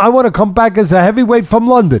want to come back as a heavyweight from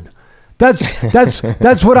London. That's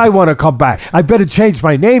what I want to come back. I better change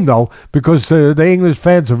my name though, because the English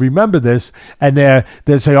fans will remember this, and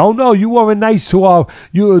they'll say, "Oh no, you weren't nice to our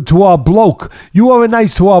bloke. You weren't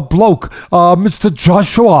nice to our bloke, Mr.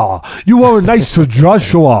 Joshua. You weren't nice to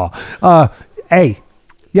Joshua." Hey,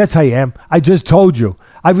 yes I am. I just told you.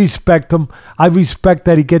 I respect him. I respect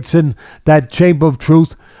that he gets in that chamber of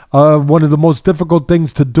truth. One of the most difficult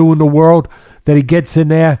things to do in the world. That he gets in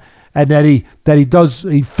there. And that he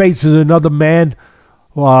faces another man,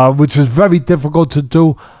 which is very difficult to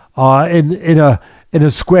do in a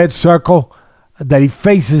squared circle. That he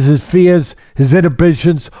faces his fears, his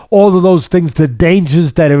inhibitions, all of those things, the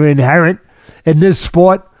dangers that are inherent in this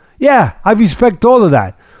sport. Yeah, I respect all of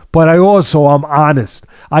that, but I'm honest.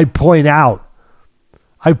 I point out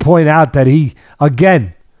that he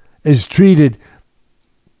again is treated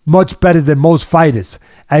much better than most fighters,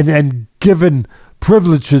 and given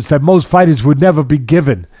privileges that most fighters would never be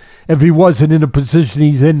given if he wasn't in the position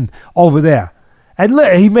he's in over there. And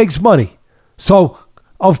he makes money. So,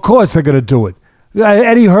 of course they're going to do it.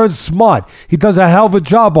 Eddie Hearn's smart. He does a hell of a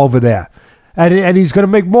job over there. And he's going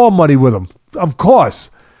to make more money with him. Of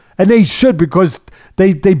course. And they should, because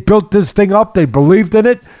they built this thing up. They believed in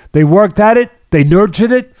it. They worked at it. They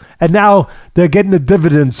nurtured it. And now they're getting the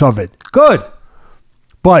dividends of it. Good.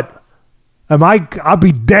 But I'll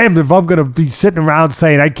be damned if I'm going to be sitting around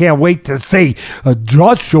saying I can't wait to see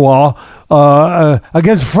Joshua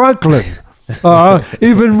against Franklin,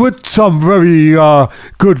 even with some very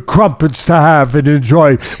good crumpets to have and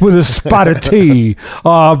enjoy with a spot of tea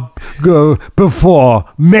before.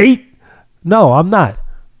 Mate? No, I'm not.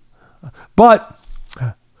 But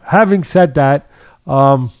having said that,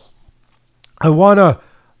 I want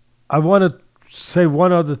to say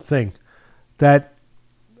one other thing, that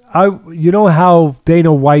you know how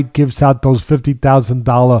Dana White gives out those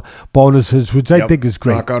 $50,000 bonuses, which I think is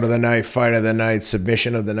great. Knockout of the night, fight of the night,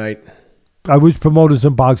 submission of the night. I wish promoters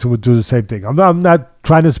in boxing would do the same thing. I'm not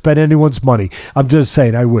trying to spend anyone's money. I'm just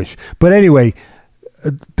saying I wish. But anyway,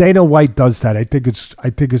 Dana White does that. I think it's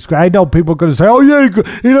great. I know people are going to say, "Oh yeah,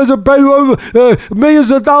 he doesn't pay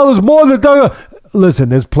millions of dollars more than." listen,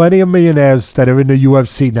 there's plenty of millionaires that are in the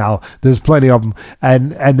UFC now. There's plenty of them,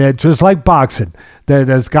 and they're just like boxing.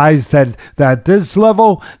 There's guys that at this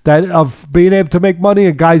level that of being able to make money,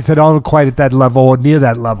 and guys that aren't quite at that level or near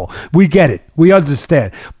that level. We get it. We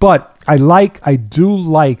understand. But I do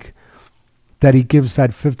like that he gives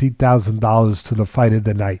that $50,000 to the fight of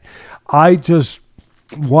the night. I just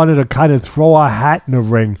wanted to kind of throw our hat in the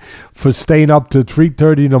ring for staying up to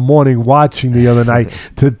 3:30 in the morning watching the other night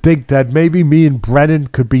to think that maybe me and Brennan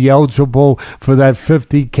could be eligible for that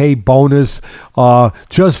 $50K bonus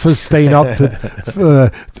just for staying up to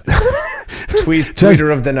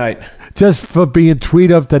tweeter of the night. Just for being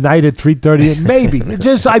tweet of the night at 3:30, maybe.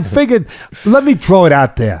 Just I figured, let me throw it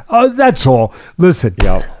out there. That's all. Listen,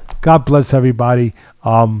 God bless everybody.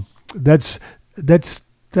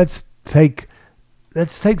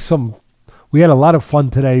 Let's take some. We had a lot of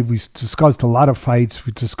fun today. We discussed a lot of fights.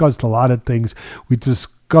 We discussed a lot of things. We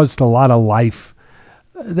discussed a lot of life.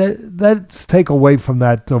 Let's take away from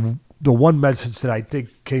that the one message that I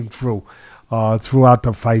think came through throughout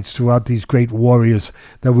the fights, throughout these great warriors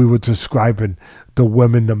that we were describing, the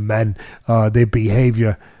women, the men, their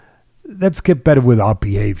behavior. Let's get better with our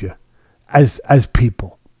behavior as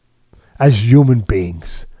people, as human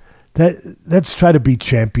beings. Let's try to be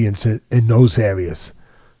champions in those areas.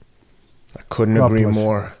 I couldn't agree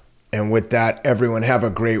more. And with that, everyone have a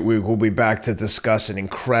great week. We'll be back to discuss an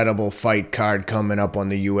incredible fight card coming up on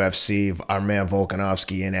the UFC. Our man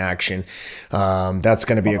Volkanovski in action. That's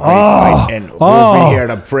going to be a great fight. And we'll be here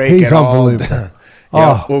to break it all down.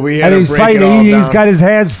 We'll be here to break it all down. He's got his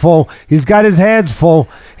hands full. He's got his hands full.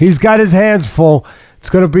 That's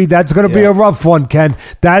gonna be a rough one, Ken.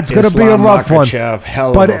 That's gonna be a rough Makhachev, one.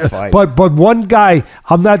 Hell of a fight. But one guy,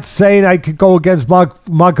 I'm not saying I could go against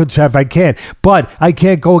Makhachev. I can't. But I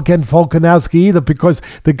can't go against Volkanovski either because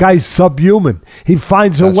the guy's subhuman. He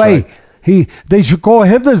finds a way. Right. They should call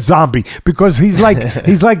him the zombie because he's like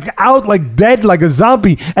out like dead like a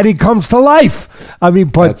zombie and he comes to life. I mean,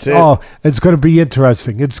 but it's going to be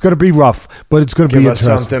interesting. It's going to be rough, but it's going to be interesting.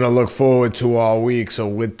 Give us something to look forward to all week. So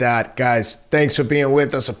with that, guys, thanks for being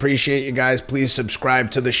with us. Appreciate you guys. Please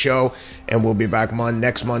subscribe to the show, and we'll be back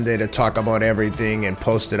next Monday to talk about everything and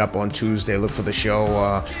post it up on Tuesday. Look for the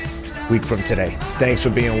show week from today. Thanks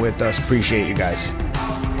for being with us. Appreciate you guys.